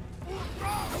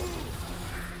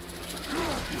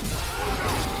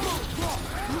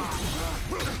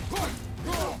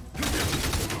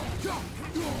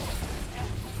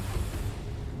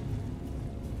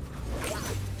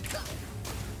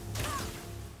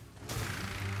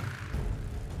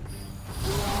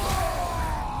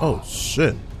 Oh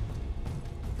shit.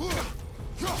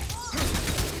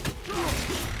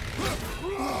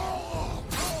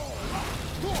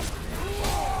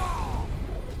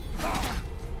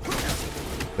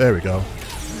 There we go.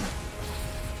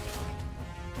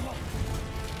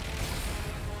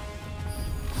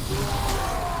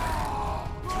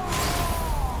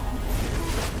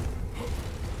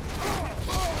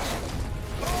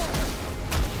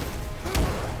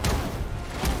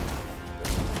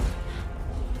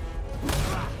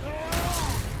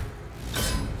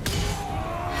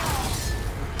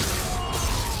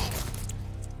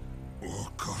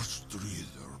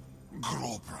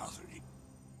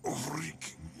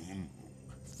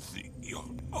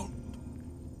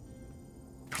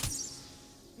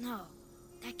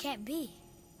 can't be.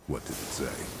 What did it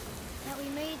say? That we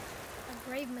made a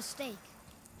grave mistake.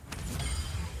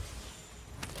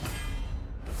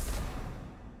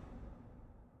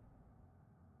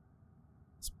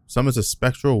 Summons a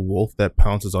spectral wolf that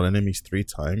pounces on enemies 3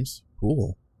 times.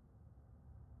 Cool.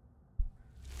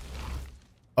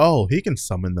 Oh, he can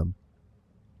summon them.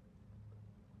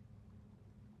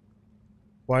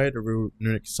 Quiet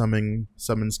runic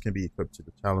summons can be equipped to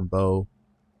the Talon bow.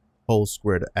 Hold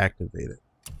square to activate it.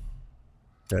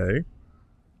 Okay.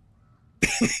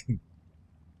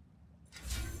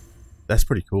 That's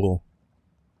pretty cool.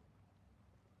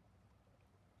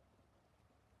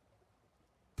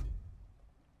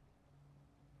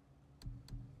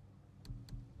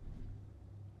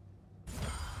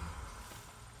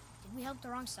 Did we help the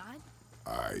wrong side?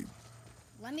 I...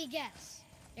 Let me guess.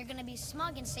 You're gonna be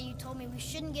smug and say you told me we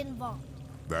shouldn't get involved.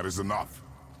 That is enough.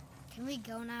 Can we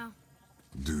go now?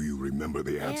 Do you remember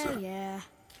the answer? Yeah.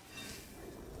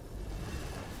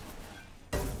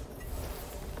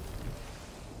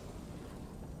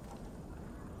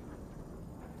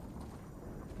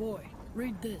 Boy,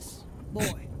 read this.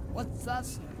 Boy, what's that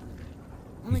say?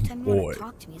 Only time you Boy. want to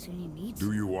talk to me is when you need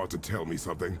Do you want to tell me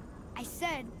something? I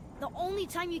said, the only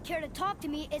time you care to talk to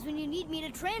me is when you need me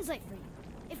to translate for you.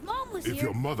 If Mom was If here...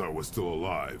 your mother was still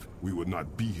alive, we would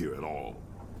not be here at all.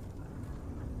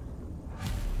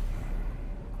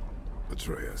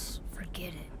 Atreus.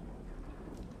 Forget it.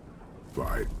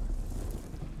 Fine.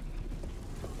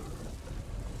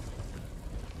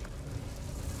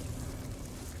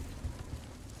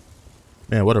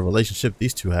 Man, what a relationship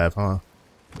these two have, huh?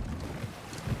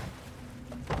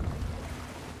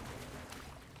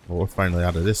 Well, we're finally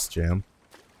out of this jam.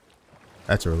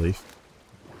 That's a relief.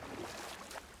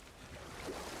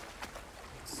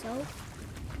 So?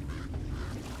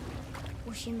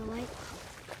 Was she in the light?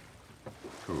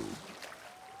 Who?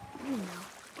 You know.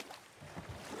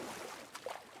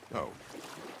 Oh,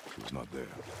 she was not there.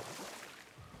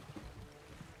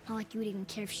 Not like you would even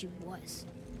care if she was.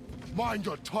 Mind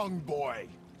your tongue, boy!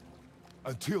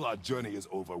 Until our journey is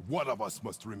over, one of us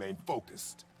must remain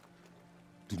focused.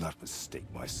 Do not mistake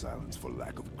my silence for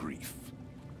lack of grief.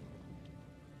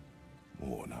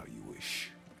 Mourn how you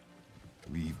wish.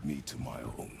 Leave me to my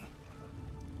own.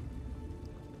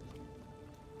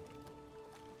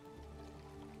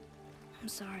 I'm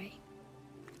sorry.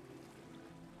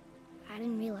 I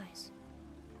didn't realize.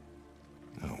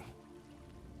 No.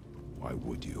 Why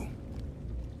would you?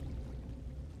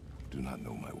 Do not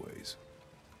know my ways.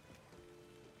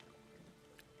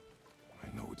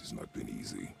 I know it has not been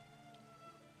easy.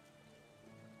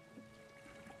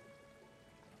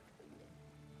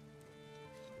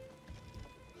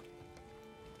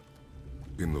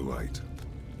 In the light,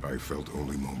 I felt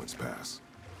only moments pass.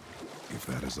 If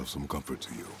that is of some comfort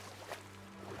to you.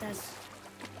 That's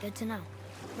good to know.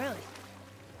 Really.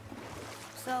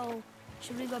 So,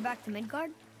 should we go back to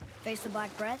Midgard? Face the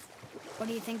Black Breath? Or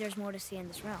do you think there's more to see in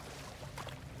this realm?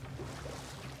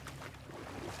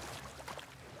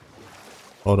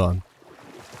 Hold on.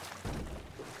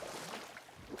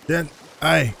 Then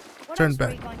I What turn else are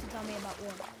back. you going to tell me about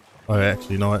war? Oh,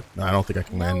 actually, you know what? No, I don't think I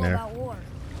can land Know there. about war,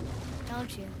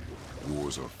 don't you?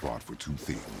 Wars are fought for 2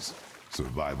 things,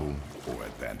 survival or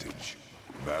advantage.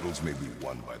 Battles may be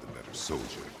won by the better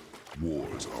soldier.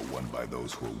 Wars are won by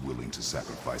those who are willing to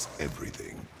sacrifice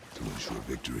everything to ensure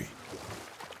victory.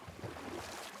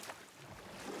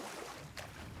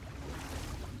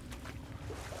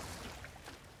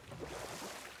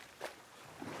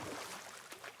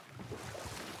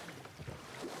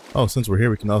 Oh, since we're here,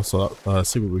 we can also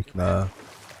see what we can I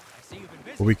see you've been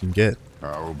busy. what we can get.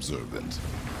 How observant.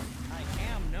 I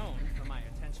am known for my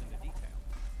attention to detail.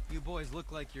 You boys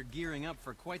look like you're gearing up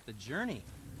for quite the journey.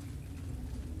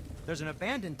 There's an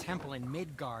abandoned temple in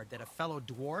Midgard that a fellow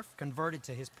dwarf converted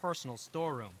to his personal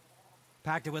storeroom.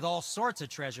 Packed it with all sorts of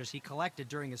treasures he collected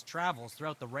during his travels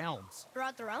throughout the realms.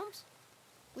 Throughout the realms?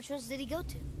 Which ones did he go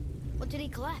to? What did he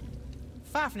collect?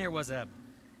 Fafnir was a,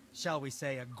 shall we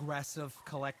say, aggressive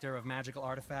collector of magical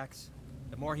artifacts.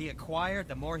 The more he acquired,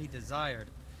 the more he desired.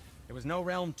 There was no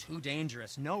realm too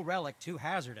dangerous, no relic too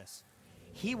hazardous.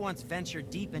 He once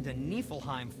ventured deep into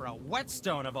Niflheim for a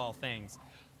whetstone of all things.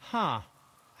 Huh.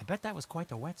 I bet that was quite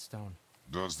the whetstone.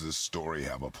 Does this story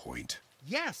have a point?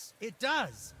 Yes, it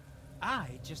does.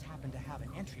 I just happen to have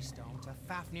an entry stone to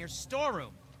Fafnir's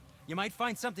storeroom. You might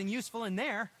find something useful in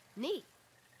there. Neat.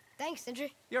 Thanks,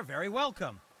 Sindri. You're very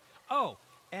welcome. Oh,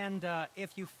 and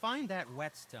if you find that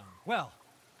whetstone, well,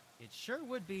 it sure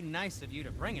would be nice of you to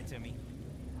bring it to me.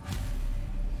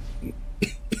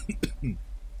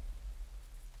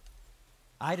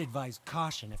 I'd advise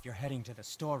caution if you're heading to the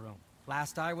storeroom.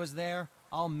 Last I was there,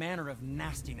 all manner of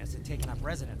nastiness had taken up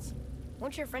residence.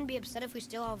 Won't your friend be upset if we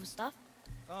steal all of his stuff?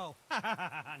 Oh,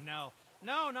 no.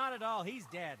 No, not at all. He's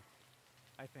dead,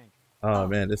 I think. Oh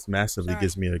man, this massively Sorry.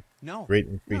 gives me a No, great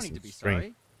you don't increase need in to be strength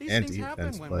sorry. These and things happen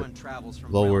defense, when but one travels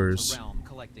from lowers realm to realm,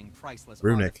 collecting priceless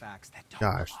runic. artifacts that don't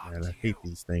Gosh, belong man, to I hate you.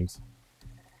 these things.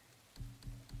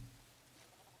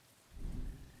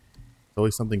 There's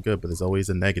always something good, but there's always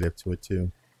a negative to it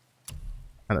too.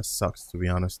 Kind of sucks, to be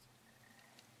honest.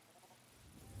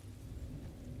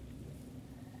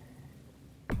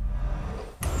 I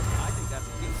think that's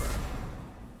a keeper.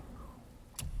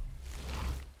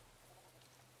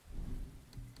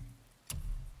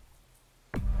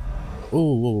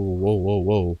 Oh, whoa, whoa, whoa,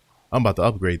 whoa. I'm about to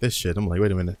upgrade this shit. I'm like,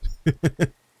 wait a minute.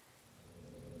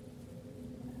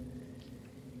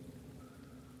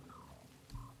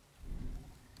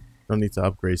 Don't need to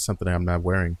upgrade something I'm not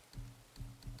wearing.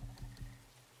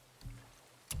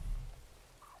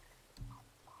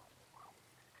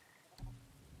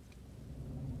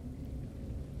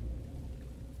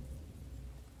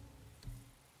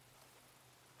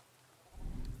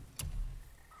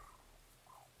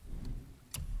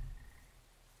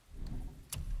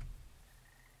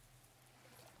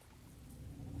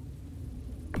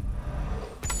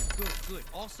 Good, good.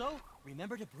 Also,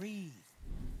 remember to breathe.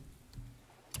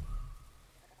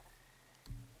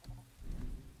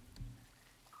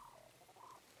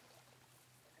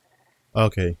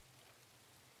 Okay.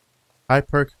 High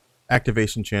perk,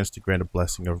 activation chance to grant a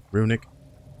blessing of runic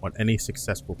on any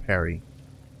successful parry.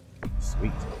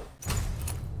 Sweet.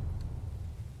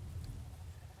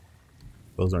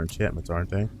 Those are enchantments, aren't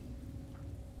they?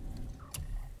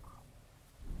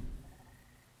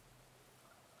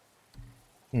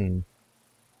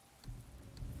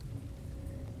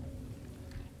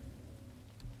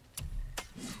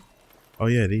 Oh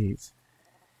yeah, these.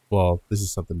 Well, this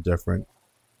is something different.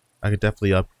 I could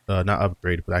definitely not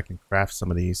upgrade, but I can craft some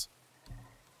of these.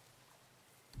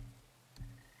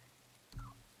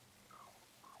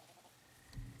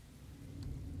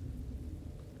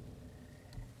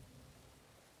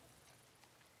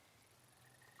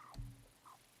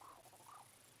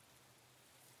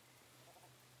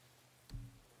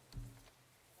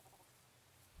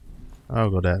 I'll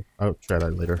go that. I'll try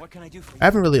that later. What can I do for you? I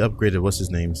haven't really upgraded what's his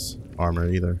name's armor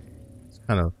either. It's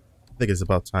kind of. I think it's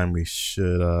about time we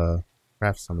should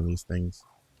craft some of these things.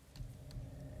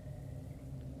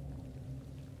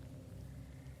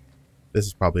 This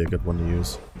is probably a good one to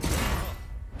use.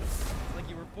 It's like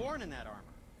you were born in that armor.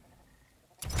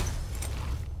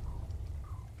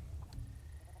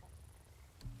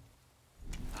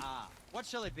 Ah, what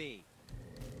shall it be?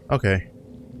 Okay,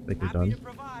 I think we're Happy done. to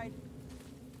provide.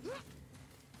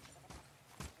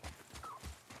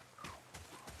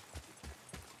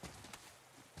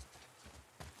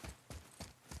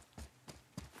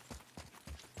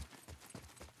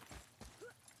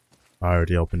 I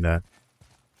already opened that.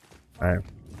 Alright,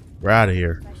 we're out of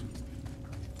here.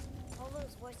 All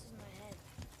those voices in my head.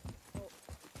 Well,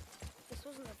 this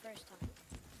wasn't the first time.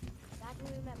 Back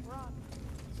when we met Brock,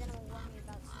 Xena warned me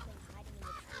about something hiding in the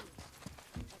trees.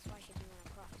 That's why she didn't run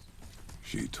across.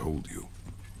 She told you.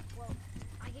 Well,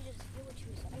 I could just feel what she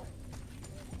was feeling.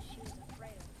 What she was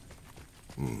afraid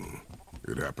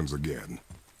of. It happens again.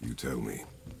 You tell me.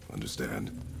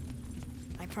 Understand?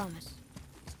 I promise.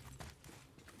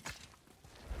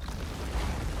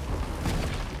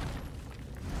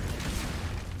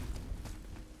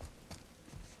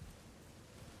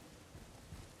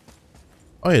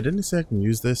 Oh yeah, didn't he say I can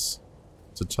use this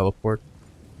to teleport?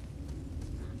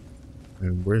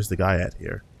 And where's the guy at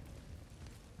here?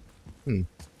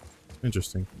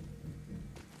 Interesting.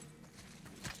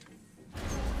 I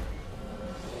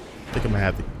think I'm gonna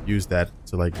have to use that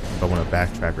to, like, if I want to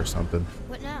backtrack or something.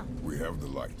 What now? We have the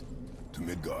light. To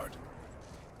Midgard.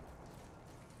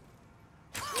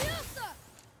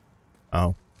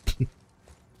 Oh.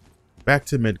 Back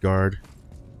to Midgard.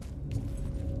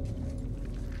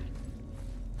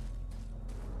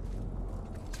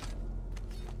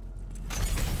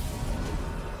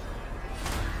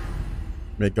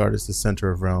 Midgard is the center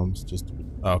of realms. Just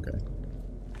okay.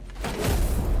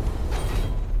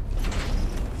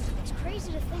 It's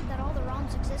crazy to think that all the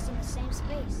realms exist in the same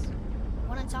space,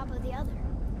 one on top of the other.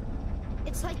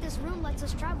 It's like this room lets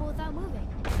us travel without moving.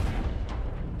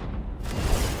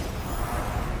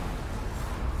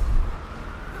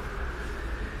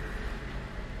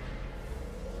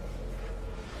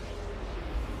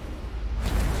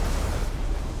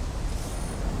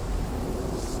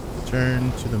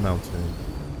 Return to the mountain.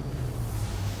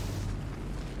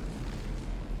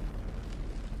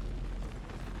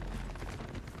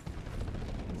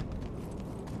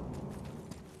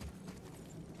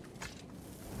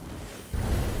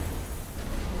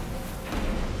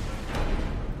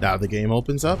 Now the game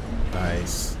opens up.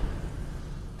 Nice.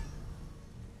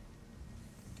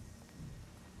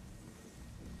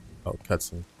 Oh,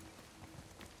 cutscene.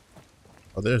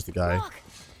 Oh, there's the guy. Look,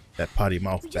 That potty we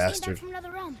mouth just came back bastard. from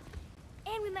another realm.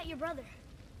 And we met your brother.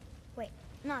 Wait,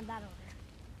 not that order.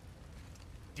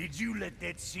 Did you let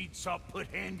that seat sop put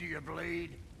hand to your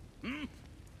blade? Hmm?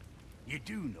 You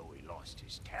do know he lost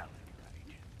his talent,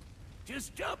 right?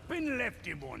 Just up and left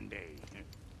him one day.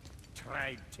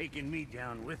 Tried taking me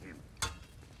down with him.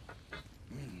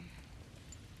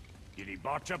 Did he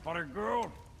botch up on a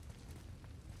girl?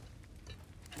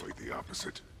 Quite the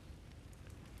opposite.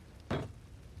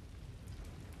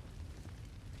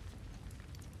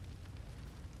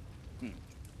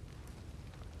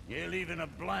 Yeah, even a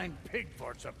blind pig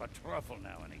farts up a truffle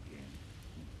now and again.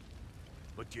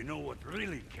 But you know what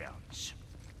really counts?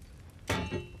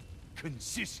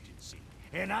 Consistency.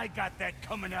 And I got that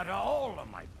coming out of all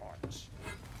of my parts.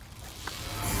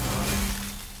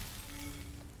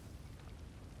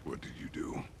 What did you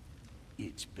do?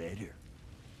 It's better.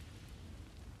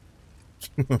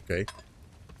 Okay.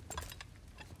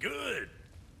 Good.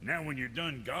 Now when you're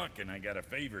done gawking, I got a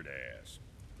favor to ask.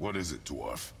 What is it,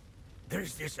 dwarf?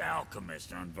 There's this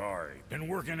alchemist on Vari. Been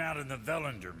working out in the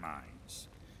Velander mines.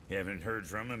 Haven't heard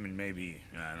from him in maybe,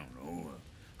 I don't know,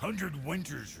 100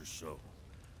 winters or so.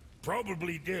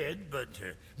 Probably dead, but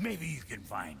maybe you can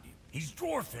find him. He's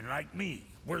dwarfing like me.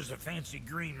 Wears a fancy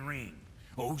green ring.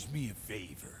 Owes me a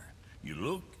favor. You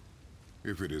look?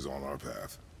 If it is on our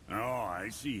path. Oh, I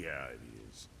see how it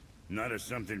is. Not a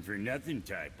something-for-nothing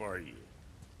type, are you?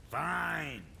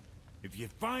 Fine. If you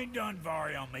find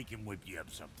Donvari, I'll make him whip you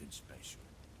up something special.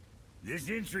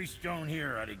 This entry stone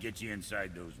here ought to get you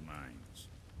inside those mines.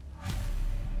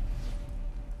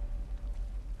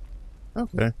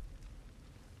 Okay.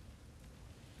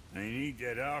 I need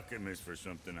that alchemist for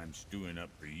something I'm stewing up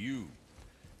for you.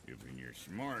 If you're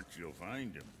smart, you'll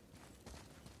find him.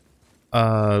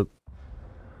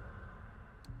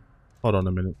 Hold on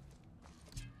a minute.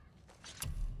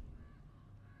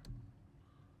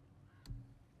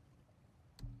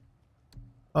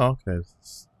 Oh, okay.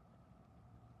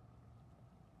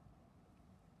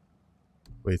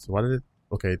 Wait, so why did it...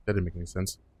 Okay, that didn't make any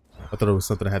sense. I thought it was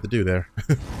something I had to do there.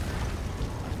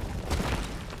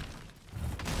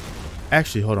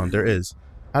 Actually, hold on, there is.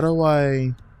 How do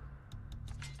I...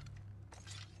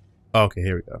 Oh, okay,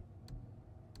 here we go.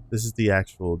 This is the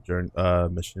actual journey,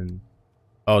 mission.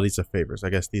 Oh, these are favors. I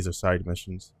guess these are side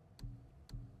missions.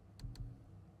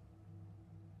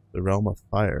 The Realm of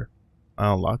Fire.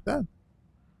 I unlocked that?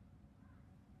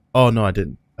 Oh, no, I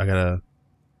didn't. I gotta...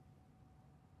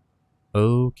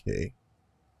 Okay.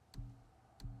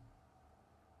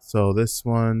 So this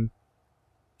one...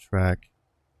 Track.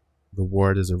 The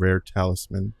ward is a rare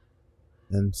talisman.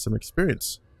 And some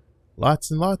experience. Lots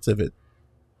and lots of it.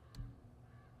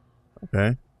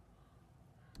 Okay.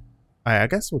 I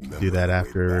guess we'll do that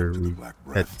after we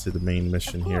head to the main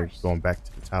mission here, going back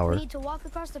to the tower. We need to walk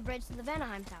across the bridge to the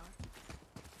Vanaheim Tower.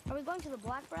 Are we going to the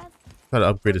Black Breath? Try to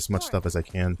upgrade as much stuff as I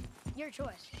can. Your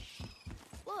choice.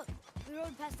 Look, we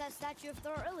rode past that statue of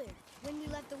Thor earlier, when we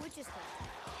left the witch's hut.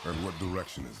 And what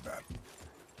direction is that?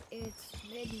 It's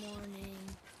mid-morning,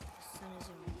 the sun is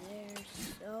over there,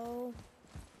 so...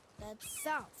 that's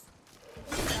south.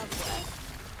 Southwest.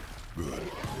 Good.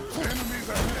 Enemies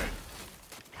ahead!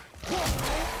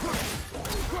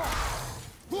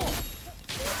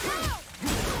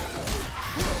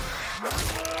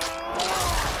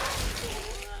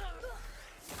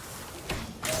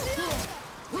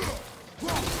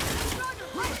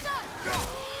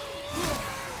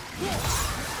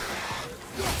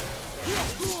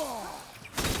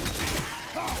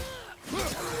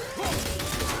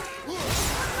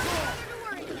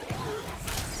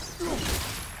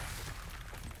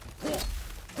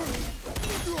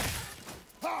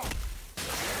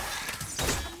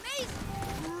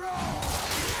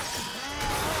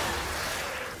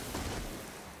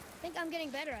 I'm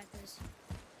getting better at this.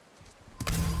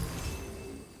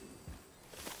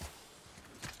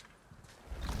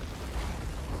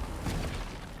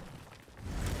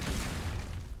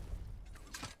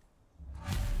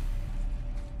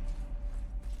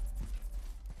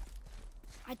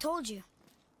 I told you.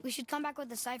 We should come back with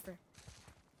the cipher.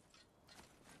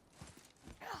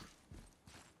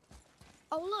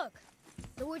 Oh, look.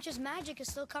 The witch's magic is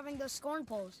still covering those scorn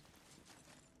poles.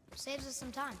 Saves us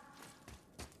some time.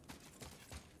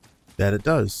 That it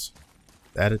does.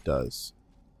 That it does.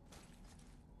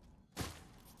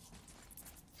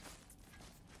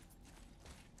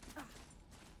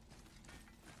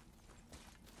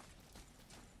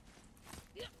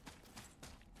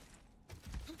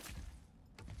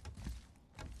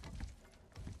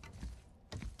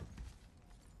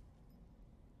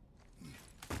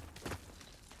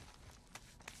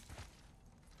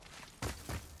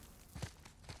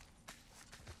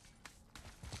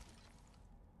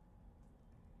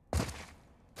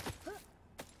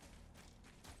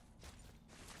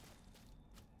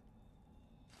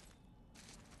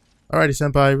 Alrighty,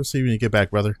 senpai. We'll see you when you get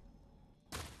back, brother.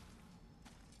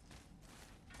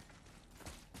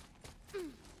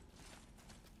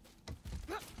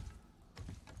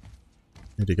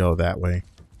 Need to go that way.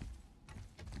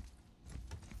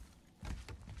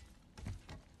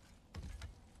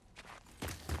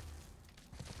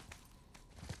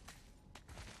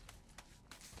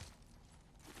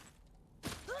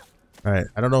 Alright,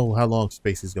 I don't know how long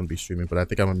Space is going to be streaming, but I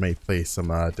think I'm going to maybe play some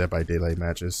Dead by Daylight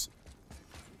matches.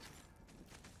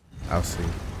 I'll see.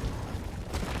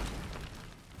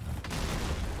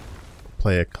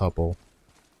 Play a couple.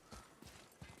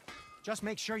 Just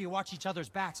make sure you watch each other's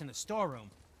backs in the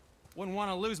storeroom. Wouldn't want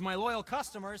to lose my loyal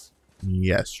customers.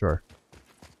 Yes, sure.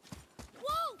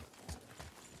 Whoa!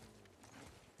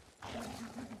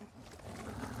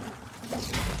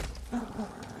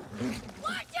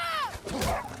 Watch out!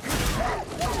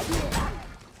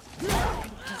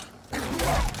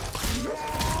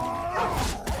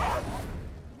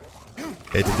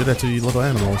 Hate to do that to you little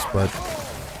animals, but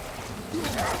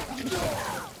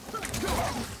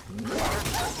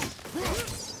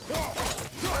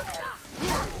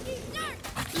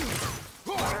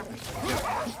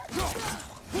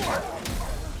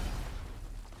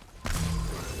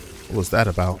what was that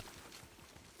about?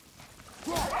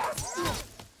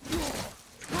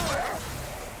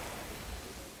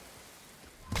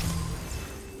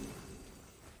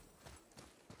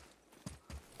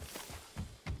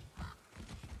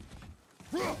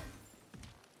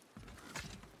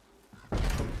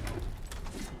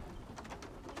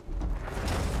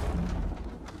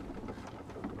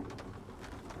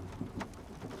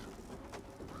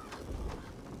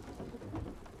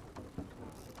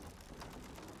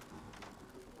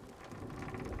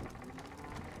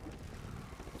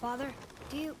 Father,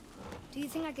 do you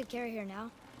think I could carry her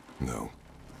now? No.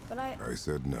 But I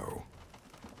said no.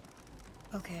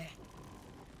 Okay.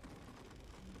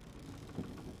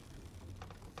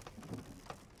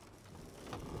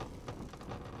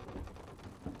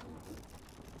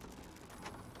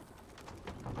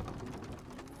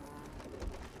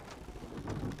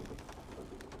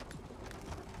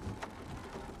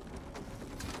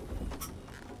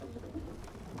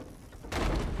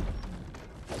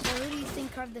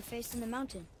 Carved the face in the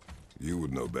mountain. You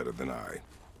would know better than I.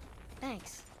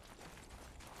 Thanks.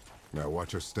 Now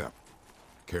watch your step.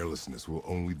 Carelessness will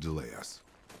only delay us.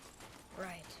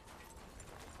 Right.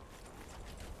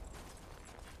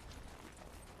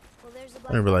 Well, there's the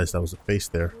I didn't realize that was a face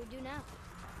there. What do we do now?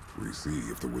 We see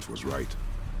if the witch was right.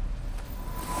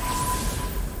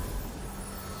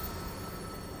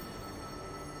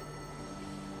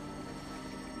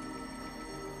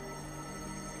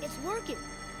 It's working.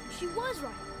 She was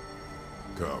right.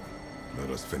 Come, let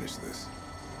us finish this.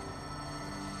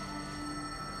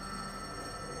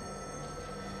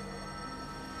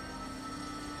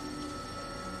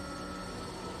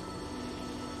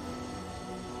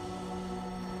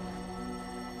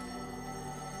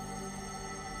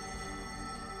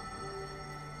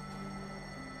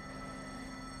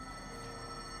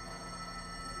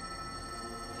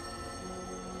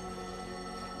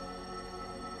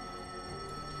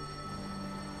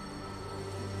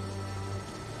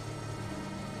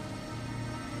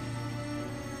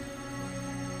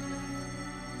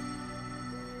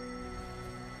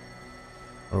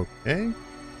 Okay.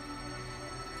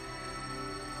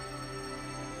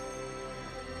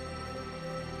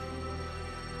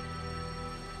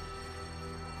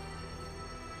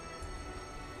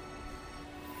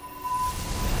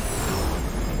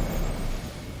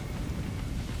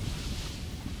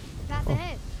 Path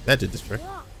ahead. That did this trick.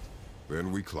 Locked.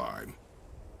 Then we climb.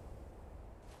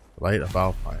 Light of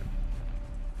Alpine.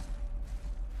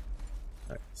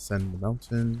 Alright, ascend the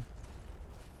mountain.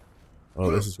 Oh,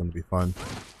 this is going to be fun.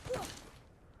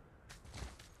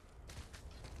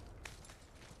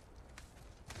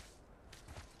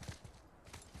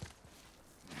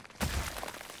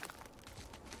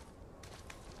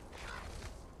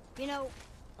 You know,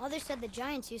 Mother said the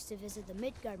giants used to visit the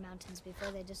Midgard mountains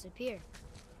before they disappeared.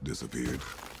 Disappeared.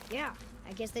 Yeah,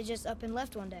 I guess they just up and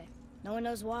left one day. No one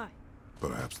knows why.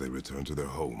 Perhaps they returned to their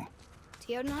home.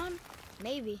 Jotunheim?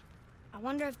 Maybe. I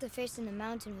wonder if the face in the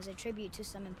mountain was a tribute to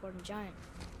some important giant.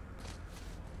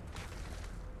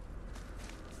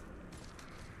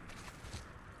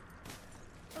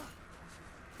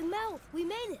 The mouth! We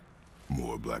made it!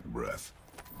 More black breath.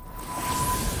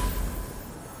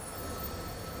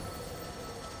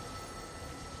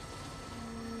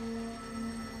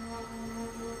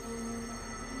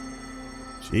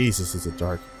 Jesus, is it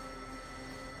dark.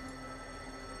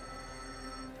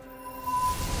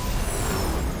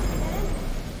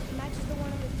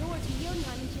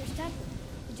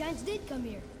 giants did come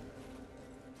here.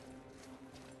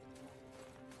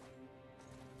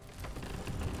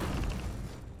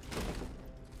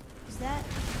 Is that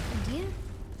a deer?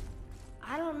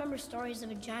 I don't remember stories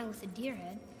of a giant with a deer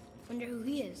head. Wonder who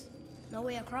he is. No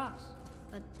way across.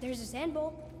 But there's a sand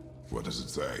bowl. What does it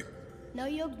say? No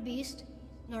yoked beast,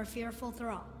 nor fearful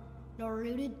thrall, nor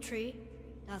rooted tree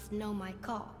doth know my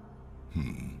call.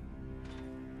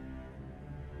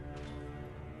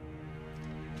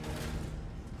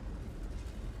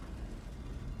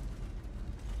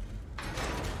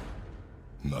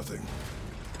 Nothing.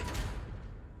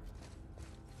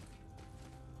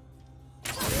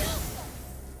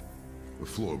 The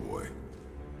floor boy.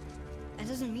 That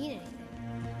doesn't mean anything.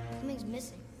 Something's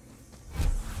missing.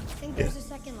 Think there's a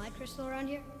second light crystal around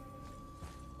here?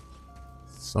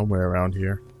 Somewhere around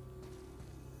here.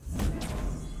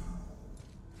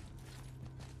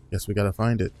 Guess we gotta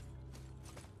find it.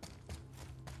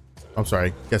 I'm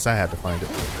sorry. Guess I had to find it.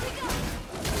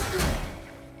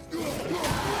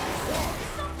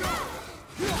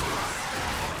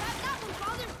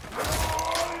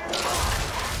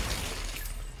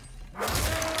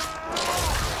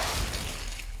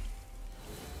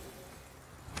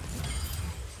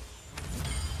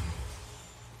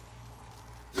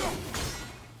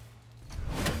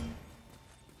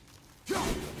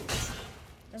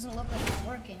 Doesn't look like it's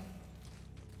working.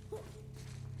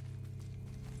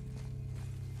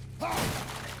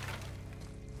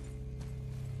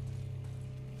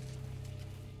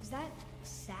 Is that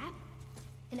sap?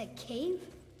 In a cave?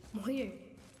 Weird.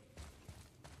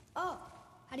 Oh,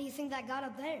 how do you think that got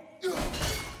up there?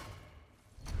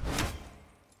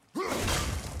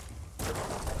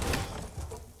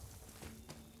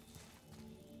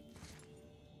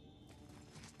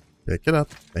 Pick it up.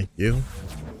 Thank you.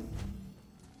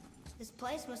 This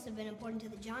place must have been important to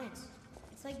the giants.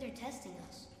 It's like they're testing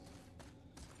us.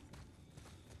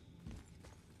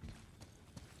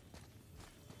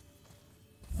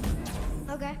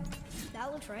 Okay,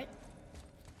 that looks right.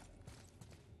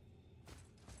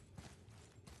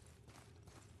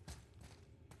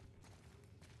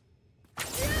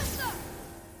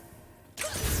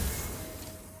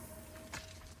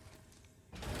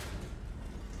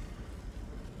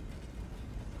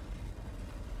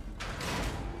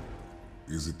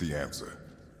 Is it the answer?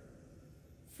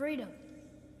 Freedom.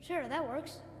 Sure, that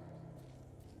works.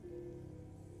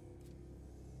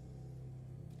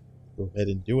 Go ahead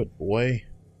and do it, boy.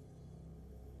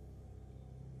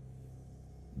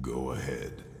 Go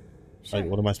ahead. Sure. Like,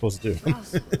 what am I supposed to do?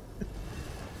 Gross.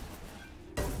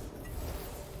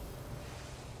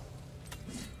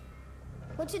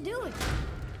 What you doing?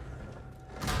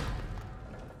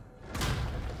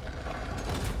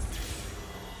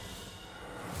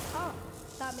 Oh,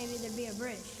 thought maybe there'd be a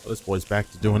bridge. Well, this boy's back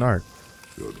to doing art.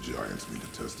 Your giants mean to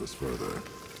test us further.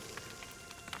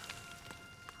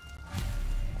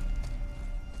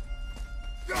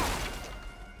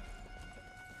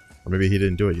 Or maybe he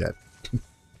didn't do it yet.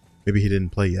 Maybe he didn't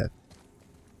play yet.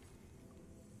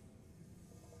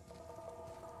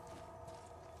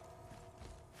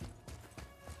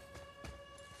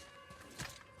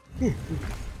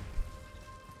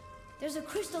 There's a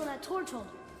crystal in that torch holder.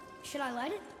 Should I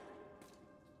light it?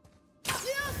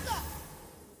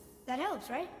 That helps,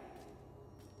 right?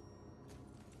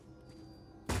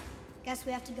 Guess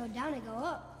we have to go down and go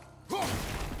up.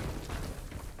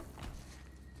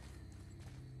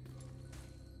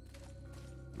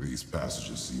 These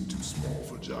passages seem too small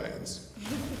for giants.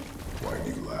 Why do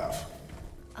you laugh?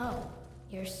 Oh,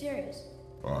 you're serious.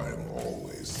 I am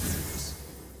always serious.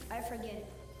 I forget.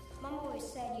 Mom always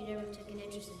said you never took an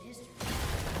interest in history.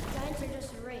 Giants are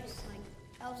just a race, like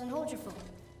elves and Holgerfolk.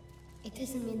 It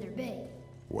doesn't mean they're big.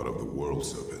 What of the world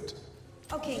serpent?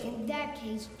 Okay, in that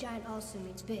case, giant also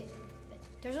means big. But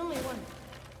there's only one.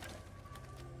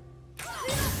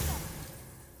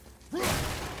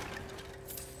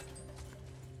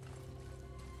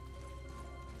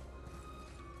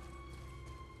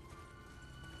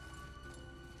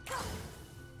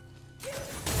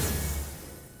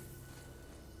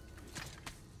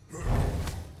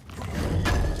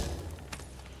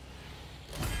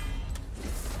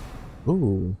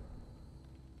 Ooh.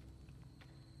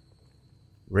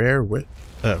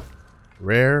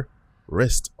 Rare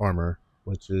wrist armor,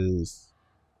 which is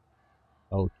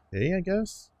okay, I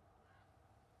guess.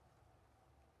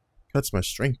 Cuts my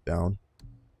strength down.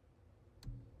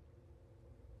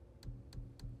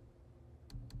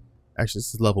 Actually,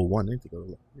 this is level 1. I need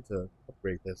to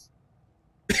upgrade this.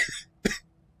 I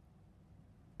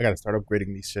gotta start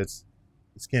upgrading these shits.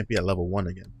 This can't be at level 1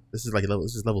 again. This is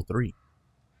level 3.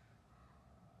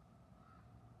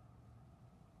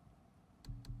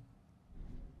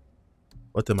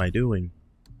 What am I doing?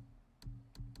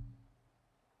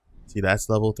 See, that's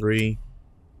level 3.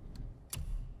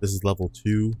 This is level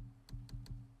 2.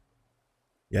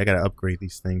 Yeah, I gotta upgrade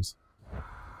these things.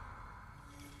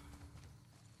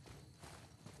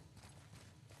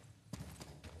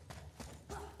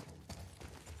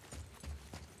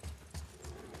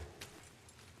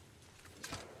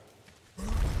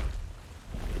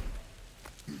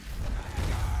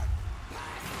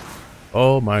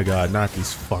 Oh my god, not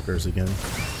these fuckers again.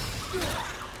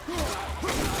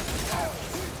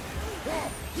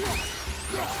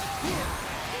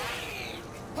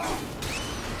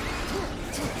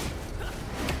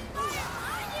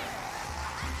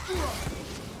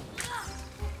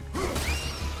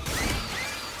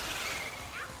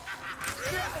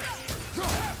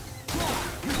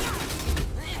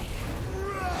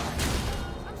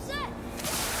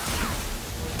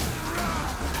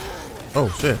 Oh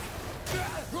shit.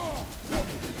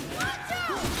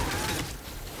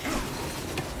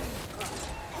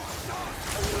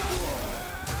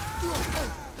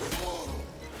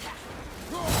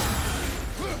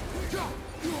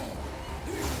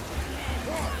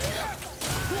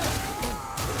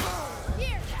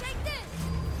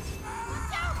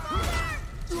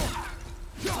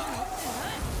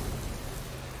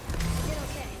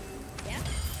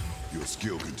 Your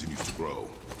skill continues to grow.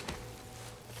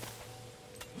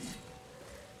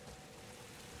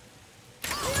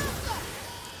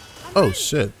 Oh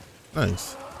shit.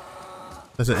 Nice.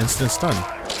 That's an instant stun.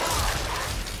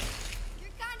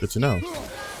 Good to know.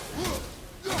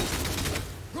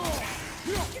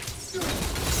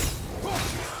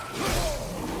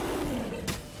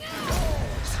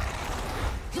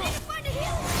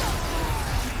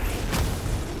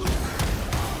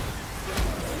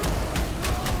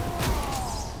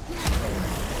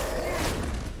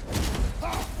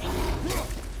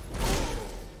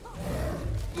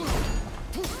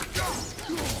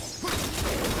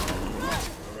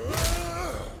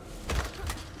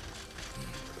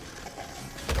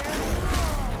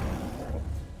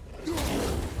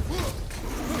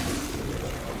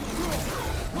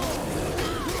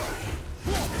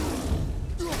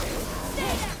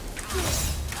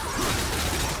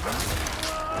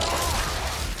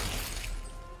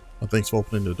 Thanks for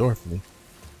opening the door for me.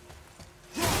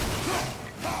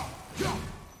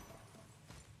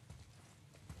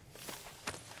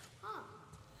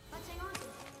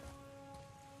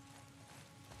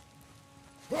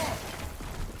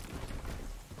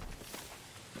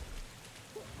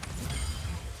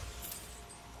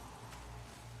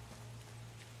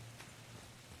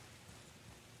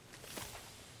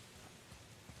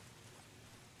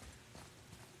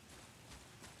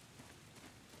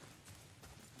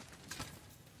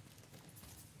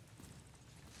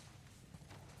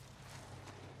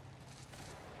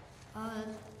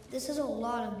 This is a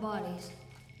lot of bodies.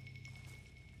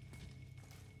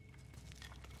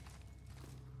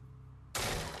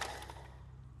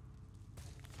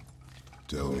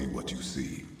 Tell me what you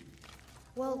see.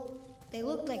 Well, they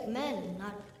look like men,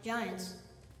 not giants.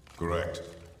 Correct.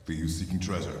 Thieves seeking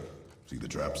treasure. See the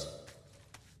traps?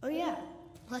 Oh yeah.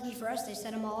 Lucky for us, they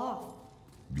set them all off.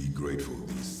 Be grateful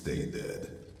these stay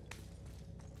dead.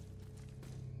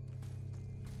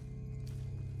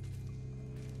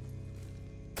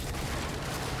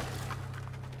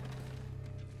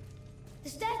 The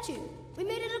statue! We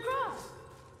made it across!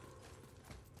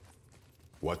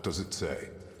 What does it say?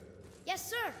 Yes,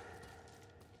 sir!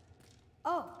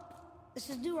 Oh,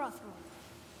 this is Durothor,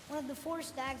 one of the 4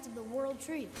 stags of the World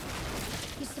Tree.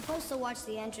 He's supposed to watch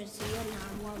the entrance to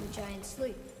Jotunheim while the giants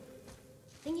sleep.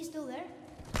 Think he's still there?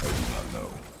 I do not know.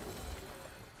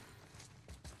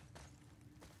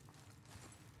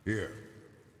 Here.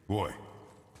 Boy.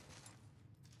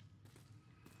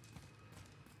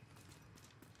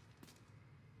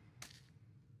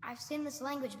 I've seen this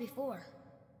language before.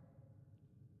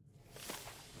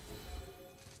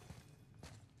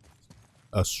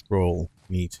 A scroll.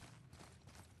 Neat.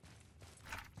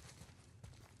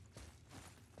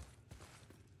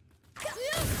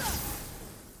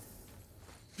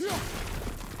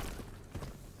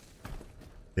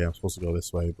 Yeah, I'm supposed to go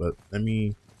this way, but let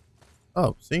me...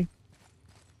 Oh, see?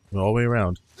 Went all the way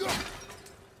around.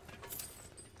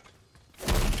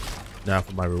 Now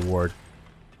for my reward.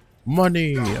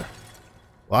 Money!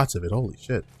 Lots of it, holy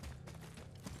shit.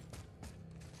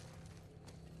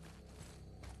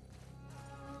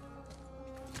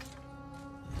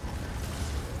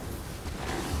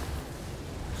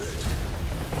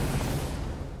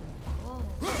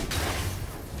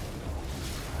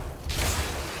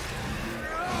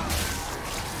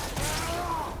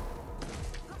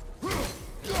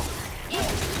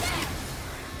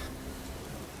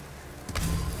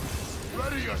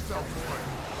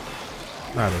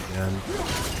 Not again.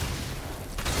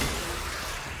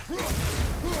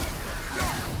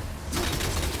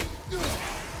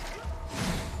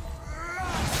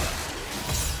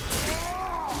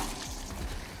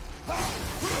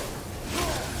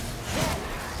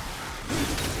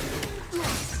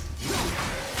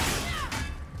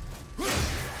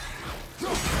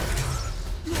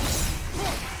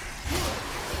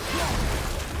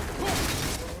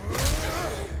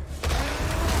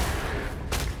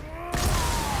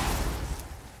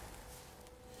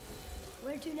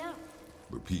 Where to now?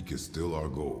 The peak is still our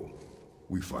goal.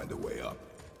 We find a way up.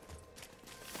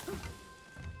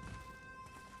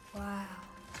 Wow.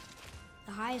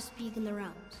 The highest peak in the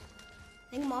realms.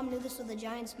 Think Mom knew this was the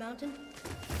Giant's Mountain?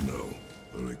 No,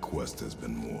 the request has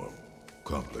been more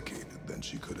complicated than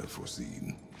she could have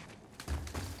foreseen.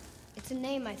 It's a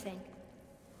name, I think.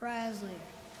 Razzler.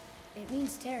 It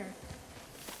means terror.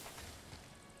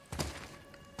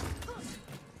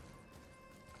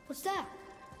 What's that?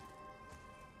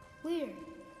 Weird.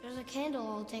 There's a candle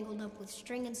all tangled up with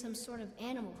string and some sort of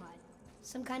animal hide.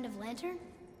 Some kind of lantern?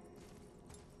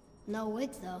 No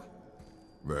wick, though.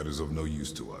 That is of no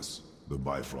use to us. The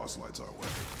Bifrost lights our way.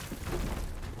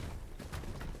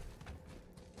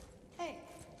 Hey,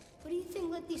 what do you think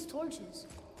lit these torches?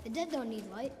 The dead don't need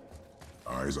light.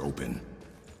 Eyes open.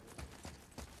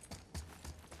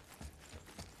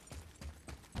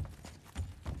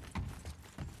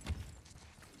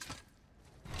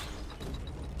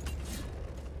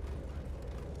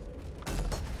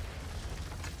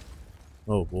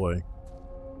 Oh boy.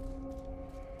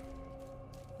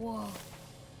 Whoa.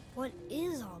 What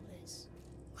is all this?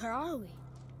 Where are we?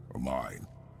 A mine.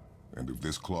 And if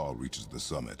this claw reaches the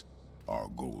summit, our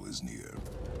goal is near.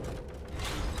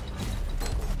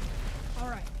 All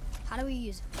right. How do we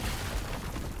use it?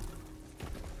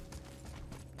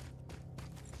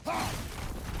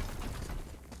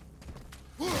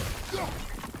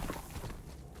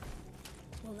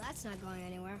 Well, that's not going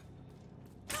anywhere.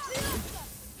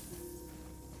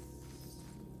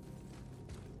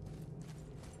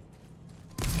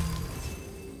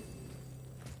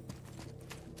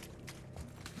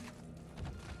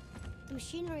 The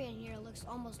machinery in here looks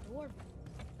almost dwarven,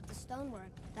 but the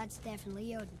stonework, that's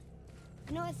definitely Jotun.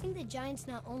 You know, I think the giants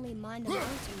not only mined the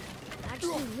mountain, but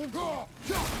actually lived there.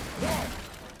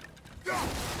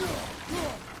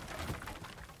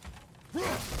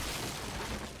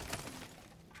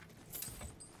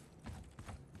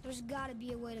 There's gotta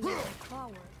be a way to make the claw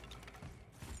work.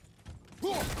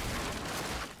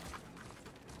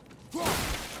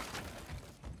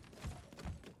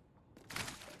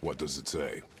 What does it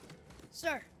say?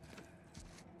 Sir.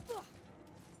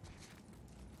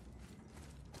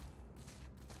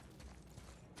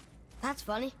 That's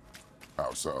funny.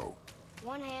 How so?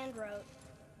 One hand wrote,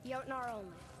 Jotnar only.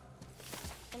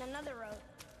 And another wrote,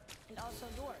 and also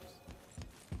dwarves.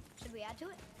 Should we add to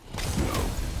it?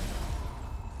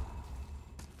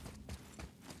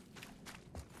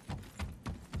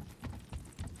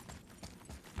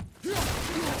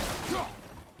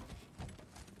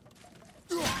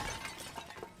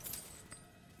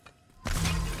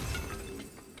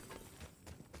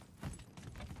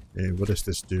 Hey, what does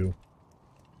this do?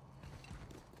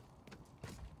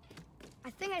 I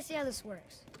think I see how this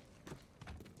works.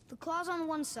 The claw's on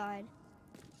one side,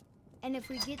 and if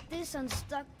we get this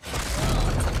unstuck...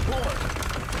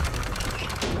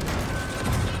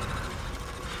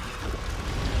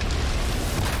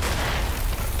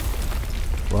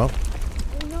 Well.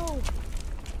 Oh no!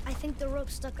 I think the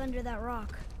rope's stuck under that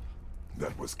rock.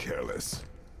 That was careless.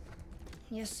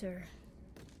 Yes, sir.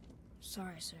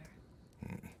 Sorry, sir.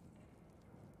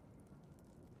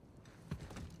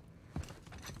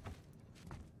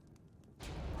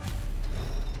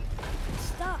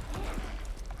 Stop.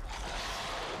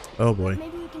 Oh boy.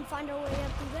 Maybe we can find our way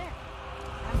up through there.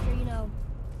 After, you know,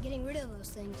 getting rid of those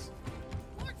things.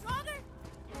 More stronger?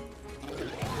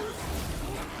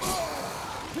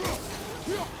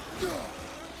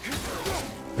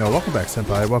 Yeah, welcome back,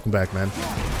 senpai. Welcome back, man.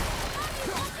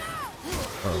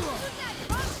 Oh.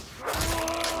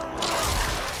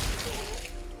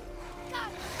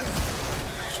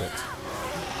 Shit.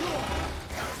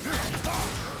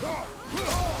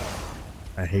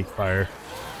 I hate fire.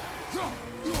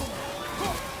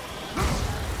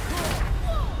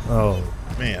 Oh,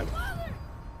 man.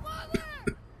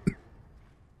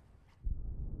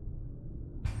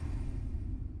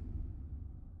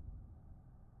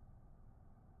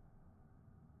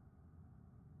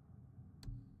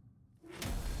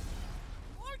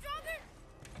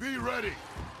 Be ready.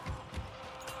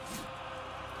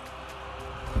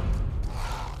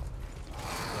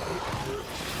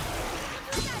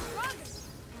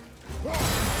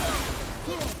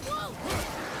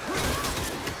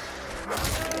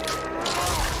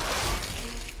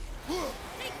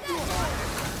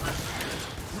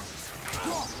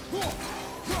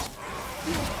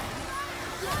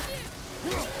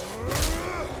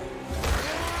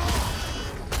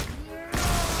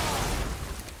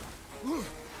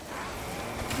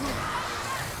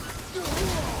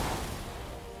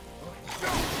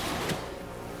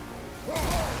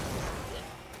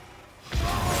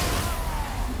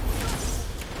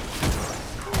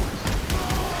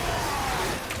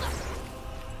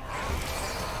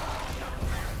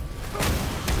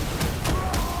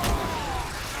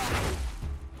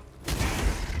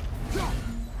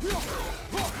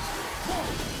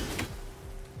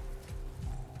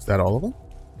 that all of them?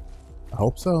 I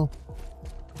hope so.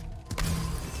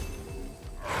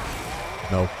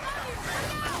 Nope.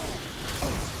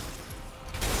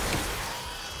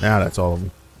 Now that's all of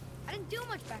them. I didn't do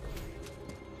much back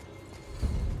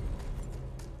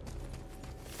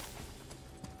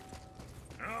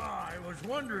there. I was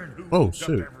wondering who Oh, hooked up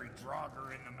shoot. every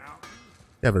drogger in the mountain.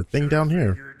 You have a thing down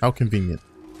here. How convenient.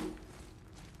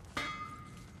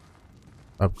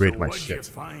 Upgrade So my what'd you shit.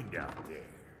 find out there?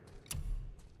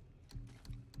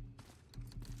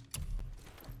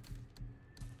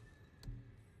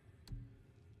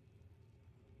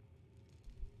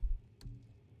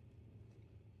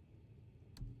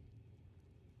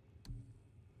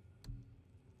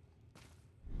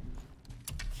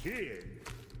 Kid.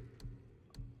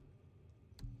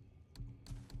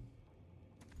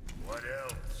 What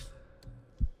else?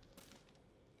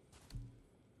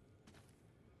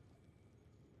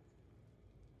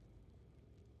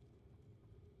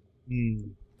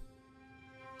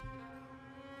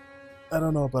 I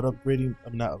don't know about upgrading.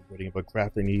 I'm not upgrading, but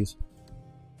crafting these.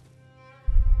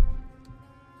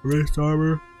 Wrist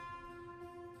armor.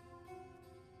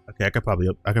 Okay, I could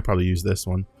probably use this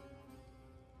one.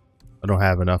 I don't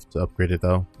have enough to upgrade it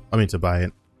though. I mean to buy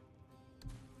it.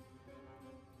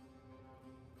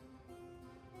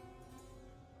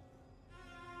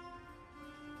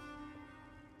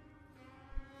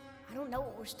 I don't know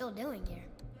what we're still doing here.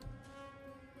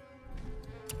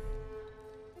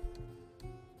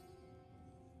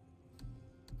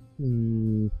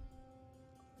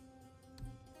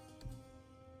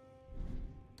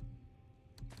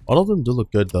 All of them do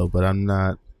look good though, but I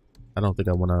don't think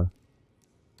I want to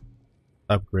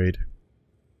upgrade.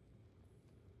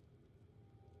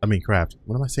 I mean craft.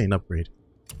 What am I saying? Upgrade.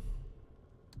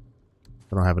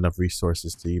 I don't have enough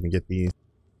resources to even get these.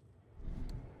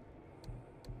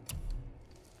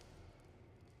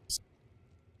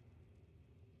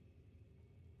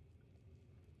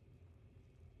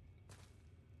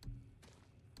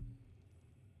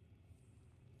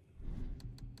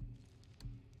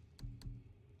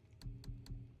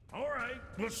 All right,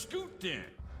 let's scoot then.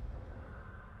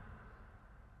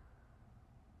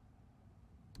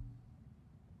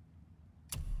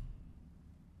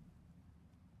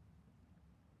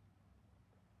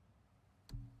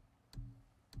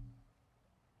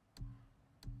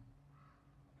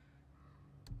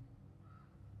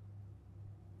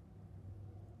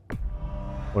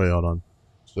 Wait, hold on.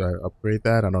 Should I upgrade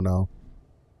that? I don't know.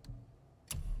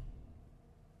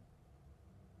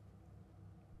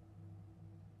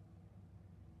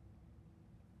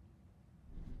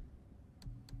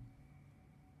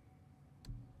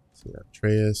 See,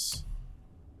 Atreus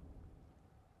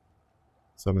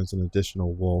summons an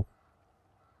additional wolf.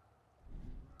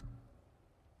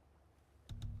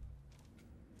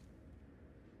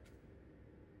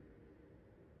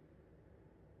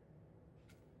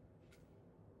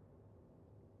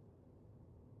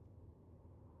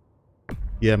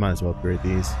 Yeah, might as well upgrade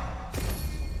these.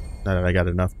 Now that I got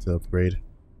enough to upgrade.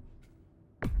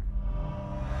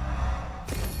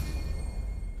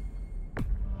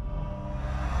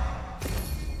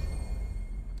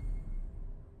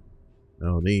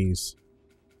 No, these.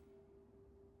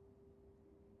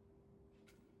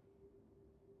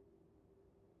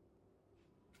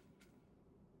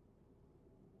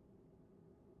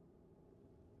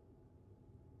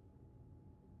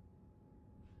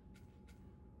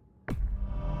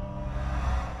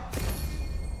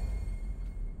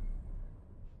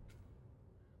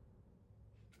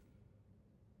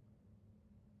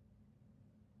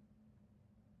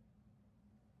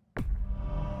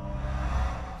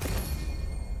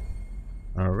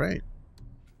 All right.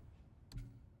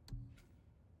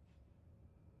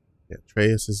 Yeah,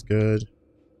 Atreus is good.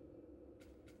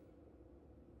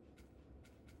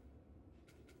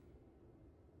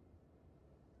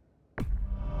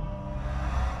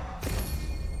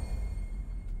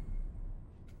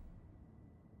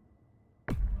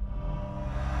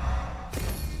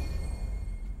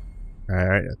 All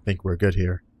right, I think we're good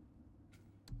here.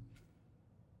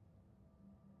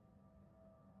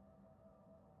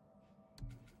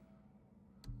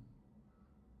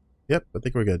 Yep, I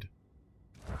think we're good.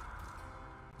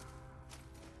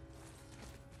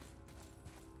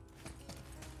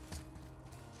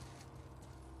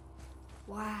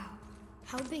 Wow.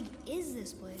 How big is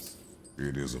this place?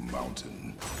 It is a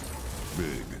mountain.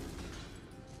 Big.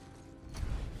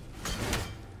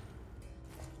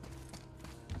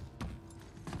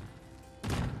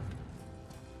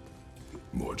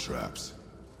 More traps.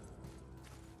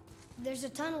 There's a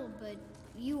tunnel, but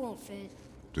you won't fit.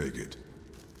 Take it.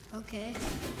 Okay.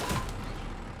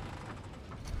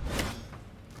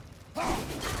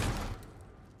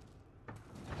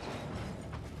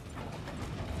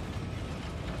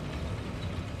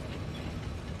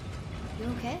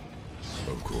 okay?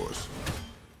 Of course.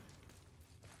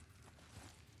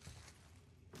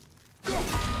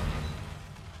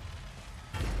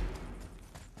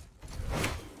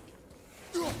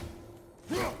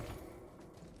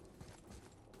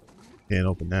 Can't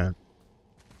open that.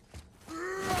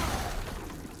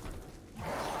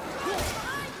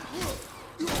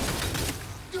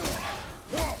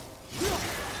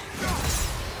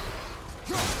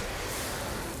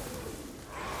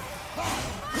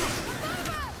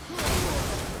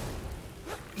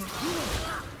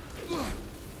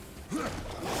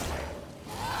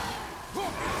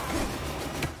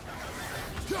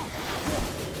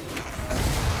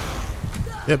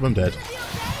 Yep, I'm dead.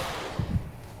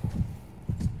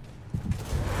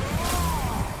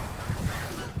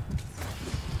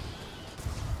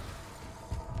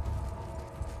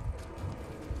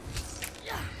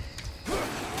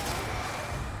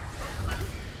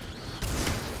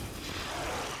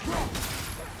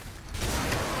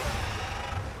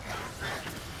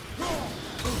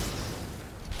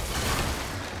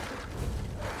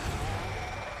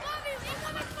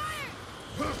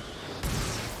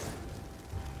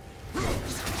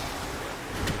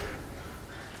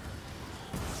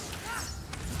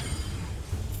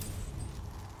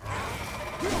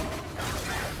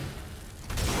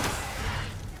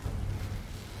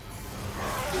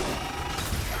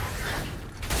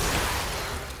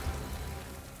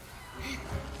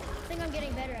 I think I'm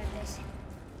getting better at this.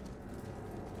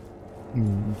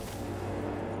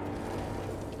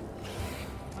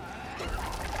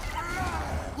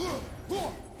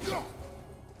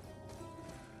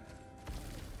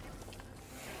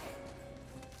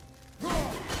 What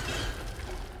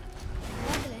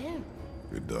happened to him?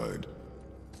 It died.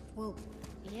 Well,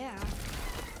 yeah.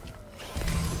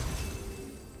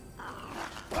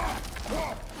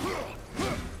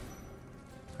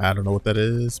 I don't know what that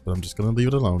is, but I'm just gonna leave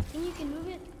it alone. Think you can move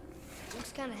it?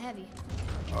 Looks kind of heavy.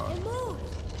 It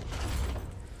moves!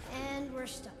 And we're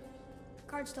stuck.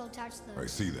 Card's still attached to the... I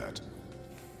see that.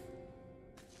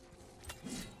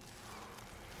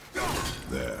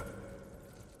 There.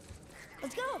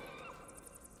 Let's go!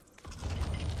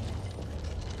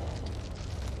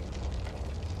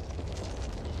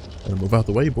 Gotta move out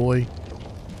the way, boy.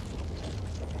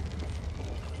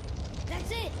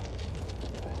 That's it!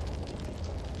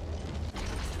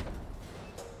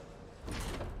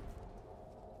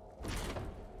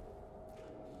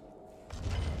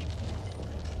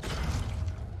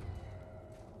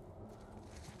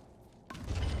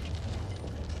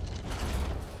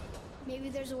 Maybe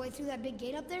there's a way through that big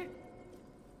gate up there?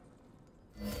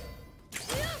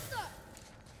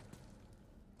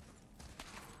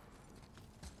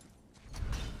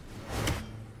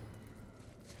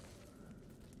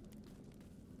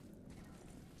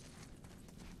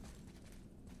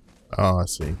 Oh, I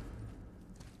see.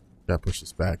 That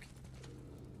pushes back.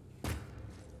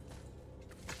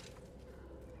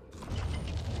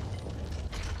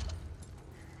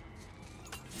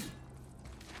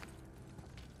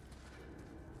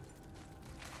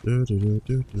 Do, do, do,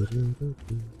 do, do, do, do,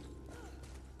 do.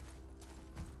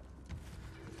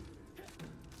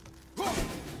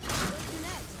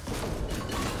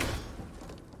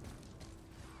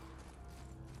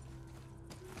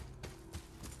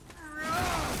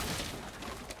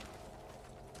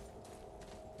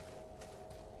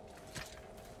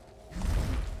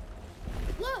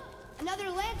 Look! Another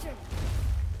lantern!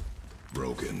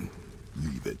 Broken.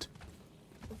 Leave it.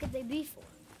 What could they be for?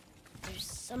 There's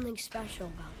something special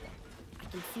about them. I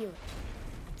can feel it.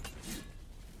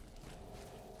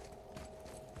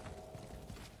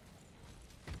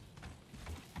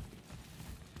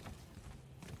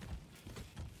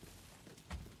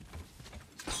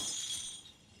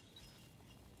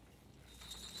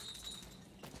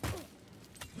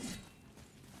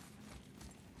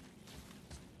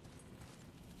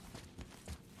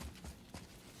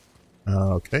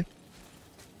 Okay.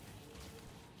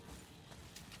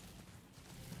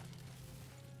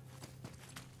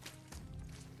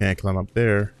 Can't climb up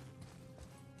there.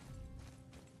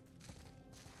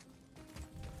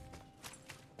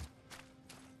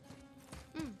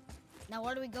 Now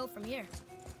where do we go from here?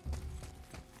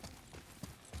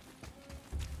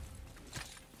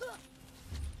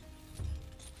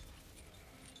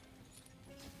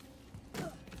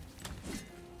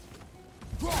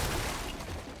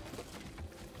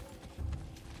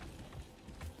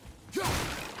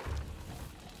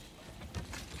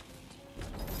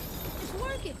 It's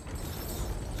working!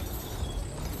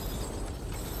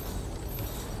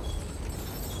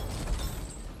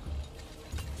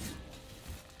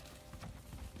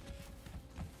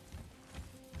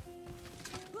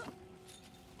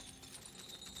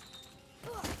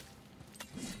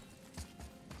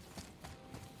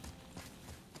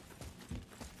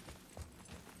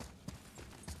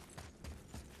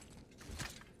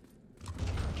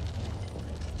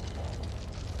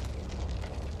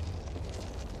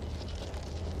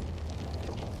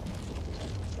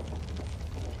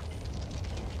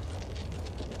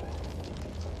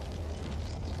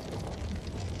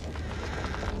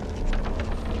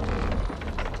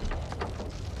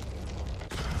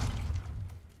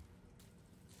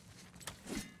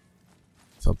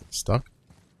 Stuck?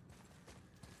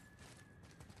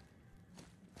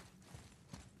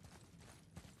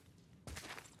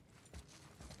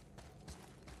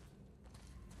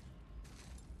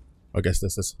 I guess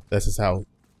this is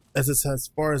as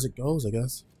far as it goes, I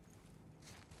guess.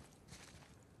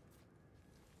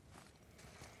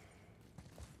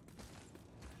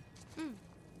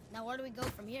 Now where do we go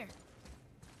from here?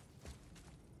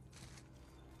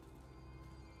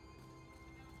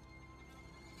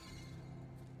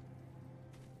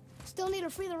 Still need to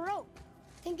free the rope.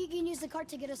 Think you can use the cart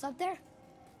to get us up there?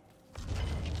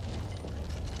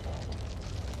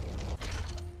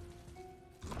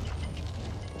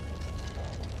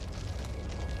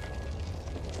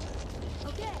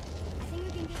 Okay, I think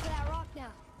we can get to that rock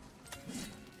now.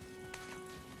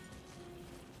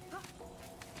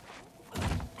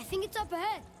 I think it's up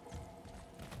ahead.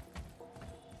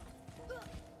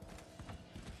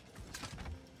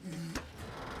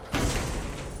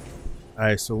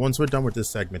 Alright, so once we're done with this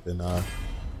segment, then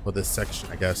for this section,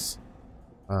 I guess,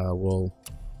 we'll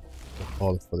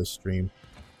call it for the stream.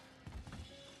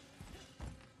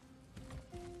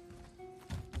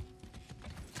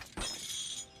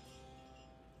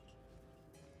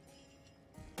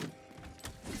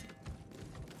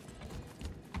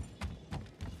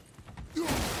 Well,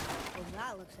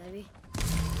 that looks heavy.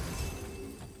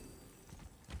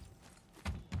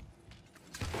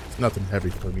 It's nothing heavy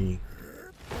for me.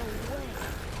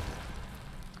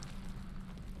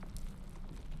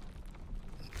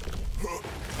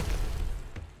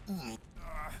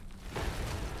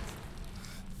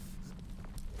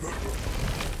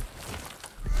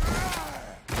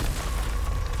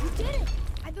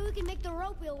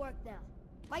 Now,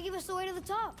 why give us the way to the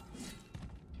top?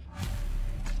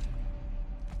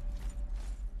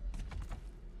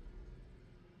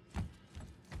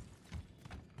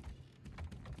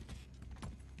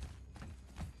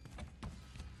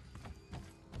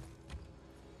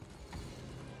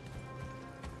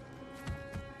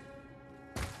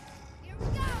 Here we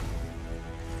go.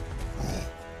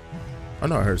 I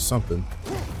know I heard something.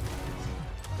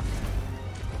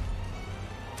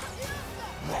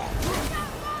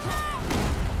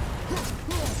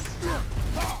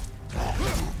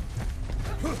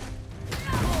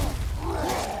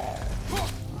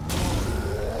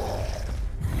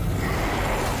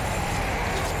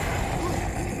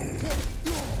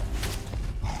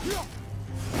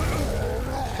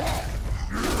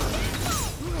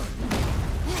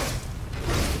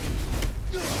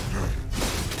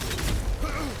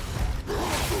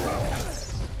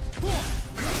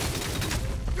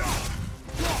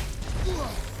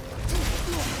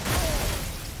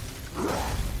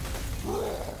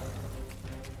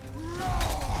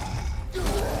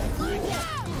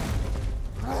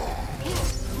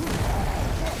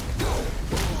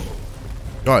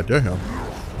 God damn.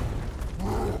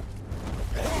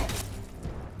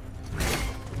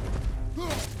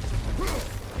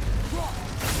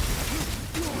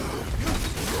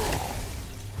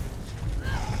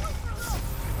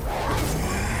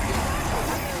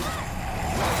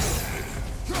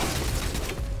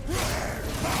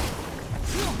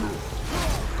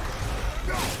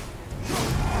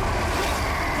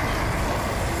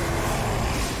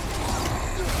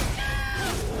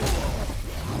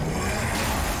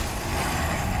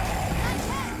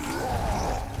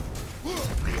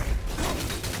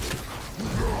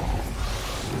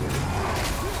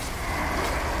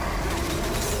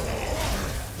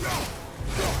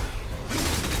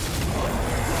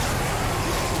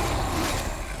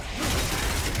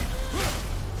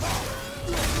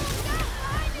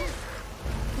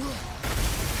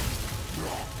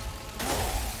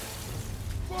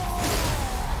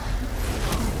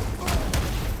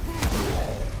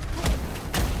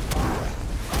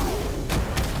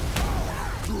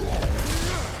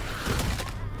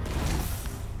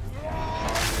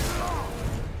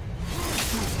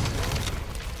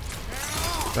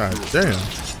 God damn.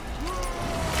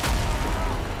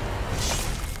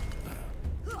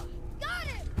 Got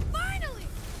it! Finally!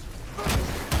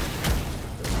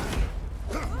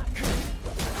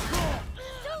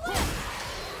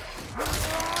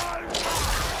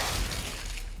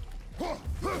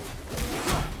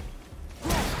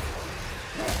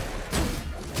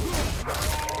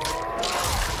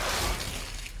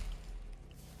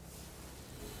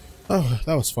 Oh,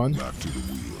 that was fun. Back to the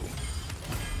wheel.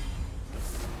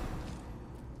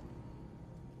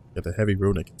 Got the heavy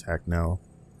runic attack now.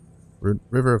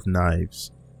 River of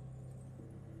Knives.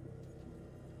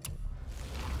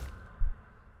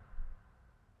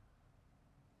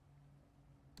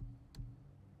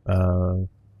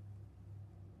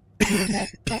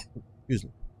 Excuse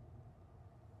me.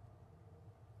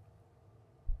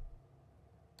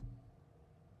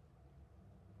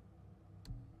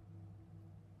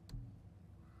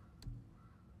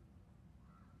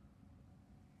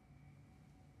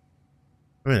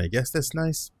 I mean, I guess that's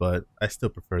nice, but I still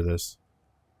prefer this.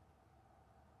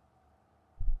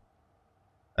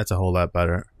 That's a whole lot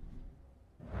better.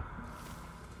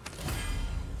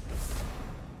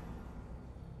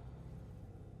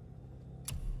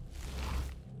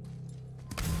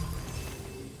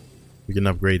 We can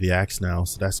upgrade the axe now,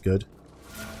 so that's good.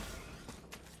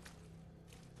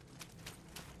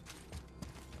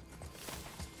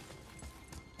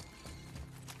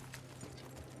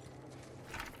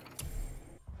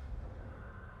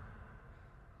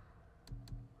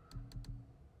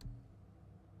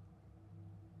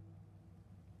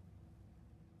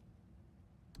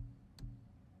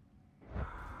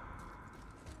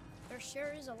 There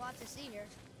sure is a lot to see here.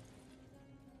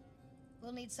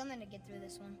 We'll need something to get through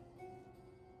this one.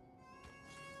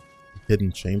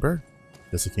 Hidden chamber?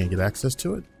 Guess I can't get access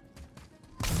to it?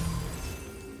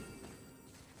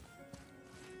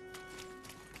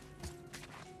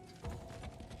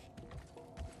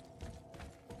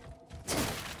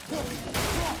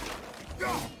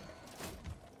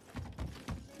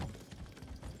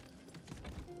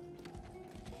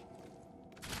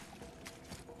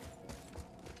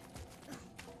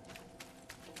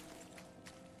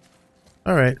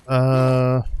 Alright,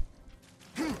 oh,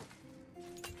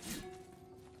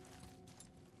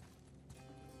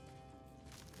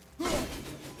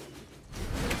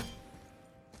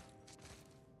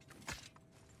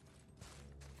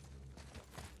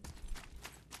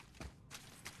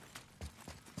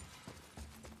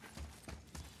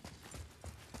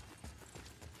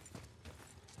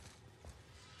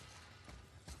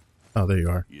 there you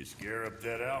are. You scare up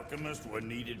that alchemist what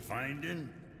needed finding?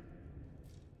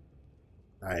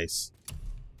 Nice.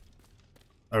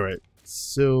 Alright,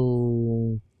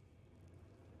 so...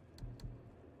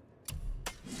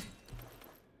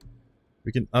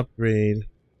 we can upgrade...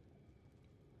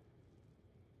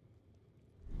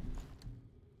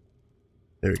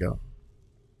 There we go.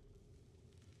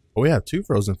 Oh, we have 2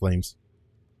 frozen flames.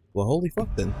 Well, holy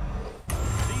fuck then.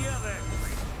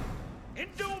 And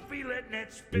don't be letting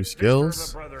that New spit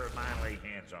skills. brother of mine lay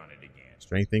hands on it again.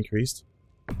 Strength increased.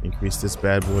 Increase this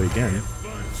bad boy again. Have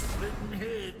fun splitting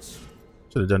heads.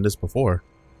 Should have done this before.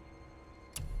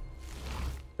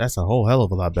 That's a whole hell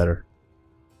of a lot better.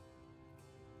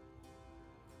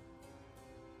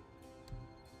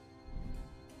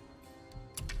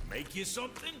 Make you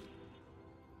something?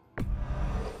 Can't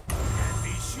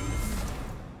be shooting.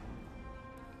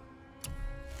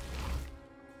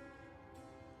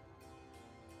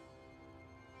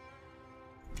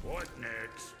 What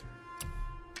next?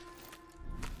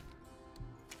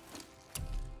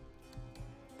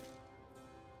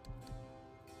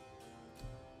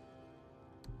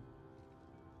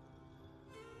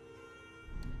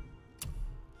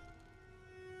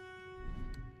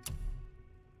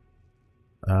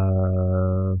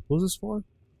 Who's this for?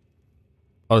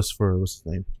 Oh, it's for, what's his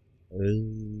name?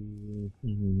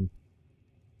 If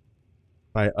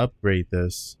I upgrade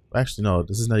this, actually no,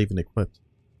 this is not even equipped.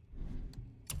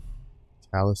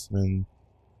 Talisman.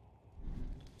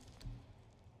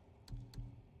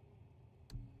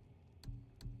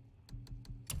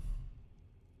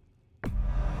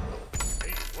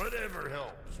 Hey, whatever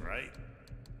helps, right?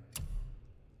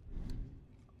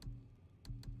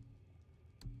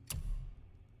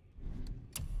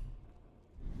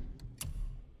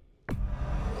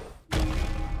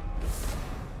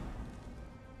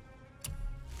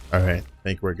 Alright,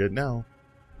 think we're good now.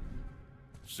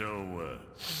 So,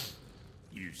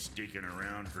 you sticking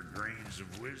around for grains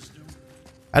of wisdom?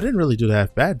 I didn't really do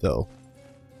that bad though.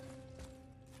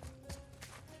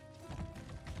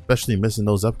 Especially missing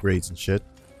those upgrades and shit.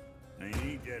 I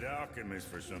need that alchemist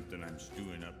for something I'm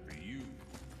stewing up for you.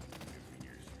 If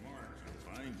you're smart,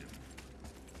 you'll find him.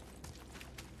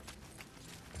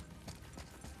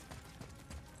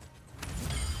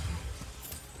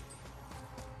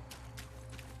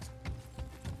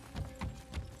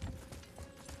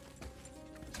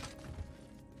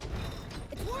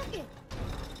 It's working!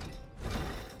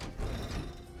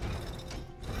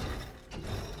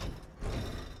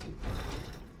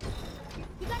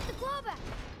 You got the claw back!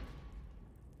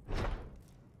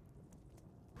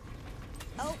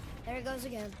 Oh, there it goes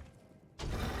again.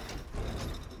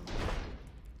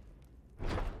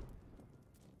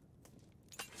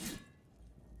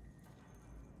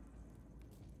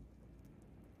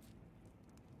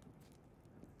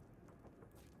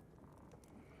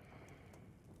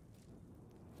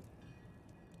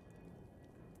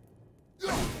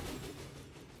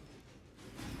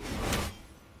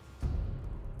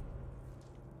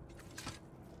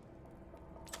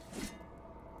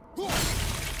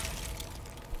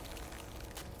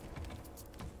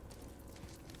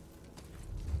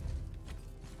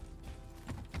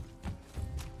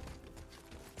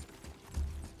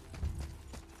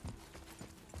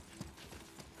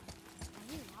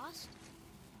 lost?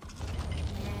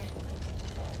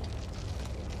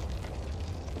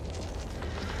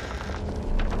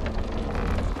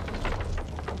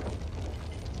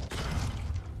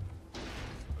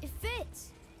 It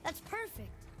fits. That's perfect.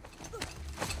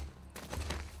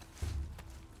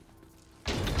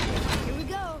 Here we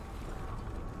go.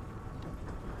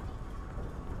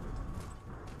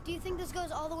 Do you think this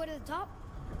goes all the way to the top?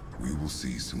 We will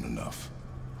see soon enough.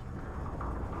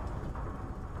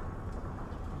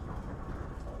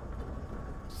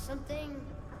 Something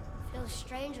feels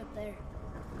strange up there.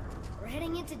 We're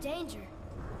heading into danger.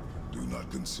 Do not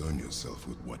concern yourself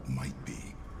with what might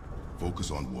be.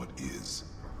 Focus on what is,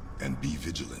 and be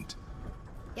vigilant.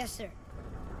 Yes, sir.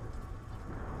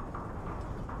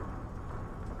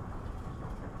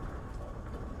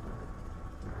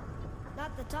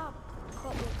 Not the top,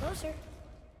 but we're closer.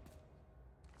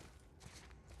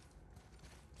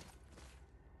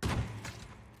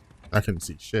 I couldn't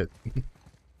see shit.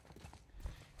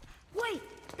 Wait,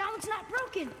 that one's not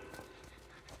broken.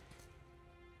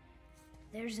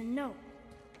 There's a note.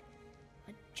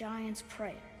 A giant's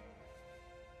prayer.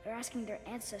 They're asking their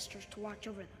ancestors to watch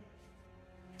over them.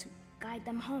 To guide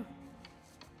them home.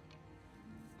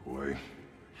 Boy,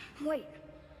 Wait.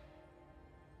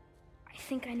 I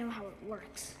think I know how it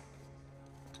works.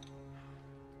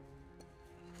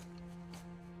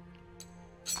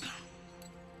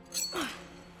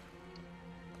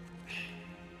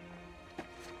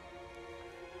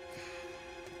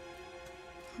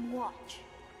 Watch.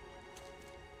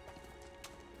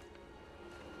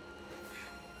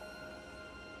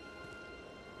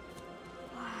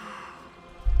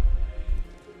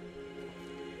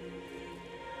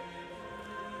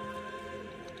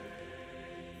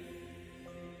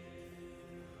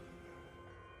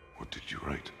 what did you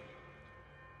write?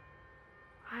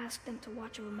 I asked them to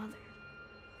watch over Mother.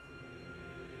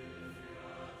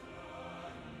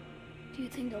 Do you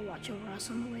think they'll watch over us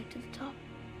on the way to the top?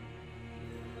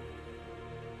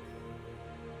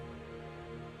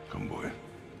 Come, boy.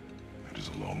 It is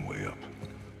a long way up.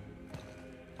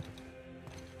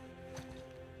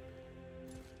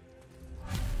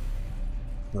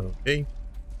 Okay.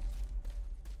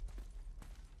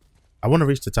 I want to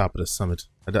reach the top of the summit.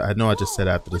 I know I just said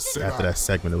after that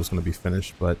segment it was going to be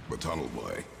finished, but Tunnel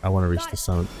boy. I want to reach the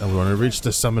summit. I want to reach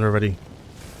the summit already.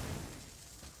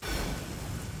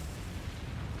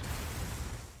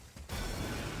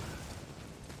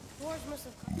 Wars must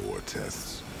have come. More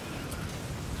tests.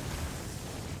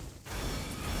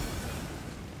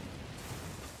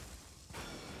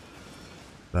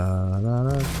 Da, da,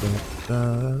 da,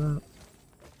 da, da.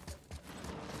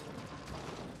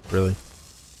 Really?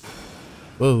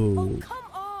 Whoa. Oh, come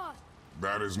on!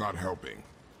 That is not helping.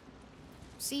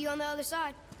 See you on the other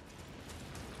side.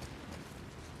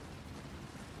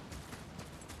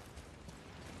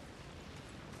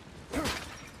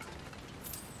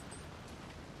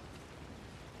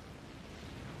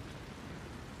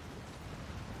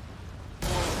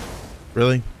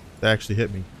 Really? That actually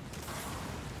hit me.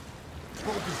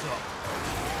 Focus up.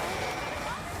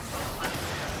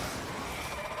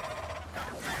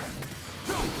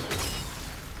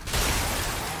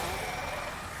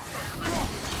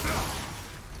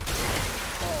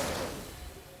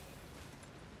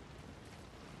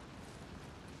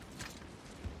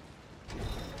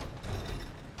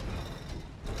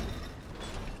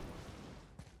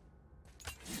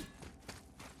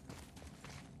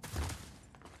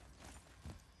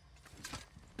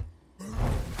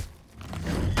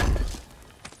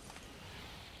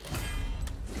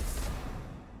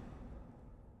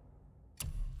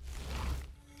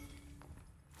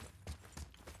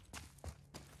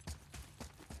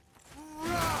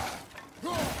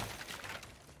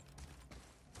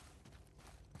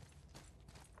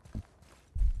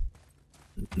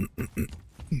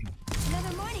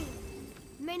 Another mining.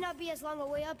 May not be as long a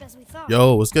way up as we thought.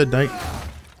 Yo, what's good, Knight?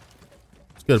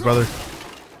 What's good, brother?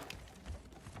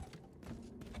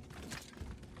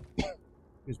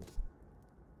 Excuse me.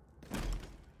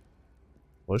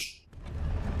 Push.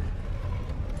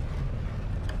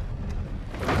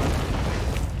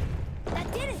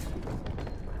 That did it!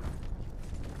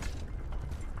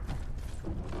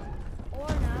 Or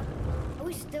not. Are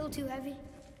we still too heavy?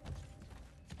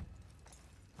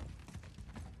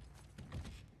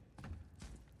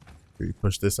 Can you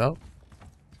push this out?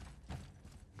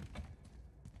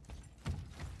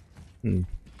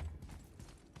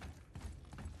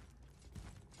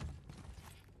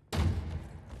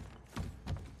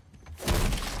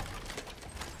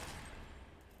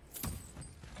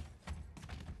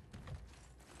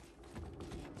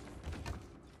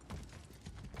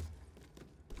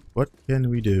 What can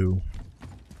we do?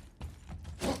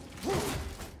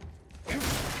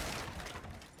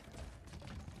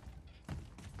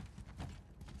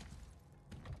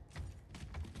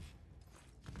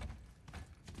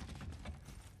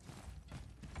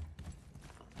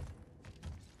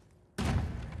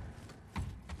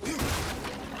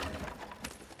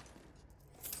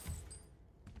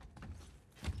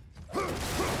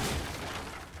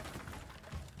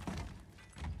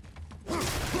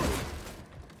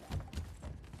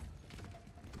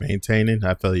 Maintaining?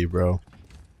 I feel you, bro.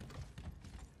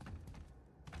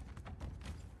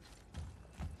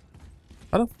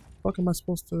 How the fuck am I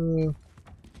supposed to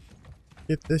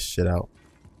get this shit out?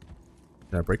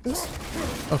 Can I break this?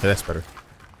 Okay, that's better.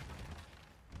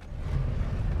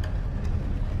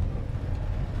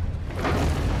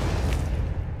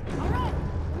 Alright,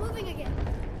 we're moving again.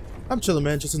 I'm chilling,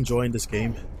 man. Just enjoying this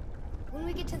game. When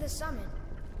we get to the summit,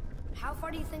 how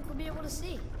far do you think we'll be able to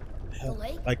see? The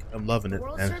lake? Like, I'm loving it,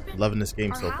 World man. Serpent? Loving this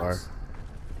game Our so far. house?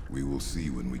 We will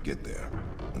see when we get there.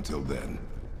 Until then,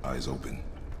 eyes open.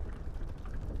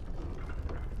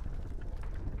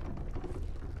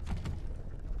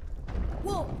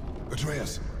 Whoa!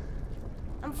 Atreus!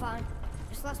 I'm fine.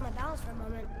 Just lost my balance for a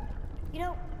moment. You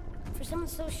know, for someone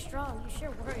so strong, you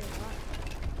sure worry a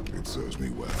lot. It serves me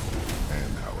well,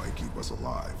 and how I keep us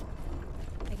alive.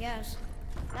 I guess.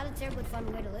 Not a terribly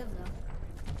fun way to live, though.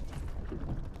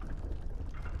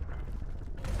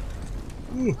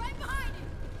 Right behind you!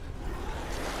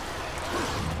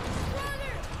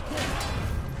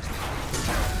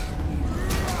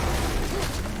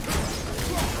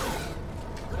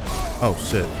 Oh,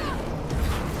 shit.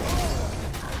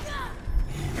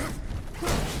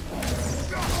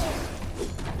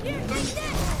 Here, take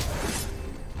this!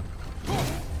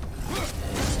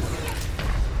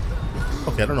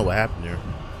 Okay, I don't know what happened here.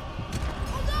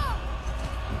 Hold on!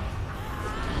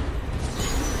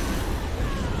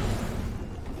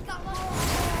 He got lost.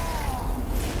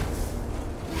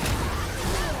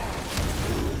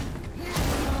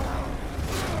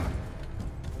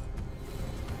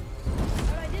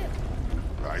 What'd I do?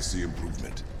 I see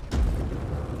improvement.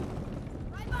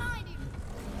 Right behind you!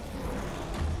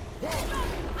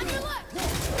 On your left!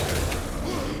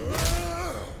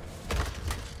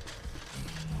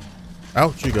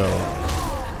 Out you go.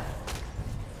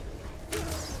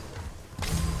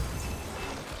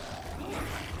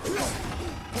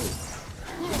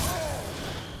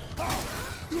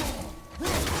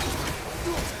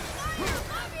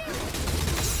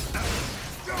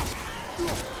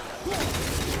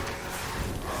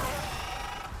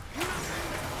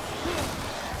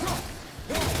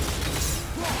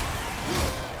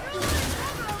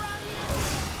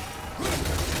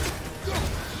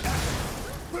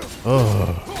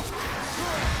 Oh.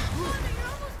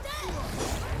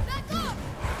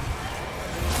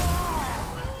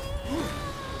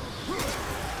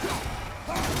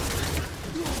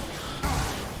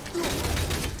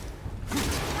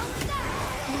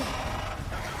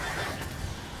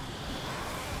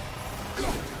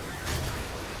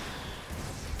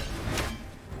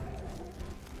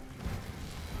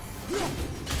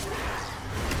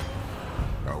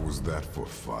 How was that for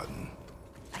fun?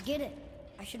 I get it.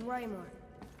 I should worry more.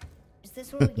 Is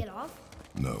this where we get off?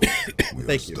 No, we are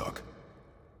Thank you. stuck.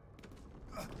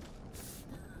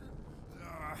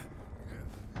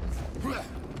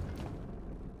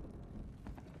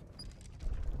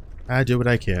 I do what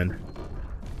I can.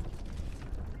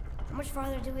 How much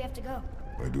farther do we have to go?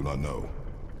 I do not know.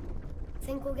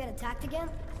 Think we'll get attacked again?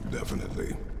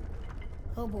 Definitely.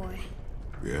 Oh boy.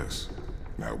 Yes.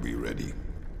 Now be ready.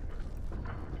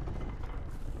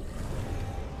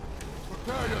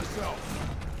 Prepare yourself.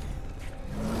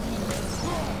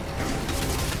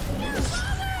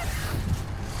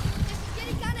 It's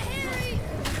getting kinda hairy!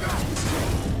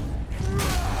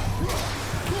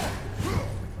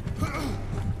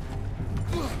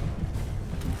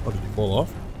 Oh, did you fall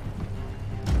off?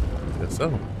 Guess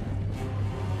so.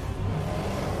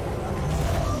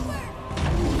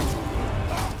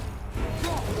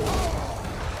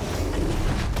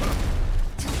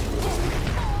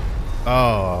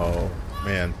 Oh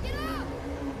man.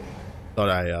 Thought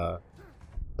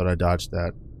I dodged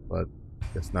that, but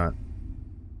guess not.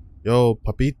 Yo,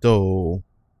 Papito.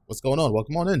 What's going on?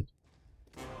 Welcome on in.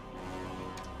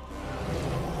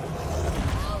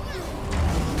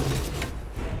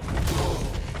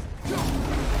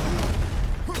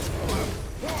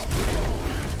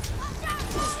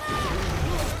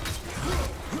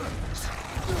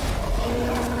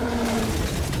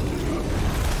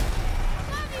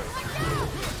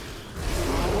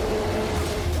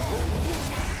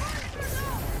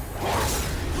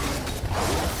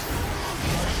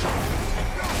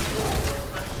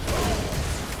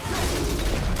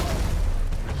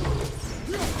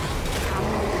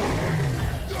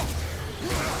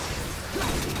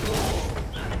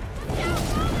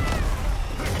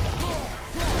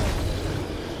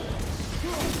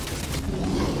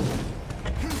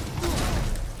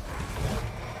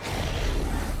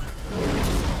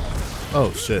 Oh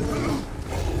shit.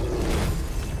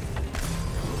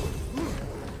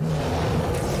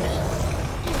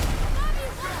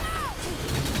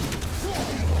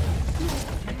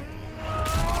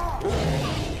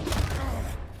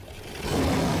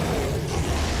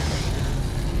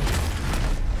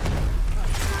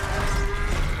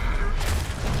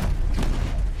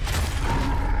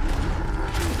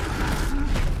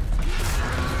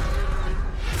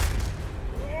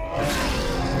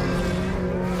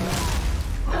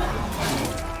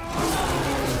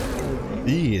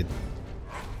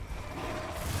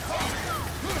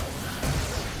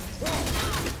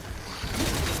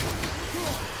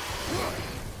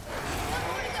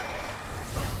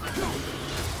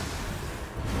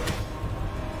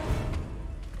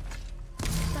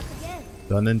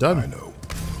 Done and I done. know.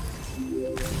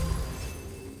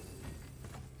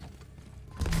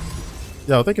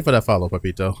 Yo, thank you for that follow,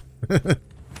 Papito.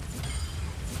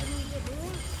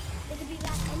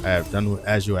 I have done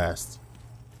as you asked.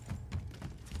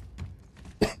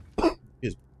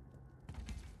 Excuse me.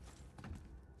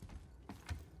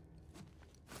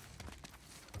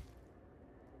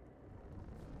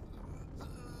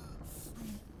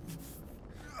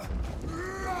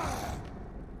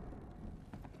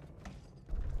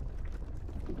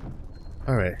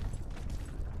 All right.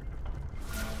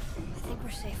 I think we're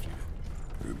safe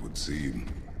now. It would seem.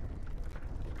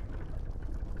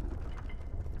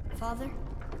 Father,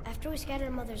 after we scatter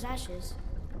Mother's ashes,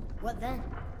 what then?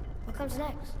 What comes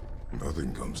next?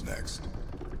 Nothing comes next.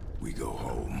 We go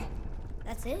home.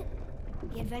 That's it?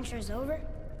 The adventure is over?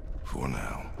 For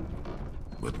now.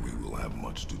 But we will have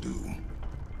much to do.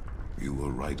 You were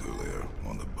right earlier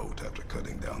on the boat after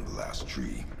cutting down the last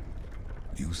tree.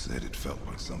 You said it felt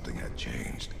like something had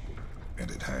changed. And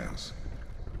it has.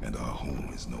 And our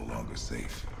home is no longer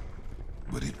safe.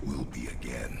 But it will be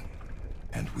again.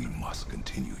 And we must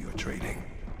continue your trading.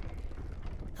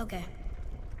 Okay.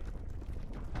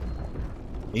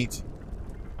 Neat.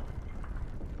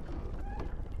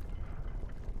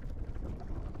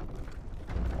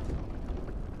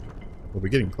 Well, we're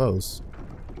getting close.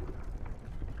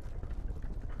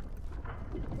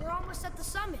 We're almost at the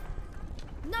summit.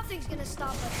 Nothing's gonna stop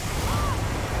us.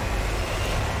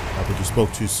 I think you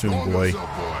spoke too soon, boy.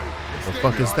 What the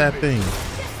fuck is that thing? Yes,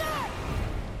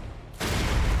 sir!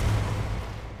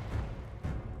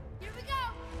 Here we go!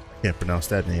 Can't pronounce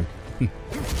that name.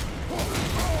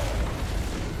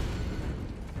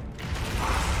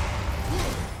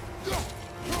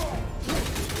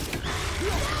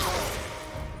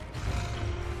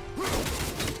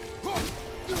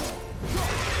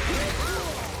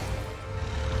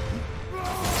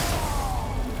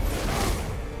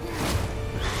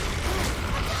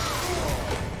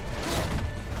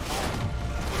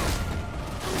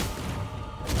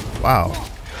 Wow.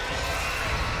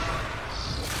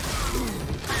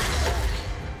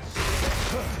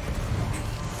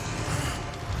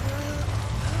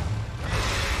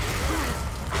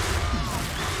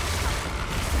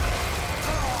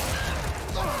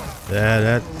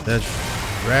 Yeah, that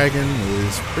dragon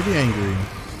is pretty angry.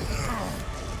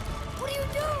 What are you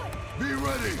doing? Be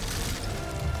ready!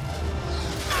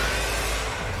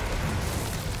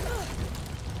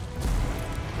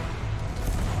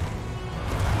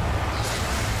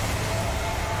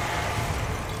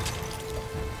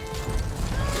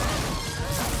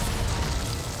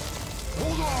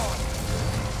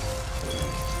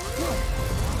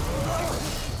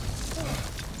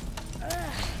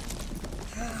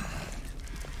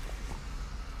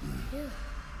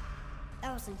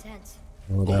 That was intense.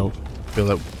 Oh, that feel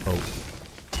that. Oh,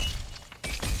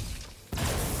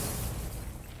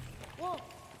 Whoa,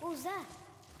 what was that?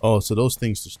 oh. So those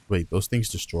things. Wait, those things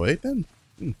destroyed then?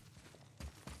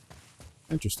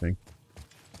 Interesting.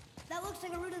 That looks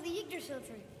like a root of the Yggdrasil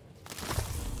tree.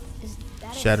 Is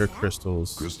that Shatter a sap?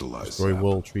 crystals. Crystallized Destroy sap.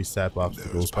 world tree sap There's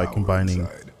obstacles by power combining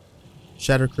inside.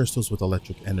 shatter crystals with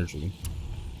electric energy.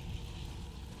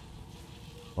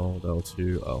 Hold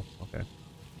L2. Oh, okay.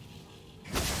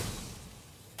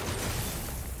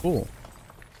 Cool.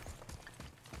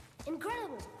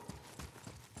 Incredible!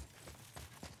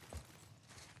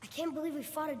 I can't believe we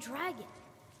fought a dragon.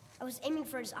 I was aiming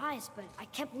for his eyes, but I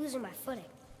kept losing my footing.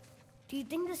 Do you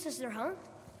think this is their home?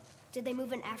 Did they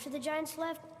move in after the giants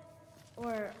left?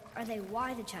 Or are they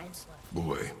why the giants left?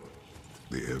 Boy,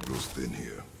 the air grows thin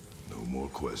here. No more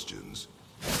questions.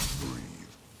 Breathe.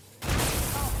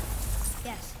 Oh,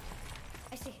 yes.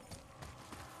 I see.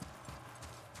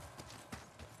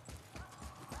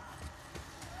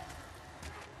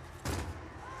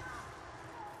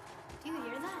 Do you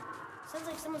hear that? Sounds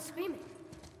like someone screaming.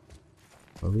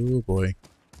 Oh boy.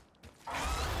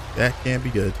 That can't be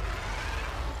good.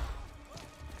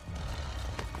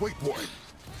 Wait, boy.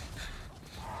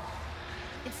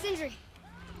 It's Sindri.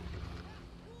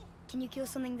 Can you kill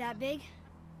something that big?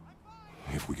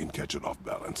 If we can catch it off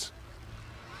balance.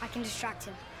 I can distract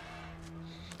him.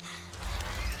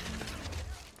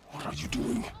 What are you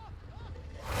doing?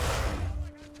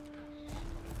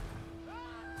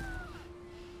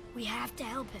 We have to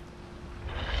help him.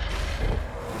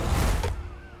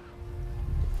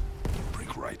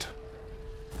 Break right.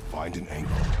 Find an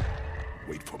angle.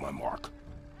 Wait for my mark.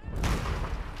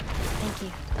 Thank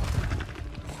you.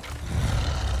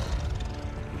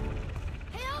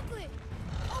 Hey, Oakley!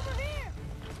 Over here!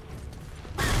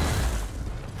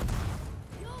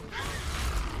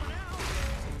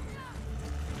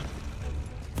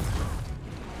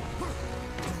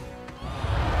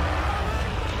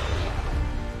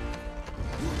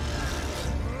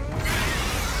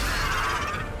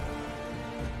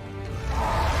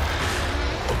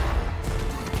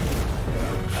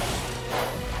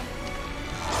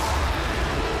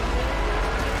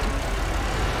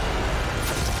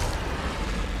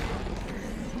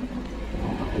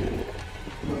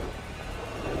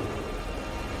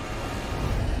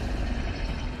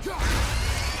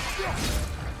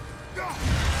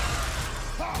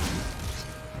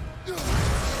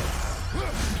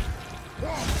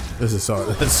 This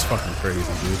is fucking crazy,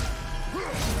 dude.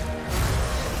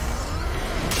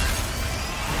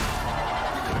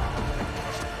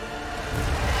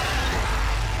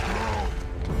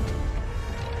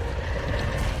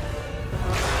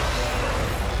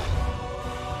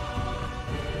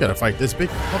 Gotta fight this big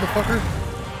motherfucker.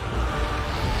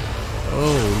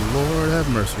 Oh, Lord have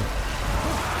mercy.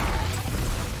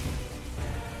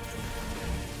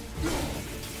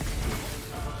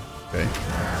 Okay.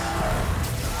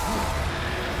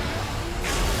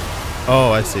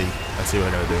 Oh, I see. I see what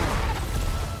I gotta do.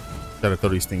 Gotta throw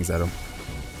these things at him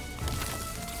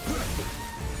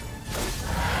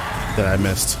that I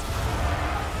missed.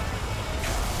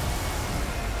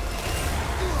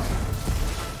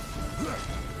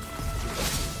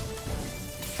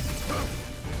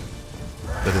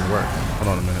 That didn't work. Hold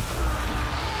on a minute.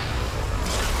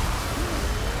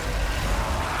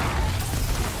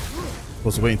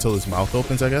 Supposed to wait until his mouth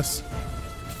opens, I guess.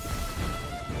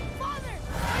 Father,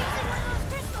 using one of those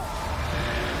crystals.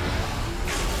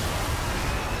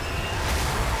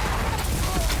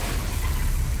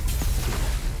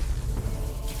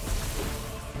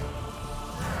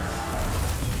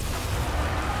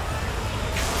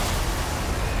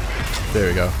 There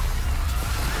we go.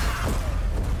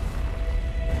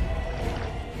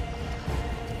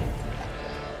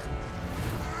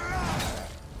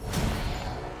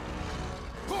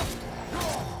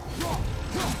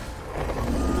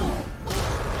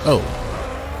 Oh.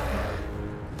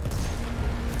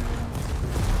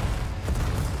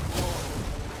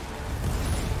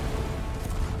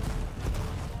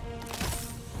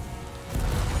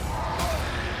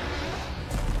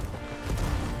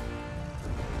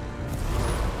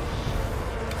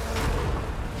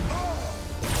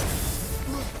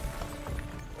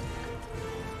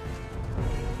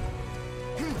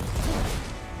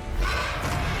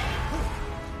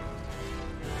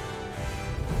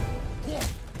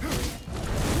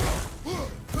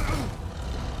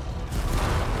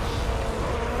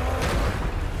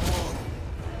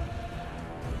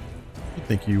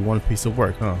 Think you want a piece of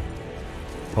work, huh?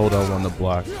 Hold on the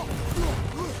block.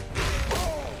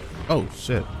 Oh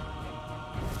shit.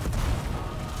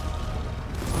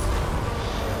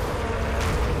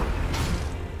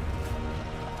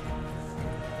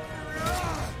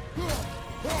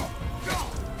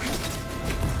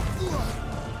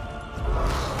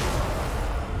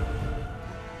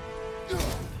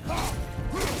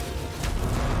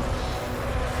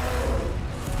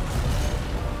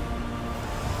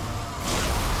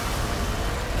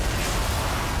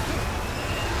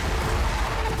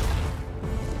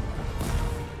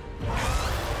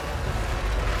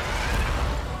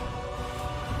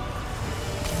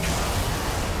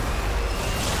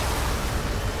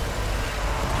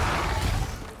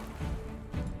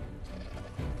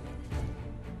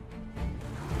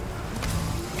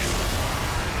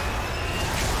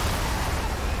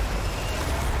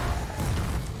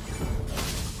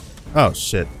 Oh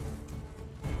shit.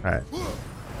 Alright.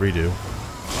 Redo.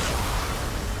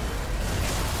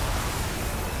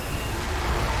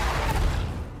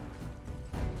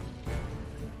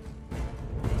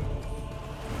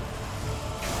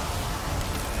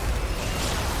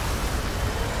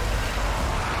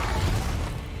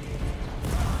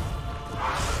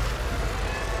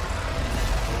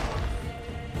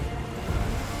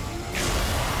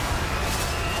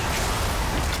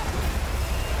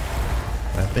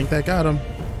 I think that got him.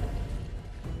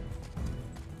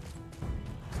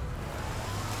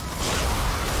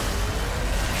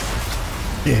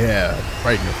 Yeah,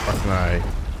 right in the fucking eye.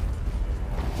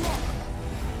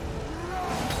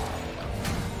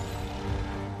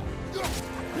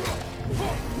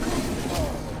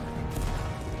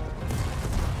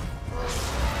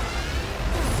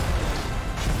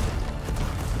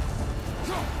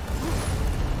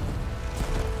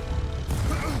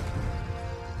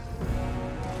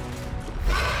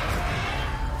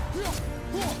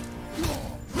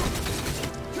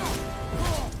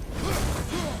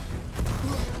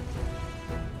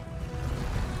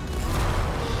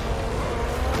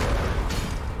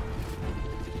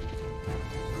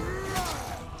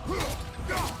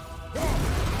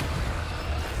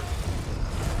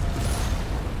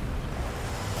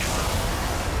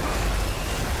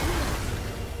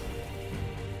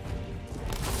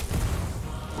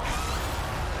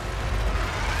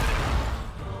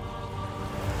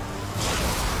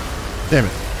 Damn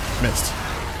it. Missed.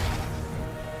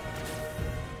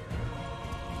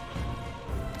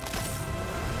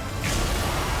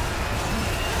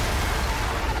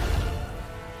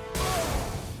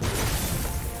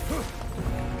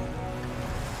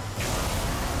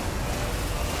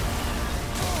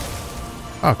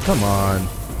 Oh, come on.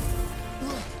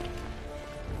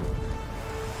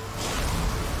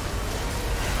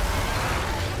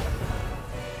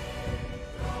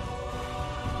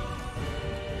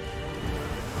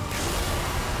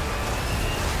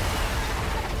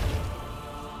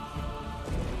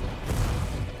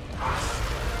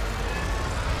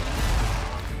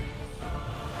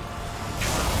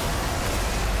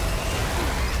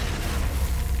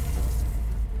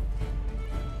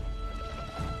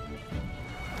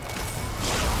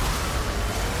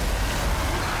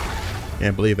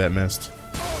 Can't believe that missed.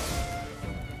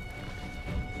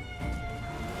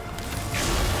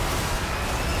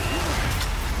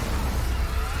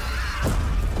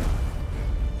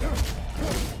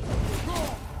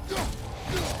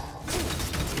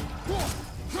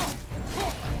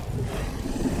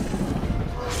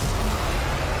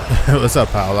 What's up,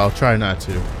 pal? I'll try not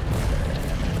to.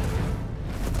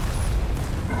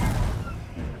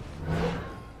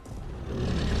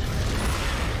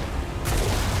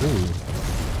 Ooh.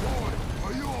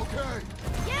 Are you okay?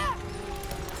 Yeah!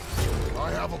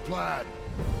 I have a plan.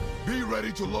 Be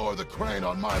ready to lower the crane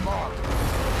on my mark. I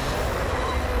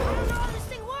don't know how this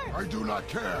thing works! I do not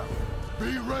care.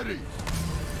 Be ready.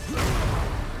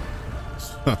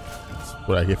 That's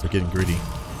what I get for getting greedy.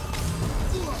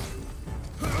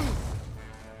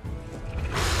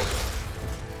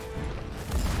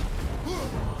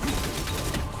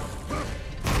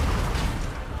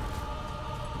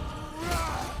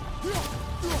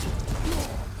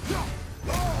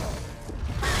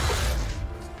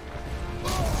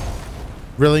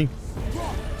 Really?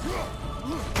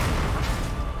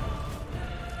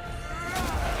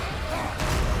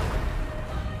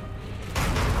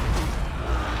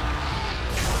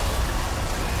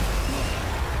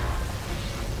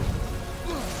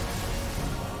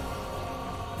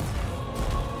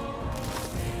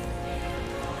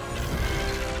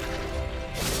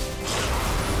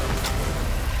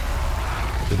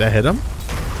 Did that hit him?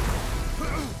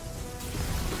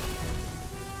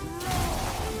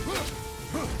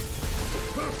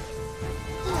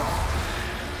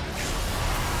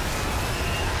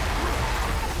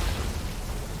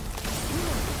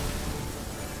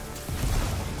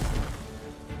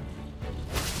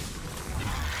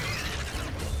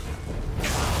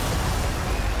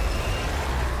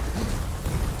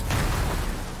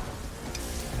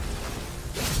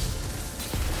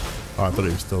 Oh, I thought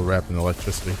he was still wrapping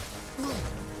electricity.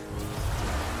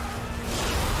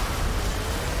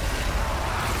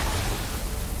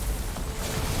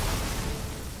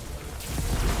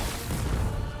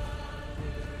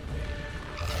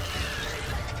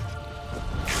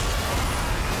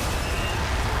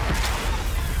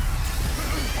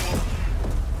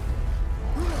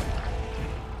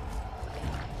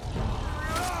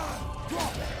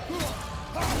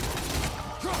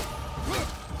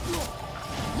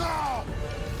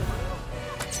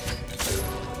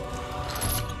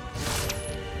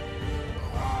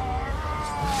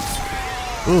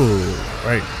 Ooh,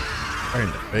 right in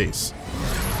the face.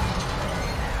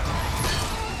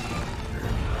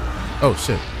 Oh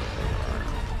shit.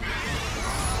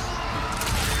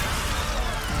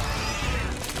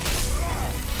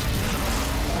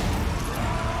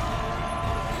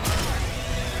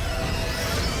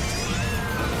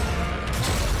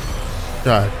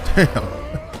 God damn.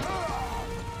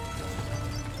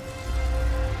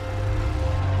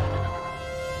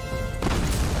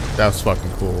 That was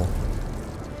fucking cool.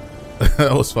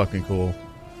 That was fucking cool.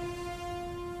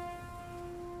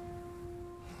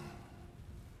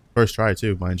 First try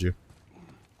too, mind you.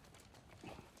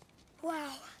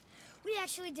 Wow, we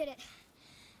actually did it.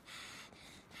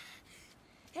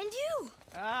 And you!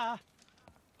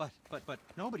 But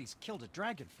nobody's killed a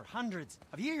dragon for hundreds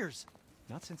of years.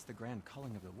 Not since the grand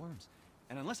culling of the worms.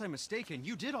 And unless I'm mistaken,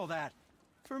 you did all that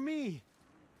for me.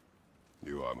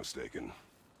 You are mistaken.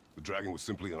 The dragon was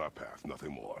simply in our path,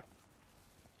 nothing more.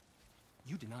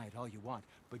 You deny it all you want,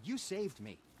 but you saved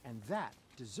me, and that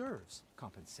deserves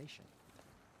compensation.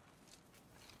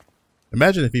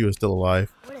 Imagine if he was still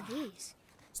alive. What are these?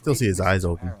 Still see his eyes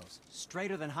open. Arrows,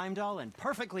 straighter than Heimdall and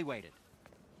perfectly weighted.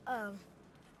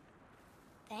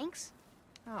 Thanks?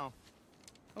 Oh.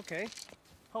 Okay.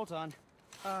 Hold on.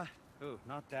 Ooh,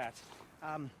 not that.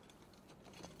 Have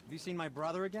you seen my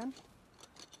brother again?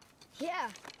 Yeah,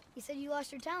 he said you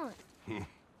lost your talent.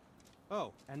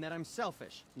 Oh, and that I'm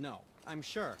selfish? No, I'm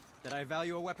sure. That I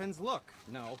value a weapon's look?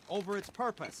 No. Over its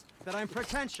purpose? That I'm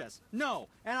pretentious? No.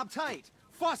 And uptight?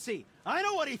 Fussy? I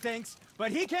know what he thinks,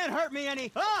 but he can't hurt me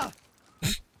any— Ah!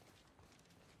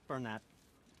 Burn that.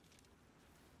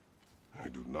 I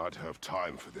do not have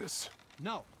time for this.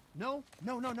 No.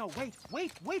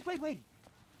 Wait.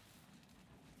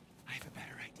 I have a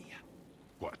better idea.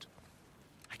 What?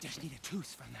 I just need a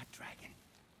tooth from that dragon.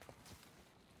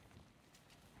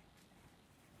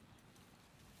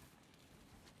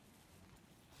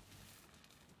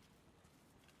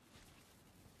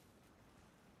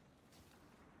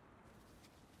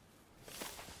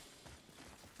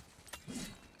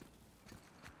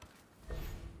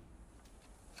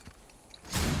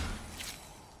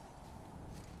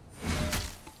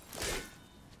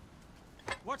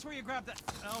 Watch where you grab that.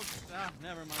 Oh,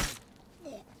 never mind.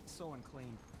 Oh, so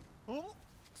unclean. Oh,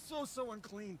 so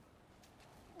unclean.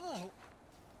 Oh,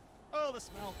 the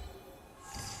smell.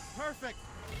 Perfect.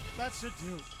 That should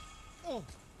do. Oh.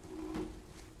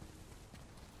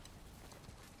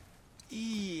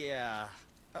 Yeah.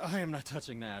 I am not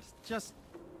touching that. Just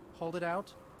hold it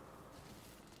out.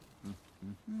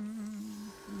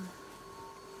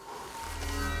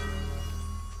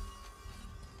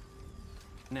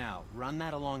 Now, run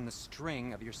that along the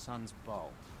string of your son's bow.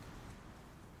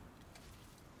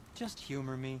 Just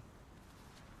humor me.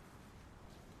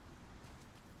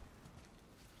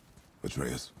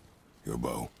 Atreus, your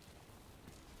bow.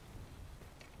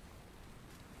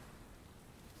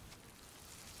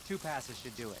 Two passes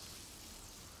should do it.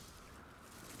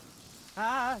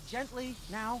 Gently,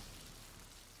 now.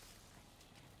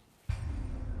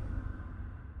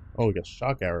 Oh, we got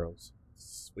shock arrows.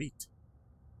 Sweet.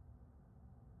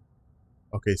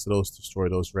 Okay, so those destroy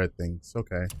those red things.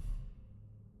 Okay.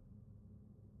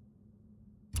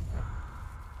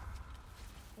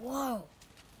 Whoa.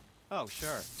 Oh,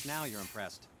 sure. Now you're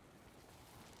impressed.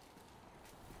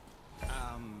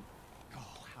 How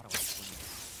do I explain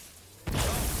it?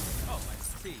 Oh, I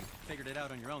see. Figured it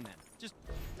out on your own then. Just,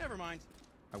 never mind.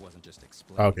 I wasn't just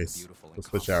explaining Okay, the beautiful so and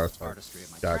switch arrow complex type. artistry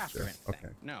of my Gotcha. craft or anything.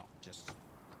 Okay. No, just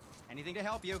anything to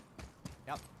help you.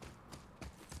 Yep.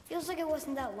 Feels like it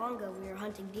wasn't that long ago we were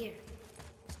hunting deer.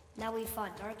 Now we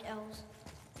fought dark elves,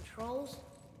 trolls,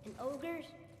 and ogres,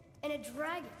 and a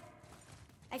dragon.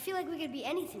 I feel like we could be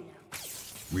anything now.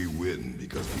 We win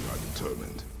because we are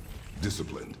determined,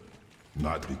 disciplined,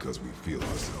 not because we feel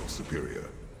ourselves superior.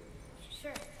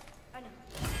 Sure, I know.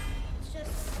 It's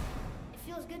just, it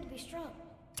feels good to be strong,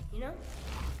 you know?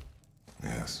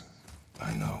 Yes,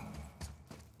 I know.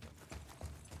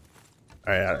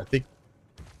 Alright, I think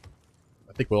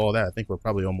with all that, I think we're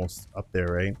probably almost up there,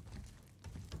 right?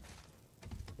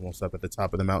 Almost up at the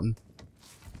top of the mountain.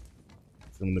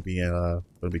 So I'm gonna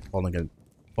be calling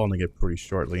it pretty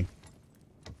shortly.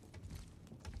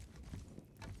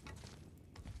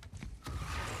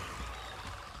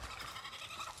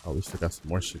 Oh, we still got some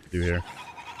more shit to do here.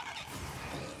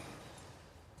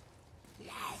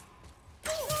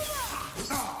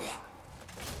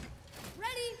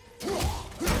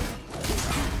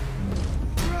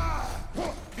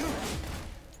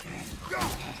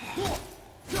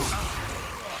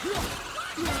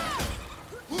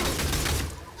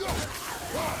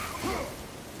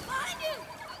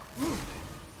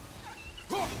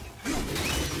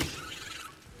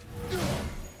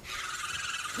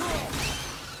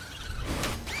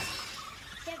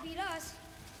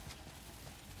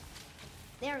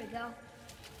 There we go.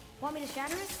 Want me to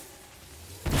shatter it?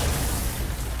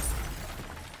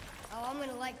 Oh, I'm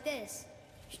gonna like this.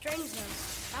 Strange though.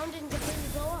 Sound didn't completely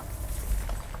blow up.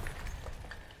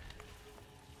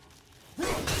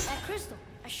 That crystal.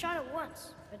 I shot it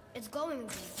once, but it's glowing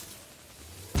again.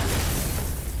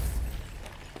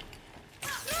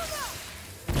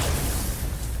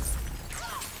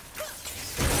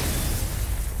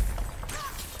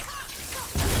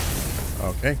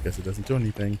 Okay, guess it doesn't do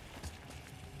anything.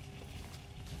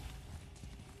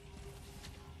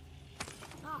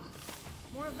 Oh,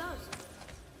 more of those.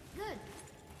 Good.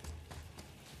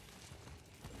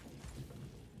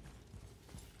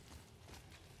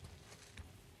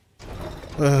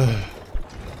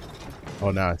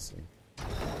 Oh, now I see.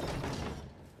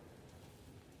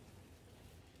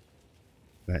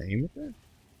 Can I aim at that?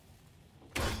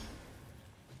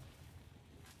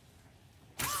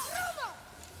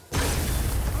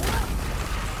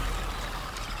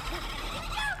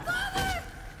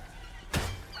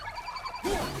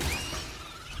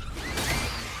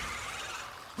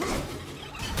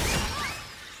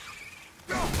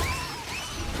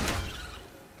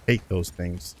 Hate those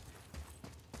things.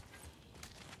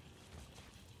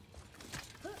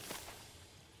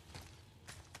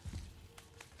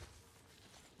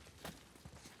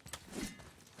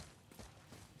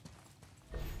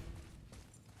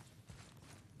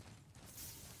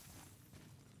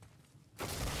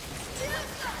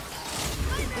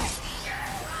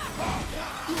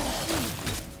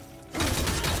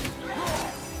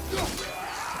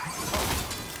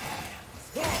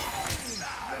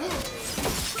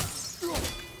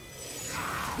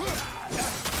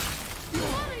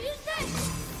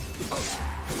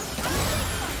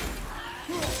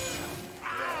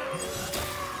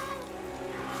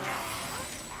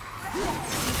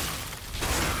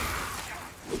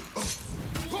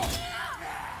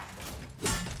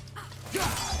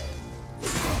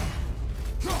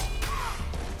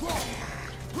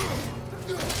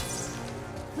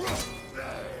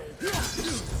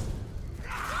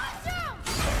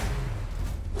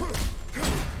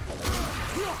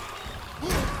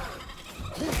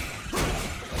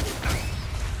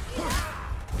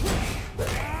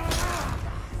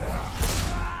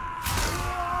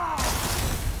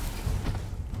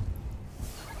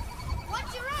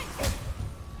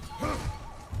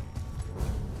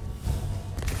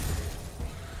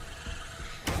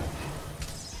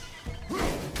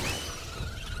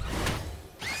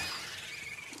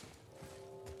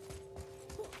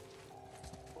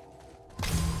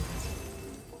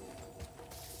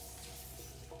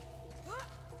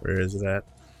 Where is it at?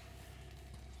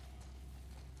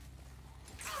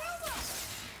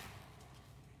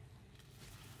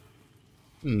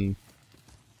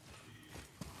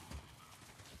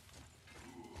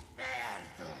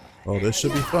 Oh, this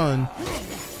should be fun.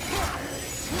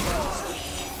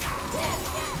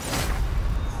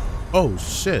 Oh,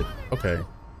 shit. Okay. So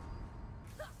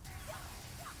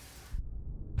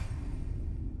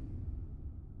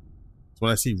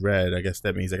when I see red, I guess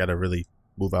that means I gotta really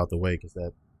move out the way, because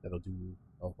that'll do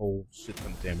a whole shit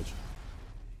ton of damage.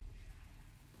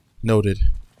 Noted.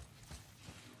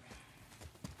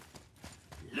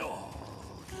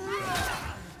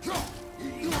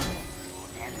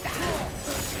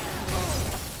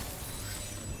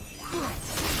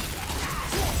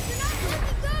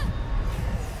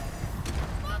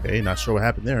 Okay, not sure what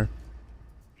happened there.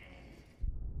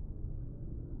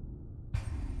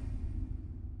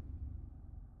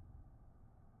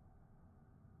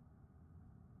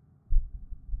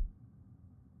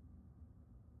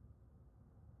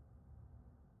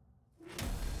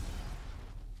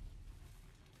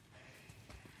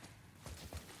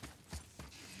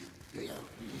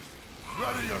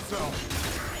 Ready yourself!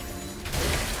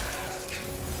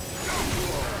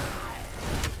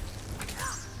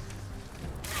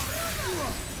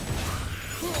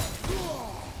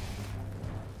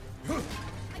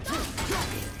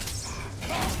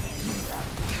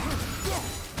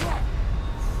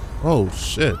 Oh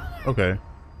shit. Okay.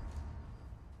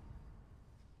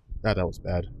 God, that was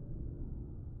bad.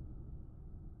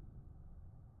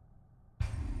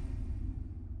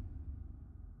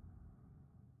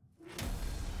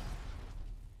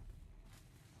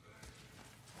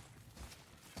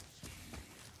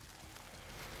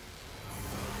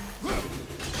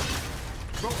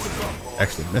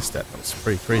 Actually missed that. That was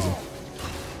pretty crazy.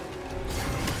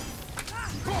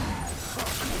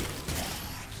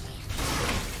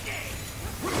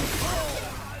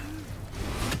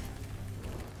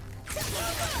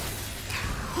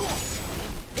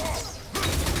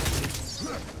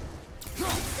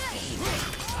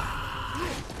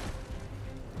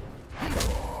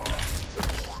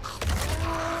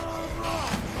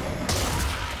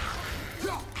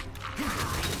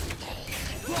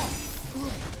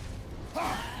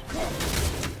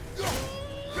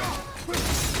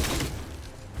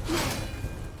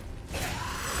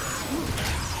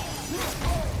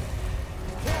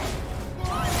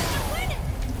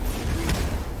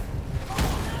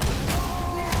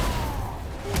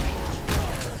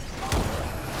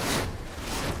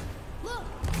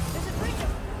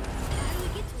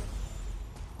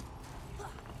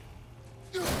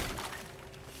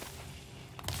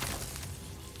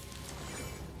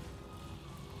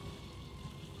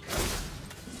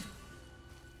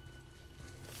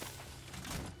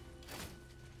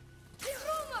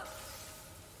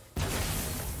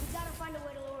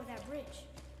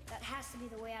 To be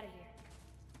the way out of here.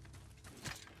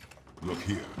 Look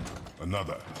here.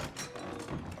 Another.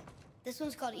 This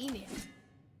one's called Ymir.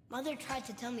 Mother tried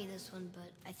to tell me this one,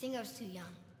 but I think I was too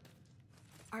young.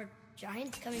 Are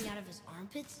giants coming out of his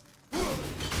armpits? I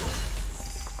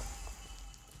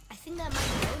think that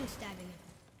might be Odin stabbing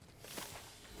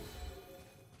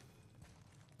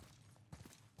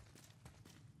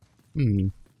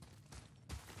him.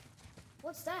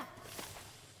 What's that?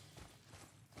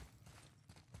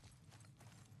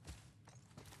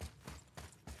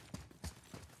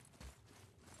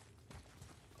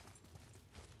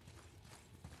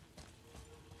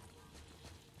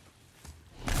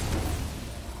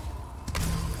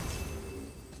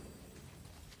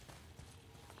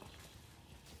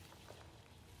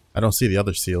 I don't see the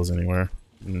other seals anywhere.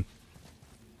 Yeah,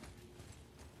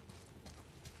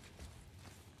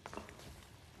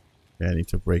 I need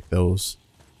to break those.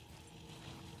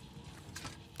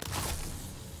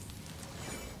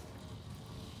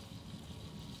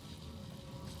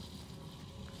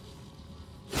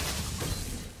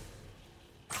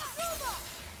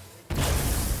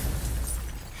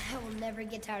 ever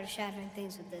get tired of shattering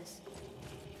things with this.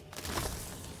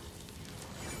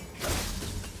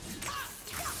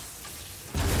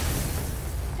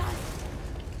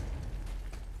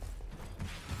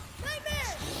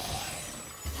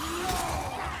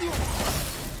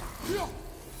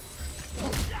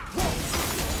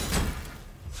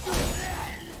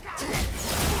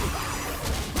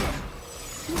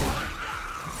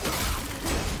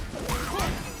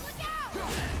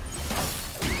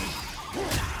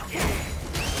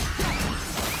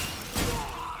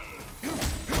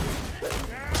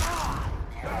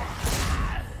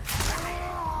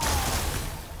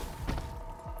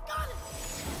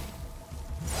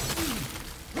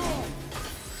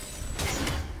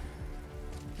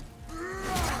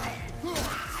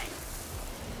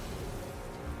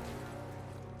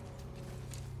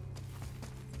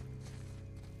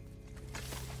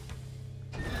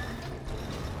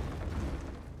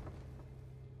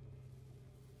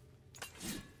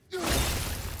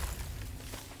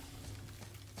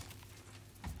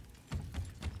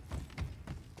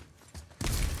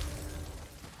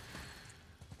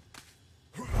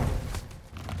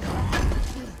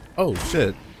 Oh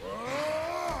shit.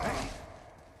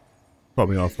 Caught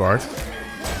me off guard.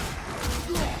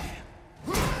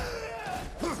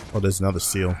 Oh, there's another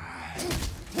seal.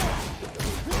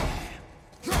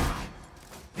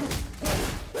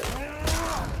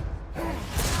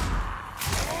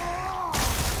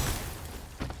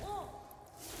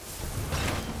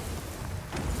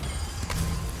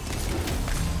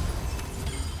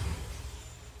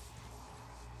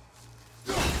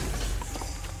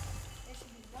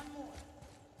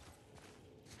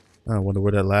 I wonder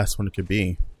where that last one could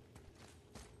be.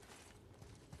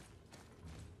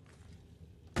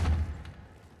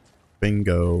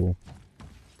 Bingo.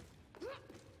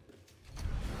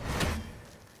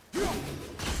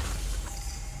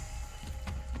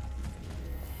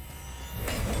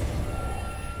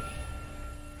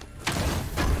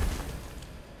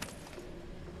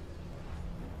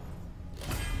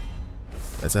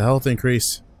 That's a health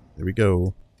increase. There we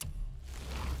go.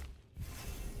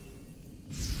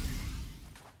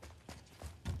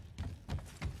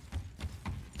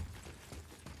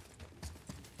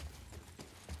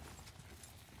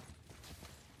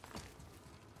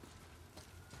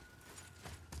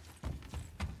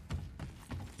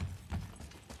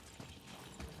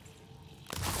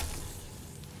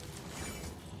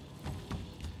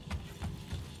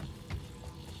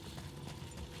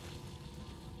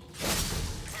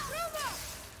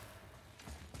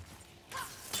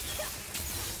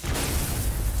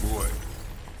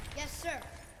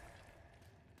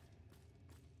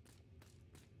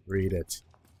 Read it.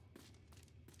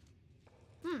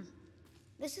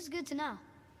 This is good to know.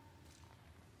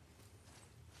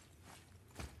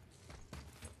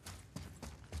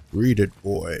 Read it,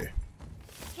 boy.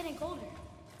 It's getting colder.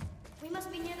 We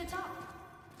must be near the top.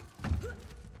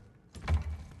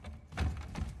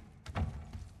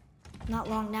 Not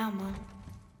long now, Mom.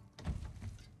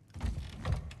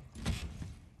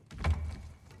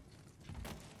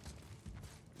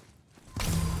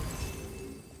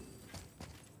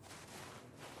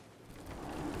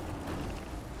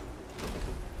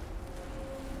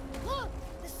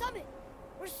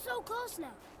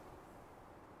 Now.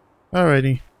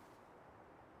 Alrighty.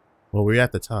 Well, we're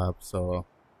at the top, so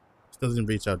this doesn't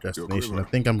reach our destination. I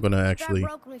think I'm gonna actually.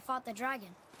 Broke when we fought the dragon.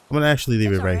 I'm gonna actually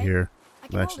leave That's it right alright. here. I I'm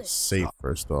can gonna hold actually it. save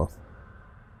first off.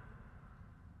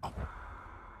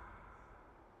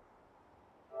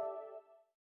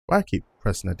 Why I keep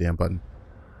pressing that damn button?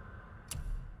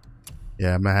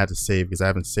 Yeah, I'm gonna have to save because I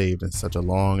haven't saved in such a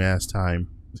long ass time.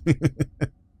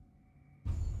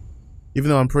 Even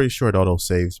though I'm pretty sure it auto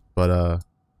saves, but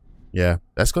yeah,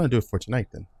 that's gonna do it for tonight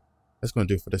then. That's gonna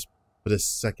do it for this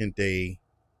second day,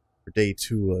 for day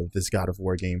 2 of this God of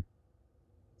War game.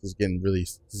 This is getting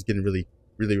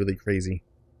really crazy.